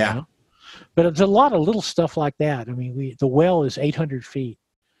 Yeah. Know? But it's a lot of little stuff like that. I mean, the well is 800 feet.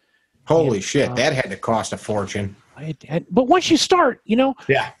 Holy shit, that had to cost a fortune. But once you start,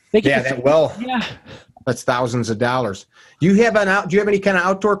 Yeah. That's thousands of dollars. Do you have any kind of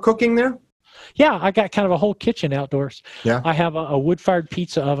outdoor cooking there? Yeah, I got kind of a whole kitchen outdoors. Yeah. I have a wood-fired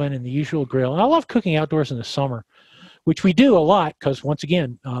pizza oven and the usual grill. And I love cooking outdoors in the summer, which we do a lot because, once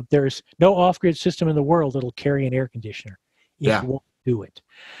again, there's no off-grid system in the world that'll carry an air conditioner. You won't do it.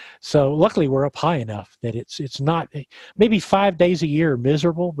 So luckily we're up high enough that it's not maybe 5 days a year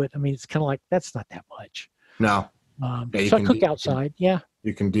miserable, but I mean, it's kind of like, that's not that much. No. So I cook outside. Yeah.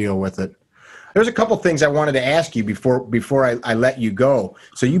 You can deal with it. There's a couple things I wanted to ask you before I let you go.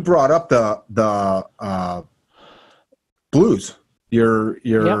 So you brought up the blues, your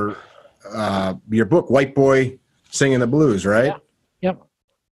book, White Boy Singing the Blues, right? Yeah. Yep.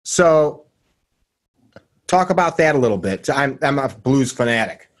 So talk about that a little bit. I'm a blues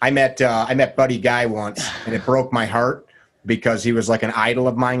fanatic. I met Buddy Guy once, and it broke my heart because he was like an idol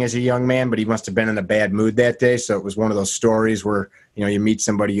of mine as a young man, but he must have been in a bad mood that day. So it was one of those stories where, you meet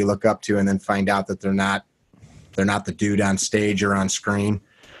somebody you look up to and then find out that they're not the dude on stage or on screen.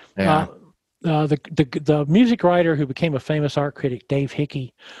 Yeah. The music writer who became a famous art critic, Dave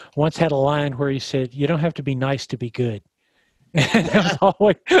Hickey, once had a line where he said, "You don't have to be nice to be good." And that was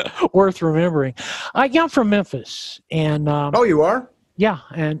always worth remembering. I'm from Memphis, and oh, you are? Yeah,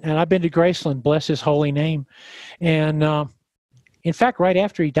 and I've been to Graceland, bless his holy name. And in fact, right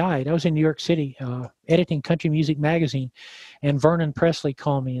after he died, I was in New York City editing Country Music Magazine, and Vernon Presley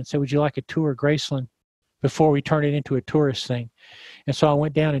called me and said, "Would you like a tour of Graceland before we turn it into a tourist thing?" And so I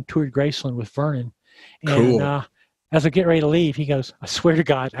went down and toured Graceland with Vernon. And cool. As I get ready to leave, he goes, "I swear to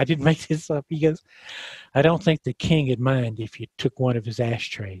God, I didn't make this up." He goes, "I don't think the king would mind if you took one of his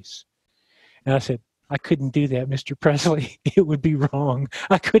ashtrays." And I said, "I couldn't do that, Mr. Presley. It would be wrong.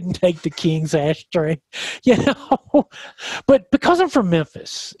 I couldn't take the king's ashtray." But because I'm from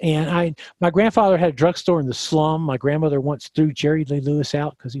Memphis, and my grandfather had a drugstore in the slum. My grandmother once threw Jerry Lee Lewis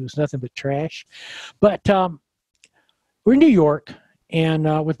out because he was nothing but trash. But we're in New York, and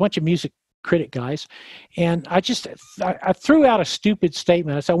with a bunch of music critic guys, and I threw out a stupid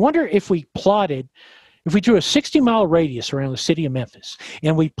statement. I said, "I wonder if we drew a 60-mile radius around the city of Memphis,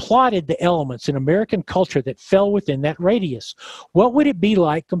 and we plotted the elements in American culture that fell within that radius, what would it be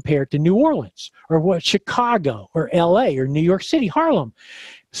like compared to New Orleans, or Chicago, or LA, or New York City, Harlem?"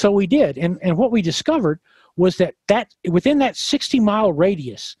 So we did, and what we discovered was that within that 60-mile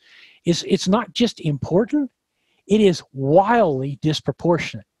radius, it's not just important, it is wildly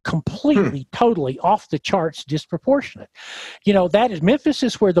disproportionate. Completely, totally off the charts disproportionate. That is, Memphis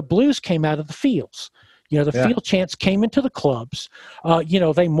is where the blues came out of the fields. Field chants came into the clubs. They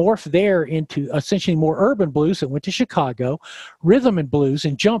morphed there into essentially more urban blues that went to Chicago, rhythm and blues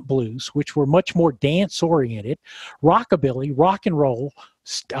and jump blues, which were much more dance-oriented, rockabilly, rock and roll,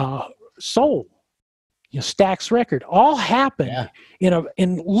 soul, Stax record, all happened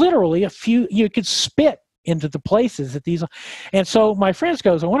in literally a few. You could spit into the places that these, and so my friends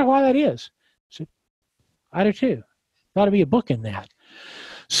goes, I wonder why that is. I said, I do too. Got to be a book in that.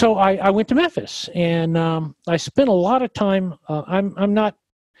 So I went to Memphis, and I spent a lot of time. I'm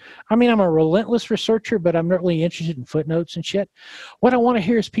a relentless researcher, but I'm not really interested in footnotes and shit. What I want to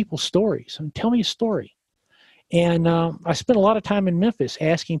hear is people's stories. I mean, tell me a story. And I spent a lot of time in Memphis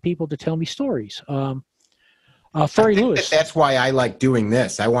asking people to tell me stories. Furry Lewis. That's why I like doing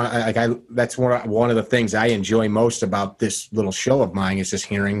this. That's one of the things I enjoy most about this little show of mine is just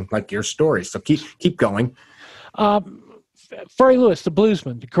hearing like your stories. So keep going. Furry Lewis, the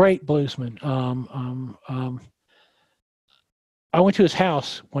bluesman, the great bluesman. I went to his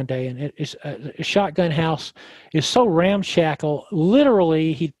house one day, and it's a shotgun house is so ramshackle.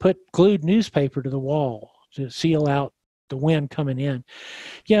 Literally, he'd put glued newspaper to the wall to seal out the wind coming in.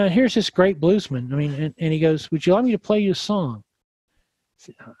 Yeah, and here's this great bluesman. I mean, and he goes, "Would you like me to play you a song?" I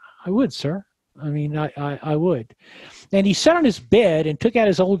said, "I would, sir. I mean, I would." And he sat on his bed and took out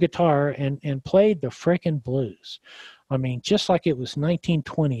his old guitar and played the frickin' blues. I mean, just like it was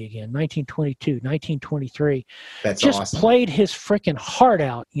 1920 again, 1922, 1923. That's just awesome. Played his frickin' heart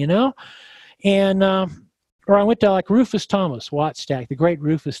out, you know? And, or I went to like Rufus Thomas, Wattstack, the great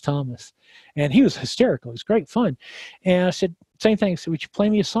Rufus Thomas. And he was hysterical. It was great fun. And I said, same thing. I said, "Would you play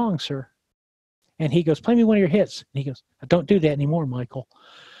me a song, sir?" And he goes, "Play me one of your hits." And he goes, "I don't do that anymore, Michael."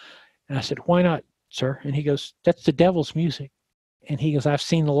 And I said, "Why not, sir?" And he goes, "That's the devil's music." And he goes, "I've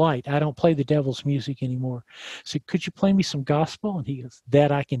seen the light. I don't play the devil's music anymore." I said, "Could you play me some gospel?" And he goes,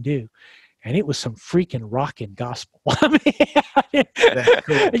 "That I can do." And it was some freaking rockin' gospel. I mean,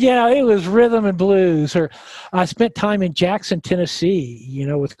 cool. Yeah, it was rhythm and blues. Or I spent time in Jackson, Tennessee, you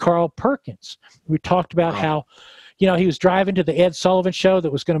know, with Carl Perkins. We talked about how, you know, he was driving to the Ed Sullivan show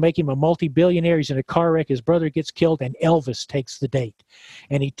that was going to make him a multi-billionaire. He's in a car wreck. His brother gets killed, and Elvis takes the date.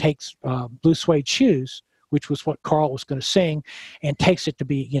 And he takes Blue Suede Shoes, which was what Carl was going to sing, and takes it to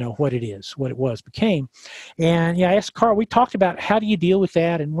be, you know, what it is, what it was, became. And yeah, I asked Carl, we talked about how do you deal with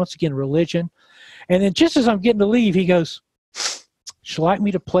that, and once again, religion. And then just as I'm getting to leave, he goes, "Would you like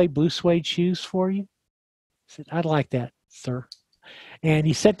me to play Blue Suede Shoes for you?" I said, "I'd like that, sir." And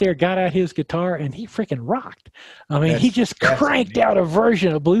he sat there, got out his guitar, and he freaking rocked. I mean, he just cranked out a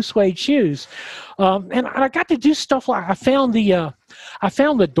version of Blue Suede Shoes. And I got to do stuff like I found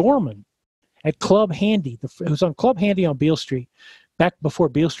the doorman at Club Handy. It was on Club Handy on Beale Street, back before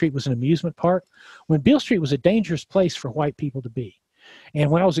Beale Street was an amusement park, when Beale Street was a dangerous place for white people to be.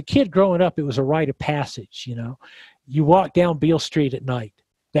 And when I was a kid growing up, it was a rite of passage, you know. You walk down Beale Street at night.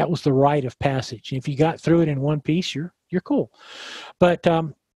 That was the rite of passage. And if you got through it in one piece, you're cool. But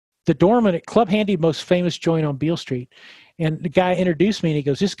the doorman at Club Handy, most famous joint on Beale Street, and the guy introduced me, and he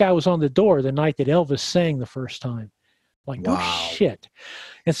goes, "This guy was on the door the night that Elvis sang the first time." Like, wow. No shit.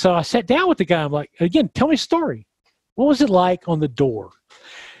 And so I sat down with the guy. I'm like, again, tell me a story. What was it like on the door?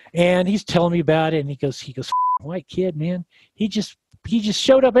 And he's telling me about it. And he goes, "White kid, man. He just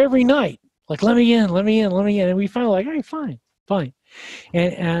showed up every night. Like, let me in. And we finally like, all right, fine.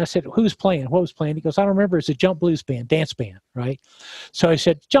 And I said, "Who's playing? What was playing?" He goes, "I don't remember. It's a jump blues band, dance band, right?" So I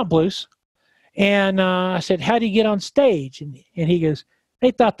said, "Jump blues." And I said, "How do you get on stage?" And he goes,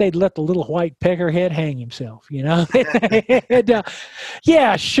 "They thought they'd let the little white peckerhead hang himself, you know." And,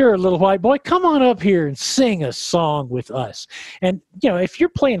 "Yeah, sure, little white boy, come on up here and sing a song with us." And, you know, if you're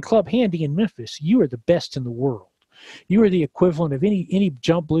playing Club Handy in Memphis, you are the best in the world. You are the equivalent of any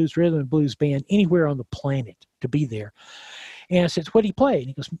jump blues, rhythm and blues band anywhere on the planet to be there. And I said, "What do you play?" And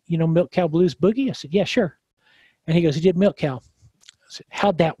he goes, "You know, Milk Cow Blues Boogie?" I said, "Yeah, sure." And he goes, "He did Milk Cow." I said,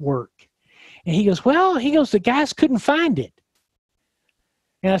 "How'd that work?" And he goes, "Well," the guys couldn't find it.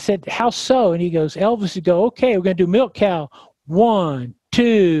 And I said, "How so?" And he goes, Elvis would go, "Okay, we're going to do Milk Cow. 1,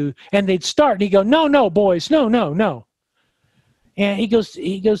 2. And they'd start. And he'd go, no, boys, no. And he goes,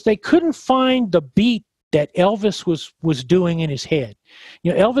 "They couldn't find the beat that Elvis was doing in his head."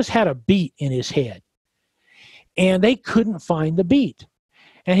 You know, Elvis had a beat in his head. And they couldn't find the beat.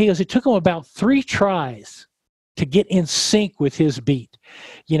 And he goes, it took them about 3 tries to get in sync with his beat,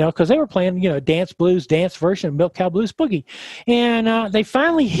 you know, because they were playing, you know, dance version of Milk Cow Blues Boogie. And they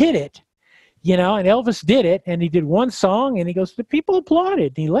finally hit it, you know, and Elvis did it, and he did one song, and he goes, the people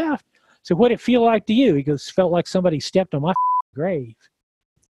applauded, and he left. So what'd it feel like to you? He goes, felt like somebody stepped on my grave.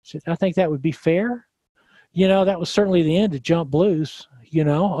 I said, I think that would be fair. You know, that was certainly the end of jump blues, you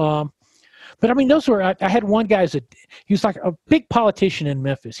know. But I mean, those were, I had one guy, he was like a big politician in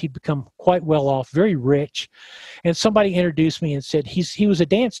Memphis. He'd become quite well off, very rich. And somebody introduced me and said, he was a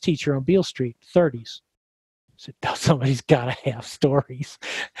dance teacher on Beale Street, 30s. I said, somebody's got to have stories.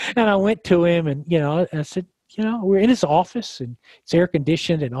 And I went to him and, you know, I said, you know, we're in his office and it's air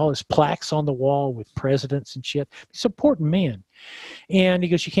conditioned and all his plaques on the wall with presidents and shit. He's an important man. And he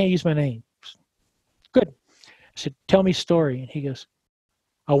goes, you can't use my name. Good. I said, tell me a story. And he goes,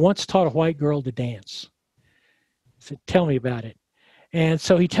 I once taught a white girl to dance. I said, tell me about it. And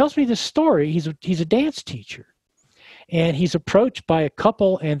so he tells me this story. He's a dance teacher. And he's approached by a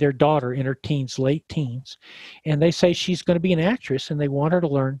couple and their daughter in her teens, late teens. And they say she's going to be an actress and they want her to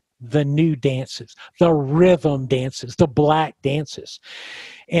learn the new dances, the rhythm dances, the black dances.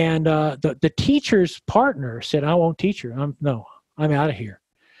 And the teacher's partner said, I won't teach her. I'm out of here.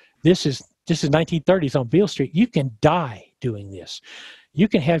 This is 1930s on Beale Street. You can die doing this. You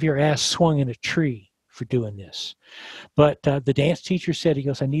can have your ass swung in a tree for doing this. But the dance teacher said, he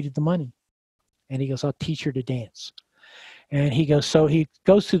goes, I needed the money. And he goes, I'll teach her to dance. And he goes, so he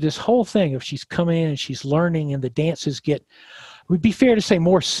goes through this whole thing of she's coming in and she's learning and the dances get, would be fair to say,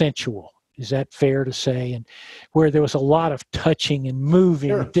 more sensual. Is that fair to say? And where there was a lot of touching and moving,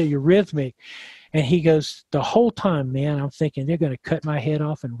 sure, rhythmic. And he goes, the whole time, man, I'm thinking they're going to cut my head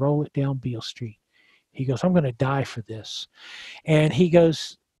off and roll it down Beale Street. He goes, I'm going to die for this. And he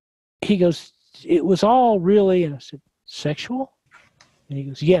goes, it was all really, and I said, sexual? And he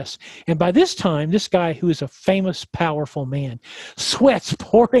goes, yes. And by this time, this guy, who is a famous, powerful man, sweat's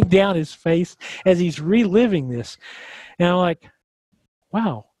pouring down his face as he's reliving this. And I'm like,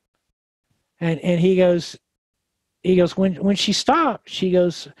 wow. And he goes, when she stopped, he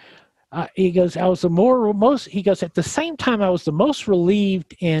goes, I was he goes, at the same time, I was the most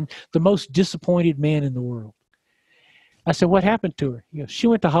relieved and the most disappointed man in the world. I said, what happened to her? He goes, she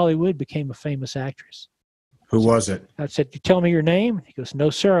went to Hollywood, became a famous actress. Who was it? I said, you tell me your name? He goes, no,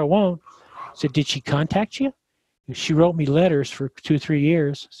 sir, I won't. I said, did she contact you? She wrote me letters for 2-3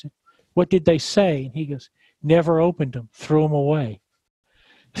 years. I said, what did they say? And he goes, never opened them, threw them away.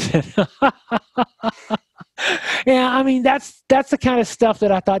 Yeah, I mean, that's the kind of stuff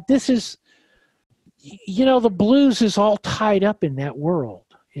that I thought, this is, you know, the blues is all tied up in that world.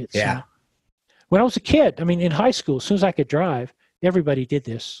 It's, yeah. When I was a kid, I mean, in high school, as soon as I could drive, everybody did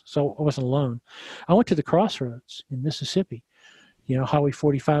this, so I wasn't alone. I went to the crossroads in Mississippi, you know, Highway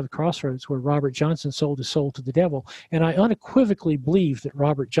 45 crossroads, where Robert Johnson sold his soul to the devil. And I unequivocally believe that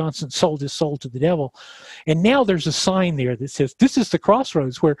Robert Johnson sold his soul to the devil. And now there's a sign there that says, this is the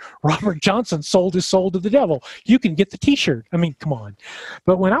crossroads where Robert Johnson sold his soul to the devil. You can get the T-shirt. I mean, come on.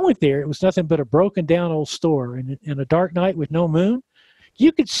 But when I went there, it was nothing but a broken down old store. And in a dark night with no moon,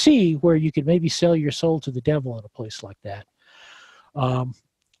 you could see where you could maybe sell your soul to the devil in a place like that. I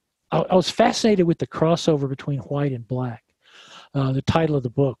was fascinated with the crossover between white and black. The title of the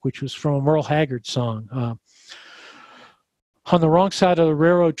book, which was from a Merle Haggard song. On the wrong side of the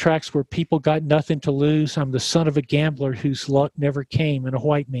railroad tracks where people got nothing to lose, I'm the son of a gambler whose luck never came, and a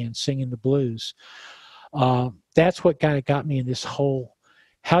white man singing the blues. That's what kind of got me in this whole,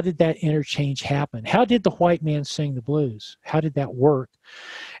 how did that interchange happen? How did the white man sing the blues? How did that work?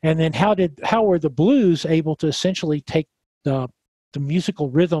 And then how were the blues able to essentially take the musical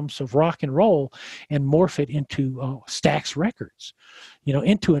rhythms of rock and roll and morph it into Stax Records, you know,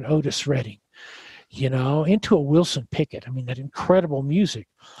 into an Otis Redding, you know, into a Wilson Pickett. I mean, that incredible music.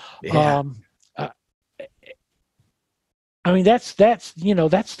 Yeah. I mean, that's you know,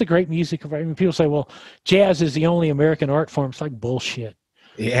 that's the great music of. I mean, people say, well, jazz is the only American art form. It's like bullshit.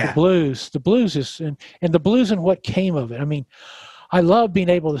 Yeah. The blues is, and the blues and what came of it. I mean, I love being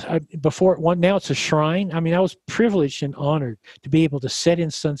able to, now it's a shrine. I mean, I was privileged and honored to be able to sit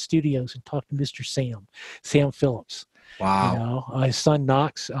in Sun Studios and talk to Mr. Sam Phillips. Wow. You know, his son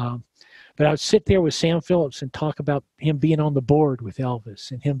Knox. But I would sit there with Sam Phillips and talk about him being on the board with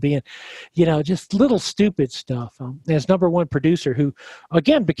Elvis and him being, you know, just little stupid stuff. As number one producer who,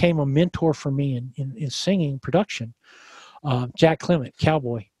 again, became a mentor for me in singing production, Jack Clement,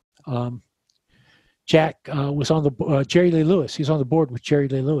 Cowboy. Jack was on the Jerry Lee Lewis. He's on the board with Jerry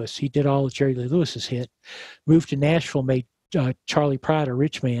Lee Lewis. He did all of Jerry Lee Lewis's hit. Moved to Nashville, made Charlie Pride a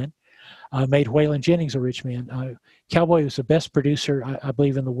rich man. Made Waylon Jennings a rich man. Cowboy was the best producer, I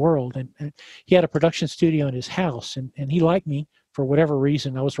believe, in the world. And he had a production studio in his house. And he liked me for whatever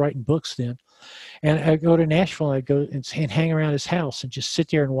reason. I was writing books then. And I'd go to Nashville, I'd go and hang around his house and just sit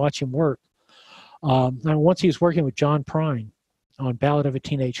there and watch him work. And once he was working with John Prine on Ballad of a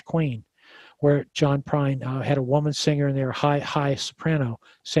Teenage Queen, where John Prine had a woman singer in there, high soprano,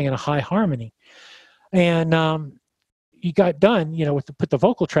 singing a high harmony. And he got done, you know, put the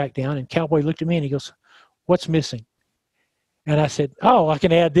vocal track down, and Cowboy looked at me and he goes, "What's missing?" And I said, "Oh, I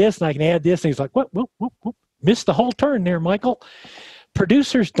can add this and I can add this." And he's like, "What? Whoop, whoop, whoop. Missed the whole turn there, Michael.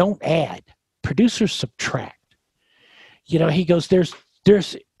 Producers don't add. Producers subtract." You know, he goes,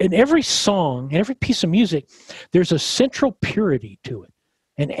 there's in every song, in every piece of music, there's a central purity to it,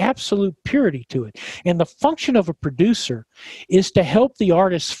 an absolute purity to it. And the function of a producer is to help the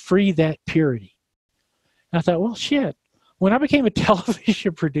artist free that purity. And I thought, well, shit, when I became a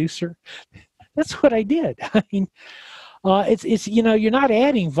television producer, that's what I did. I mean, it's you know, you're not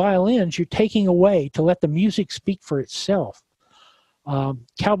adding violins, you're taking away to let the music speak for itself.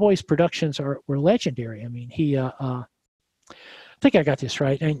 Cowboys productions were legendary. I mean, I think I got this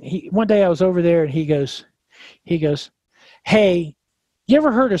right. And one day I was over there and he goes, hey, you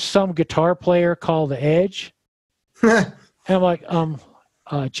ever heard of some guitar player called The Edge? And I'm like,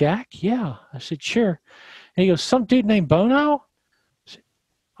 Jack? Yeah. I said, sure. And he goes, some dude named Bono? I said,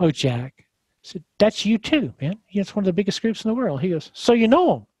 oh, Jack. I said, that's you too, man. It's one of the biggest groups in the world. He goes, so you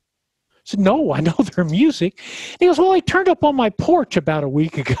know them? I said, no, I know their music. He goes, well, they turned up on my porch about a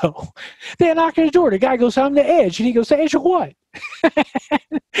week ago. They knocked on the door. The guy goes, I'm The Edge. And he goes, The Edge of what?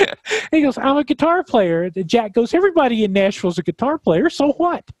 He goes, I'm a guitar player. And Jack goes, everybody in Nashville's a guitar player, so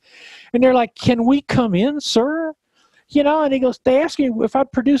what? And they're like, can we come in, sir? You know, and he goes, they asked me if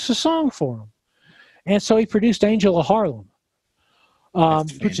I'd produce a song for them. And so he produced Angel of Harlem.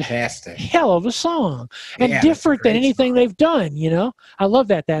 Which is a hell of a song, and different than anything they've done. You know, I love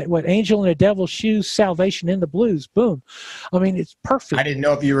that. What Angel in the Devil's Shoes, Salvation in the Blues, boom. I mean, it's perfect. I didn't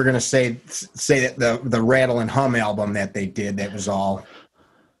know if you were going to say that the Rattle and Hum album that they did, that was all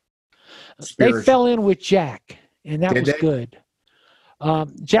spiritual. They fell in with Jack, and that was good.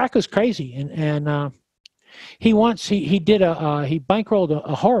 Jack was crazy, and he bankrolled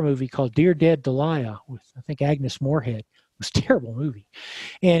a horror movie called Dear Dead Delia with, I think, Agnes Moorehead. It was a terrible movie,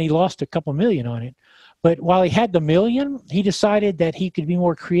 and he lost a couple million on it. But while he had the million, he decided that he could be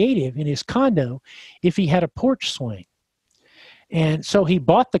more creative in his condo if he had a porch swing. And so he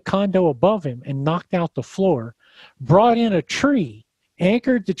bought the condo above him and knocked out the floor, brought in a tree,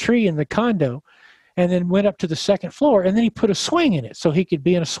 anchored the tree in the condo, and then went up to the second floor, and then he put a swing in it so he could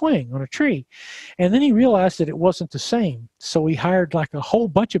be in a swing on a tree. And then he realized that it wasn't the same, so he hired like a whole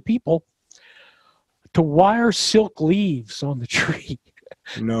bunch of people to wire silk leaves on the tree.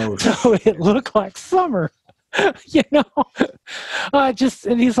 No. So it looked like summer, you know.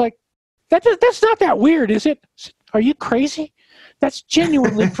 And he's like, that's not that weird, is it? Are you crazy? That's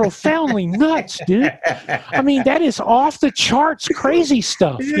genuinely profoundly nuts, dude. I mean, that is off the charts crazy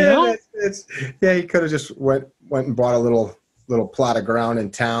stuff, you know? He could have just went and bought a little plot of ground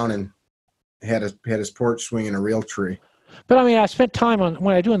in town and had his porch swing in a real tree. But I mean, I spent time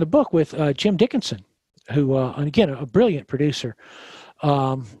when I do in the book with Jim Dickinson, who, and again, a brilliant producer.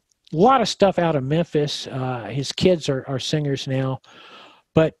 A lot of stuff out of Memphis. His kids are singers now.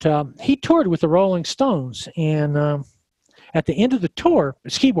 But he toured with the Rolling Stones. And at the end of the tour,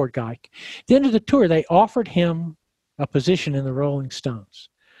 his keyboard guy, at the end of the tour, they offered him a position in the Rolling Stones,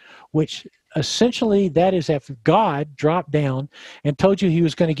 which essentially that is if God dropped down and told you he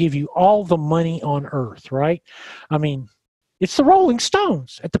was going to give you all the money on earth, right? I mean, it's the Rolling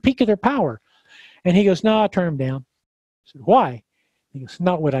Stones at the peak of their power. And he goes, no, I turned him down. I said, why? He goes,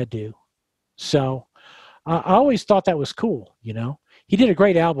 not what I do. So I always thought that was cool, you know. He did a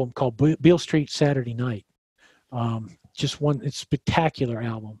great album called Beale Street Saturday Night. It's a spectacular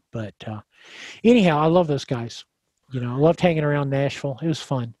album. But anyhow, I love those guys. You know, I loved hanging around Nashville. It was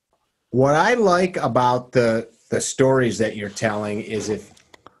fun. What I like about the stories that you're telling is it's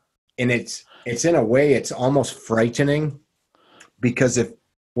in a way, it's almost frightening, because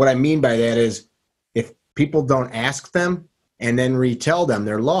what I mean by that is if people don't ask them and then retell them,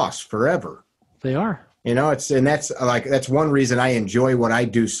 they're lost forever. They are. You know, that's one reason I enjoy what I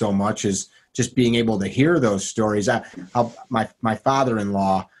do so much, is just being able to hear those stories. My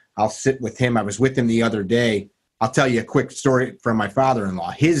father-in-law, I'll sit with him. I was with him the other day. I'll tell you a quick story from my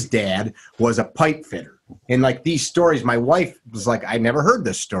father-in-law. His dad was a pipe fitter. And like these stories, my wife was like, I never heard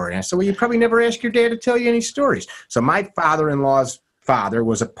this story. And I said, well, you probably never asked your dad to tell you any stories. So my father-in-law's father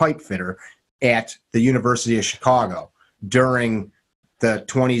was a pipe fitter at the University of Chicago during the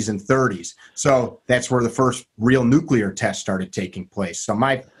 20s and 30s. So that's where the first real nuclear test started taking place. So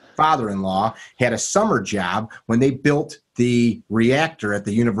my father-in-law had a summer job when they built the reactor at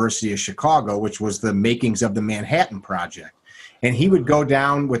the University of Chicago, which was the makings of the Manhattan Project. And he would go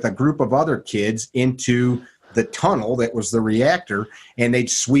down with a group of other kids into the tunnel that was the reactor, and they'd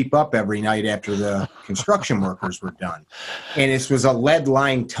sweep up every night after the construction workers were done. And this was a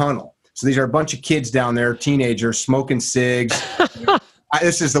lead-lined tunnel. So these are a bunch of kids down there, teenagers, smoking cigs.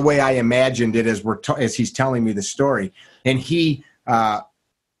 This is the way I imagined it as he's telling me the story. And he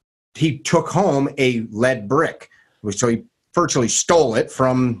took home a lead brick. So he virtually stole it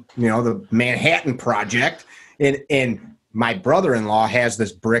from, the Manhattan Project and my brother-in-law has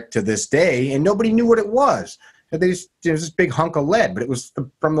this brick to this day, and nobody knew what it was. It was this big hunk of lead, but it was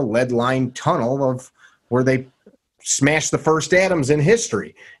from the lead line tunnel of where they smashed the first atoms in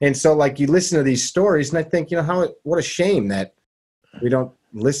history. And so, like, you listen to these stories, and I think, what a shame that we don't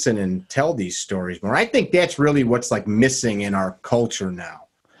listen and tell these stories more. I think that's really what's like missing in our culture now.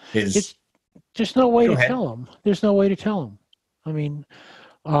 There's no way to tell them. There's no way to tell them. I mean,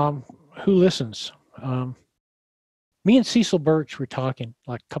 who listens? Me and Cecil Birch were talking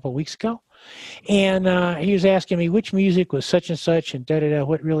like a couple of weeks ago, and he was asking me which music was such and such and da-da-da,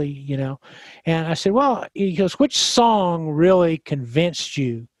 what really, And I said, well, he goes, which song really convinced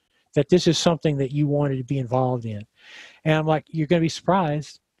you that this is something that you wanted to be involved in? And I'm like, you're going to be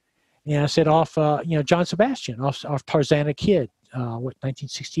surprised. And I said, off, John Sebastian, off Tarzana Kid,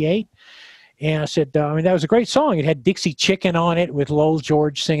 1968. And I said, that was a great song. It had Dixie Chicken on it with Lowell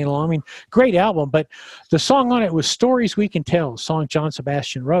George singing along. Great album. But the song on it was Stories We Can Tell, a song John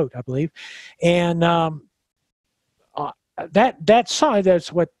Sebastian wrote, I believe. And that song,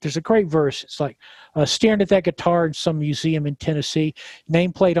 there's a great verse. It's like, staring at that guitar in some museum in Tennessee,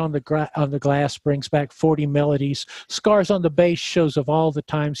 nameplate on the glass brings back 40 melodies, scars on the bass shows of all the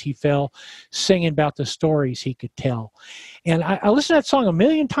times he fell, singing about the stories he could tell. And I listened to that song a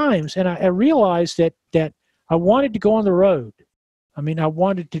million times, and I realized that I wanted to go on the road. I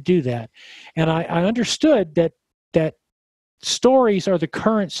wanted to do that. And I understood that stories are the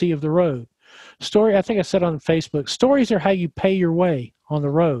currency of the road. I think I said on Facebook, stories are how you pay your way on the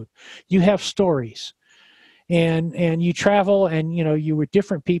road. You have stories, and you travel, and you were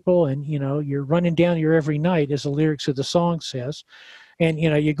different people, and you're running down your every night, as the lyrics of the song says, and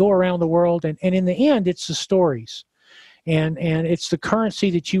you go around the world, and in the end, it's the stories, and it's the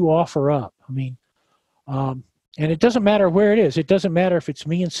currency that you offer up. And it doesn't matter where it is. It doesn't matter if it's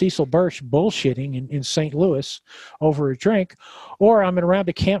me and Cecil Birch bullshitting in St. Louis over a drink, or I'm around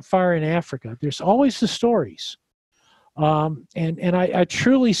a campfire in Africa. There's always the stories. And I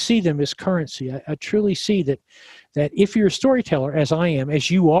truly see them as currency. I truly see that if you're a storyteller, as I am,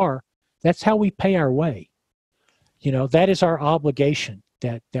 as you are, that's how we pay our way. That is our obligation,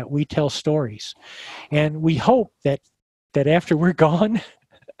 that we tell stories. And we hope that after we're gone,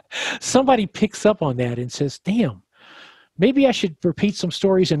 somebody picks up on that and says, damn, maybe I should repeat some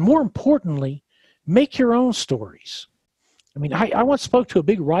stories, and more importantly, make your own stories. I once spoke to a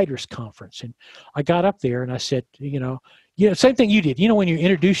big writers conference, and I got up there and I said, same thing you did. When you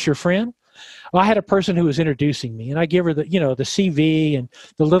introduce your friend? Well, I had a person who was introducing me, and I give her the CV and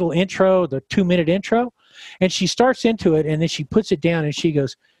the little intro, the 2-minute intro, and she starts into it, and then she puts it down and she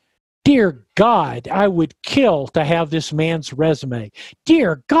goes, "Dear God, I would kill to have this man's resume.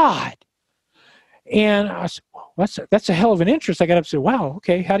 Dear God." And I said, well, that's a hell of an interest. I got up and said, wow,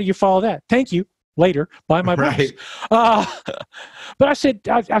 okay, how do you follow that? Thank you. Later, buy my books. Right. But I said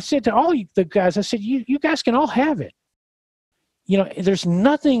to all the guys, I said, you guys can all have it. There's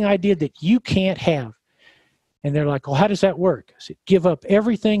nothing I did that you can't have. And they're like, well, how does that work? I said, give up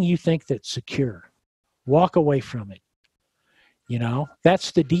everything you think that's secure. Walk away from it.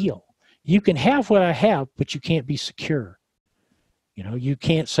 That's the deal. You can have what I have, but you can't be secure. You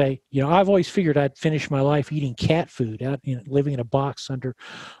can't say, I've always figured I'd finish my life eating cat food, out, living in a box under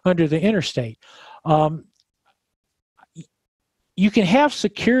the interstate. You can have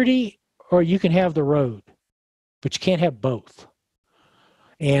security, or you can have the road, but you can't have both.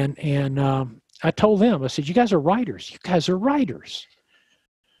 And I told them, I said, you guys are writers. You guys are writers.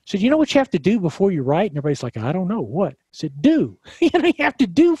 I said, you know what you have to do before you write? And everybody's like, I don't know. What? I said, do. You have to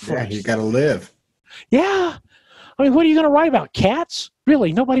do first. Yeah, you got to live. Yeah. What are you going to write about? Cats?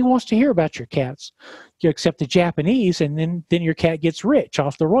 Really? Nobody wants to hear about your cats, except the Japanese, and then your cat gets rich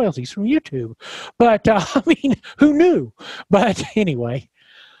off the royalties from YouTube. But, who knew? But anyway,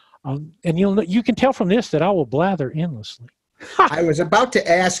 and you can tell from this that I will blather endlessly. I was about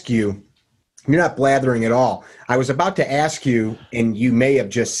to ask you, you're not blathering at all. I was about to ask you, and you may have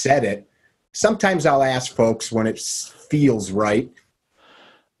just said it. Sometimes I'll ask folks when it feels right.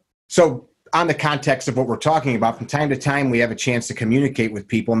 So on the context of what we're talking about, from time to time, we have a chance to communicate with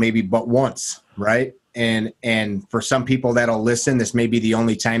people, maybe but once, right? And for some people that'll listen, this may be the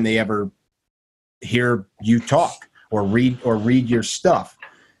only time they ever hear you talk or read your stuff.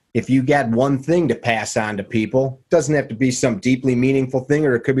 If you got one thing to pass on to people, it doesn't have to be some deeply meaningful thing,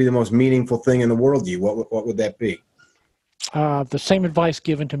 or it could be the most meaningful thing in the world to you. What would that be? The same advice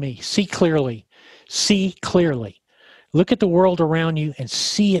given to me. See clearly. See clearly. Look at the world around you and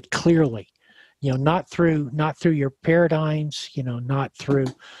see it clearly. Not through your paradigms, not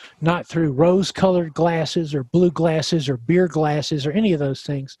through rose-colored glasses or blue glasses or beer glasses or any of those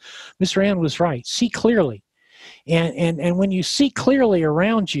things. Mr. Ann was right. See clearly. And when you see clearly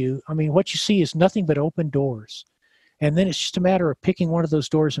around you, I mean, what you see is nothing but open doors. And then it's just a matter of picking one of those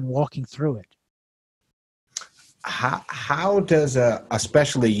doors and walking through it. How does a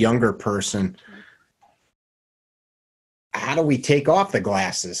especially younger person, how do we take off the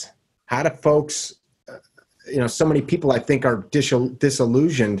glasses? How do folks, so many people I think are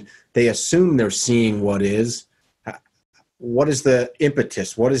disillusioned. They assume they're seeing what is. What is the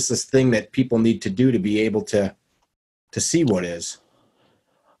impetus? What is this thing that people need to do to be able to see what is?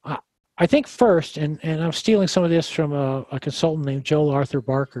 I think first, and I'm stealing some of this from a consultant named Joel Arthur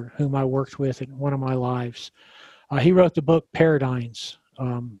Barker, whom I worked with in one of my lives. He wrote the book Paradigms,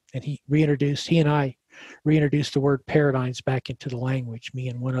 and he and I reintroduced the word paradigms back into the language, me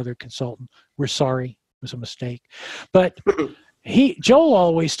and one other consultant. We're sorry, it was a mistake. But Joel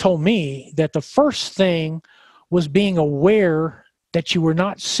always told me that the first thing was being aware that you were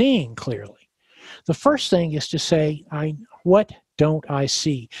not seeing clearly. The first thing is to say, what don't I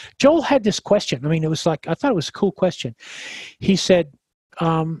see? Joel had this question. I mean, I thought it was a cool question. He said,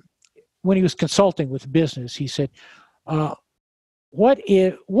 when he was consulting with business, he said, what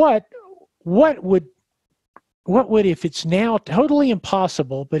would if it's now totally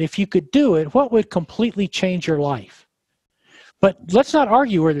impossible, but if you could do it, what would completely change your life? But let's not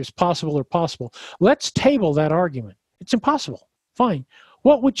argue whether it's possible or possible. Let's table that argument. It's impossible. Fine.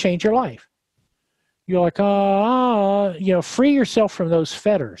 What would change your life? You're like, free yourself from those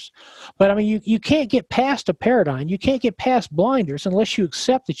fetters. But I mean, you can't get past a paradigm. You can't get past blinders unless you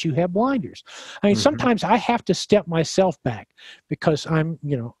accept that you have blinders. I mean, sometimes I have to step myself back because I'm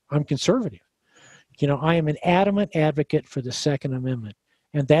conservative. I am an adamant advocate for the Second Amendment.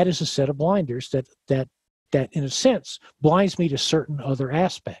 And that is a set of blinders that in a sense blinds me to certain other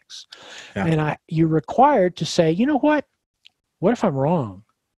aspects. Yeah. And you're required to say, you know what if I'm wrong?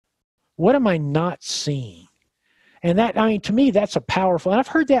 What am I not seeing? And to me, that's a powerful, and I've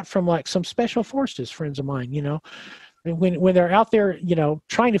heard that from like some special forces friends of mine, when they're out there,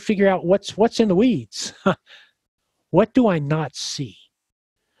 trying to figure out what's in the weeds. What do I not see?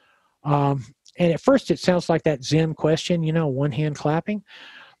 And at first it sounds like that Zen question, one hand clapping.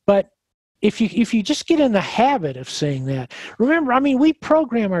 But if you just get in the habit of saying that, remember, I mean, we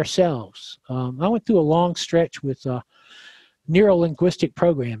program ourselves. I went through a long stretch with neuro-linguistic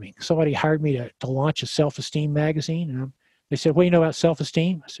programming. Somebody hired me to launch a self-esteem magazine. And they said, what do you know about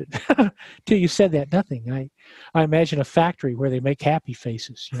self-esteem? I said, till you said that, nothing. I imagine a factory where they make happy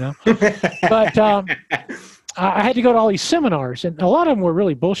faces, But I had to go to all these seminars, and a lot of them were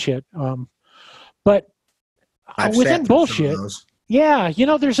really bullshit. But within bullshit, yeah,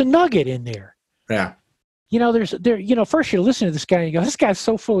 there's a nugget in there. Yeah. First you listen to this guy and you go, this guy's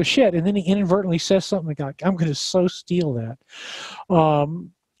so full of shit. And then he inadvertently says something like, I'm going to so steal that.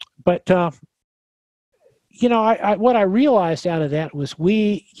 What I realized out of that was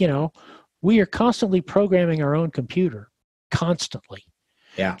we are constantly programming our own computer, constantly.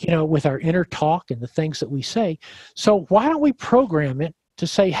 Yeah. With our inner talk and the things that we say. So why don't we program it to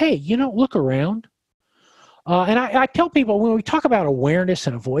say, hey, look around. And I tell people when we talk about awareness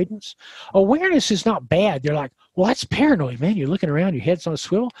and avoidance, awareness is not bad. They're like, well, that's paranoid, man. You're looking around, your head's on a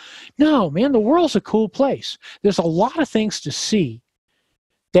swivel. No, man, the world's a cool place. There's a lot of things to see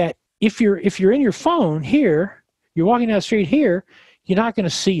that if you're in your phone here, you're walking down the street here, you're not going to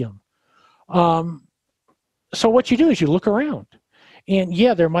see them. So what you do is you look around. And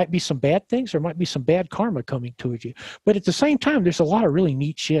yeah, there might be some bad things. There might be some bad karma coming towards you. But at the same time, there's a lot of really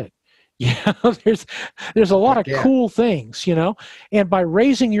neat shit. Yeah, there's a lot of cool things, and by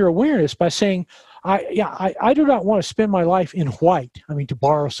raising your awareness, by saying, I do not want to spend my life in white. I mean, to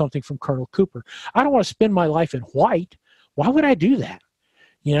borrow something from Colonel Cooper, I don't want to spend my life in white. Why would I do that?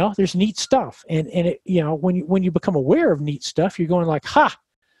 There's neat stuff. And it, when you become aware of neat stuff, you're going like, ha,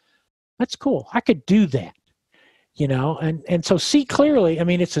 that's cool. I could do that, and so see clearly. I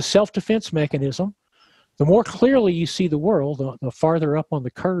mean, it's a self-defense mechanism. The more clearly you see the world, the farther up on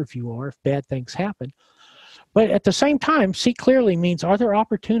the curve you are if bad things happen. But at the same time, see clearly means, are there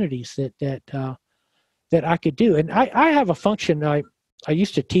opportunities that I could do? And I have a function. I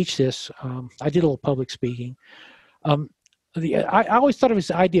used to teach this. I did a little public speaking. I always thought of this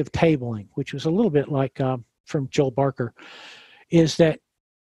idea of tabling, which was a little bit like from Joel Barker, is that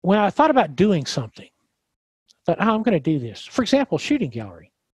when I thought about doing something, I thought, I'm going to do this. For example, shooting gallery.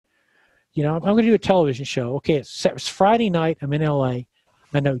 I'm going to do a television show. Okay, it's Friday night. I'm in LA.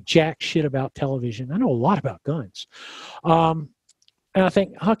 I know jack shit about television. I know a lot about guns. And I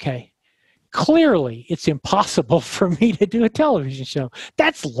think, okay, clearly it's impossible for me to do a television show.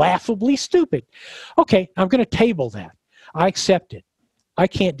 That's laughably stupid. Okay, I'm going to table that. I accept it. I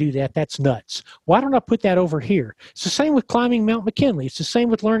can't do that. That's nuts. Why don't I put that over here? It's the same with climbing Mount McKinley. It's the same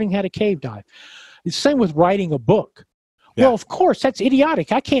with learning how to cave dive. It's the same with writing a book. Yeah. Well, of course, that's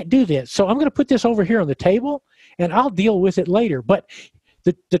idiotic. I can't do this. So I'm going to put this over here on the table, and I'll deal with it later. But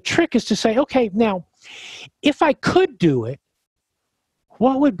the trick is to say, okay, now, if I could do it,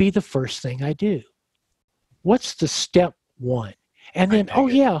 what would be the first thing I do? What's the step one? And then, oh,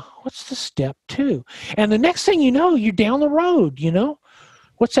 yeah, what's the step two? And the next thing you know, you're down the road, you know?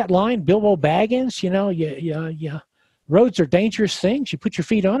 What's that line? Bilbo Baggins, you know, yeah. Roads are dangerous things. You put your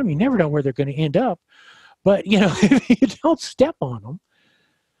feet on them, you never know where they're going to end up. But, you know, if you don't step on them.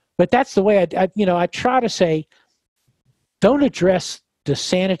 But that's the way I try to say, don't address the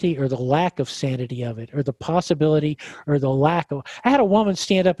sanity or the lack of sanity of it, or the possibility or the lack of. I had a woman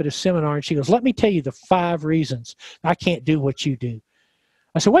stand up at a seminar and she goes, let me tell you the 5 reasons I can't do what you do.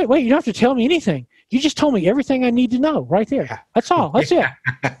 I said, wait, you don't have to tell me anything. You just told me everything I need to know right there. That's all. That's it.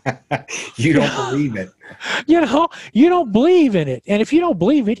 You don't believe it. You know, you don't believe in it. And if you don't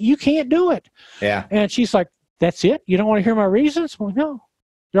believe it, you can't do it. Yeah. And she's like, that's it? You don't want to hear my reasons? Well, no.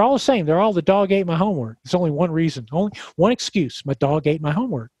 They're all the same. They're all the dog ate my homework. There's only one reason, only one excuse. My dog ate my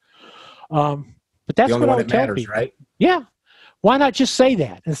homework. But that's what I would tell people. Right? Yeah. Why not just say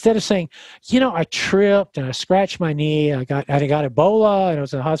that instead of saying, you know, I tripped and I scratched my knee. I got Ebola and I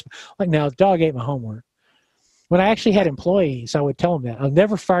was in the hospital. Like, no, the dog ate my homework. When I actually had employees, I would tell them that. I'll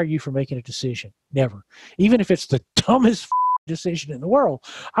never fire you for making a decision. Never. Even if it's the dumbest decision in the world,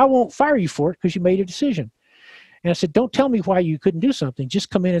 I won't fire you for it because you made a decision. And I said, don't tell me why you couldn't do something. Just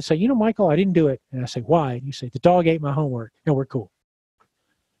come in and say, you know, Michael, I didn't do it. And I say, why? And you say, the dog ate my homework. And we're cool.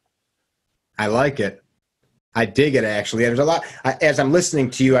 I like it. I dig it, actually. There's a lot. As I'm listening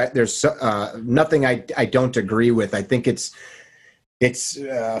to you, there's nothing I don't agree with. I think it's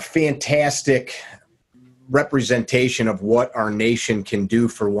a fantastic representation of what our nation can do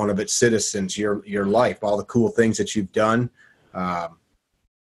for one of its citizens, your life, all the cool things that you've done.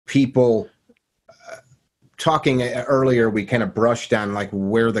 People... Talking earlier, we kind of brushed on like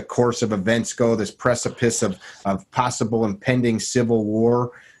where the course of events go, this precipice of possible impending civil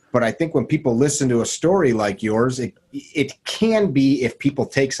war. But I think when people listen to a story like yours, it can be, if people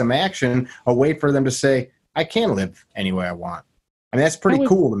take some action, a way for them to say, I can live any way I want. I mean, that's pretty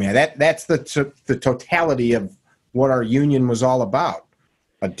cool to me. That's the totality of what our union was all about.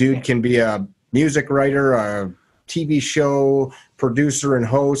 A dude can be a music writer, a TV show producer and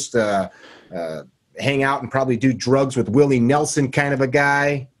host, hang out and probably do drugs with Willie Nelson kind of a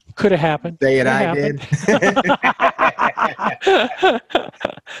guy. Could have happened. Say it, I did.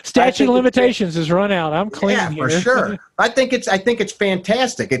 Statute of limitations has run out. I'm clean here. For sure. I think it's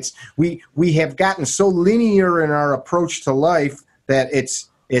fantastic. We have gotten so linear in our approach to life that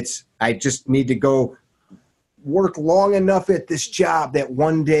I just need to go work long enough at this job that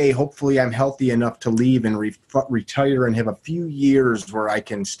one day, hopefully, I'm healthy enough to leave and retire and have a few years where I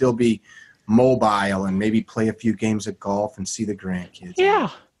can still be mobile and maybe play a few games of golf and see the grandkids. Yeah.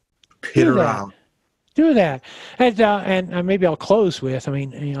 Peter out. Do that. And maybe I'll close with,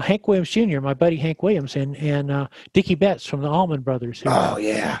 Hank Williams Jr., my buddy Hank Williams, and Dickie Betts from the Allman Brothers.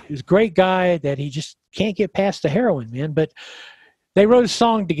 He's a great guy that he just can't get past the heroin, man. But they wrote a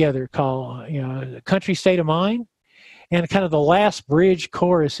song together called, Country State of Mind. And kind of the last bridge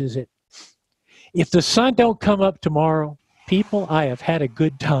chorus is it, if the sun don't come up tomorrow, people, I have had a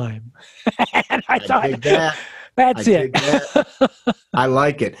good time. And I thought, that's it. I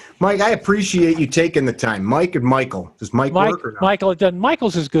like it. Mike, I appreciate you taking the time. Mike and Michael. Does Mike work or not? Michael, it doesn't.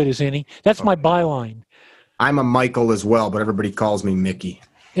 Michael's as good as any. That's my byline. I'm a Michael as well, but everybody calls me Mickey.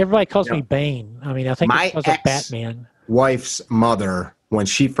 Everybody calls me Bane. I think it's because of Batman. Wife's mother, when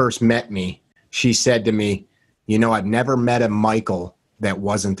she first met me, she said to me, I've never met a Michael that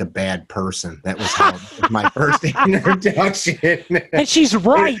wasn't a bad person. That was my first introduction. And she's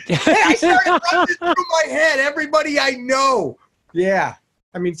right. I started running through my head. Everybody I know. Yeah.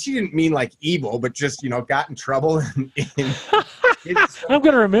 She didn't mean like evil, but just, got in trouble. I'm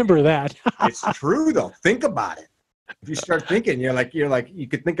going to remember that. It's true, though. Think about it. If you start thinking, you're like, you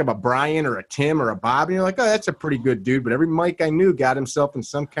could think of a Brian or a Tim or a Bob, and you're like, oh, that's a pretty good dude. But every Mike I knew got himself in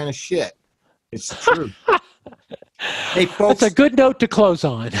some kind of shit. It's true. Hey, folks. That's a good note to close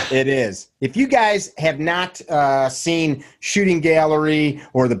on. It is. If you guys have not seen Shooting Gallery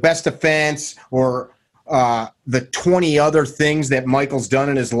or The Best Offense or the 20 other things that Michael's done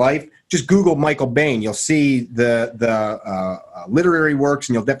in his life, just Google Michael Bane. You'll see the literary works,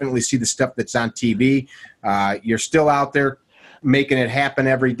 and you'll definitely see the stuff that's on TV. You're still out there making it happen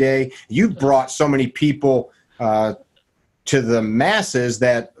every day. You've brought so many people to the masses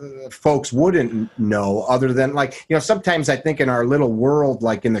that folks wouldn't know, other than, like, you know, sometimes I think in our little world,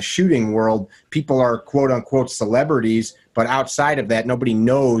 like in the shooting world, people are quote unquote celebrities, but outside of that, nobody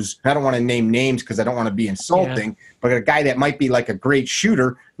knows. I don't want to name names because I don't want to be insulting, but a guy that might be like a great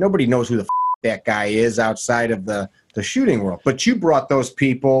shooter, nobody knows who the that guy is outside of the shooting world. But you brought those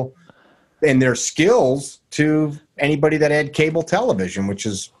people and their skills to anybody that had cable television, which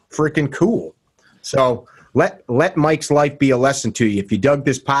is freaking cool. So let Mike's life be a lesson to you. If you dug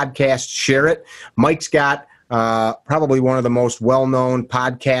this podcast, share it. Mike's got probably one of the most well-known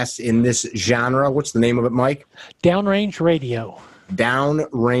podcasts in this genre. What's the name of it, Mike? Downrange Radio.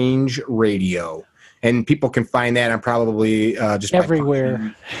 Downrange Radio. And people can find that on probably just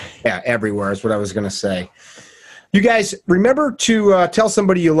everywhere. Yeah, everywhere is what I was going to say. You guys, remember to tell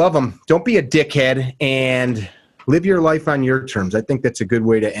somebody you love them. Don't be a dickhead, and live your life on your terms. I think that's a good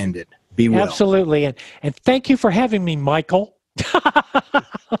way to end it. Be well. Absolutely. And thank you for having me, Michael.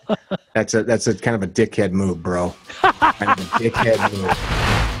 That's a kind of a dickhead move, bro. Kind of a dickhead move.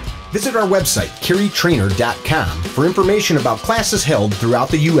 Visit our website, CarryTrainer.com, for information about classes held throughout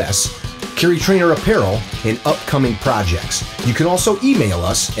the U.S., CarryTrainer apparel, and upcoming projects. You can also email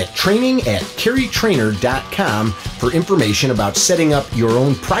us at training@CarryTrainer.com for information about setting up your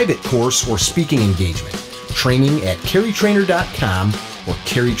own private course or speaking engagement. Training@CarryTrainer.com or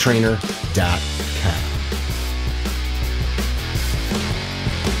CarryTrainer.com.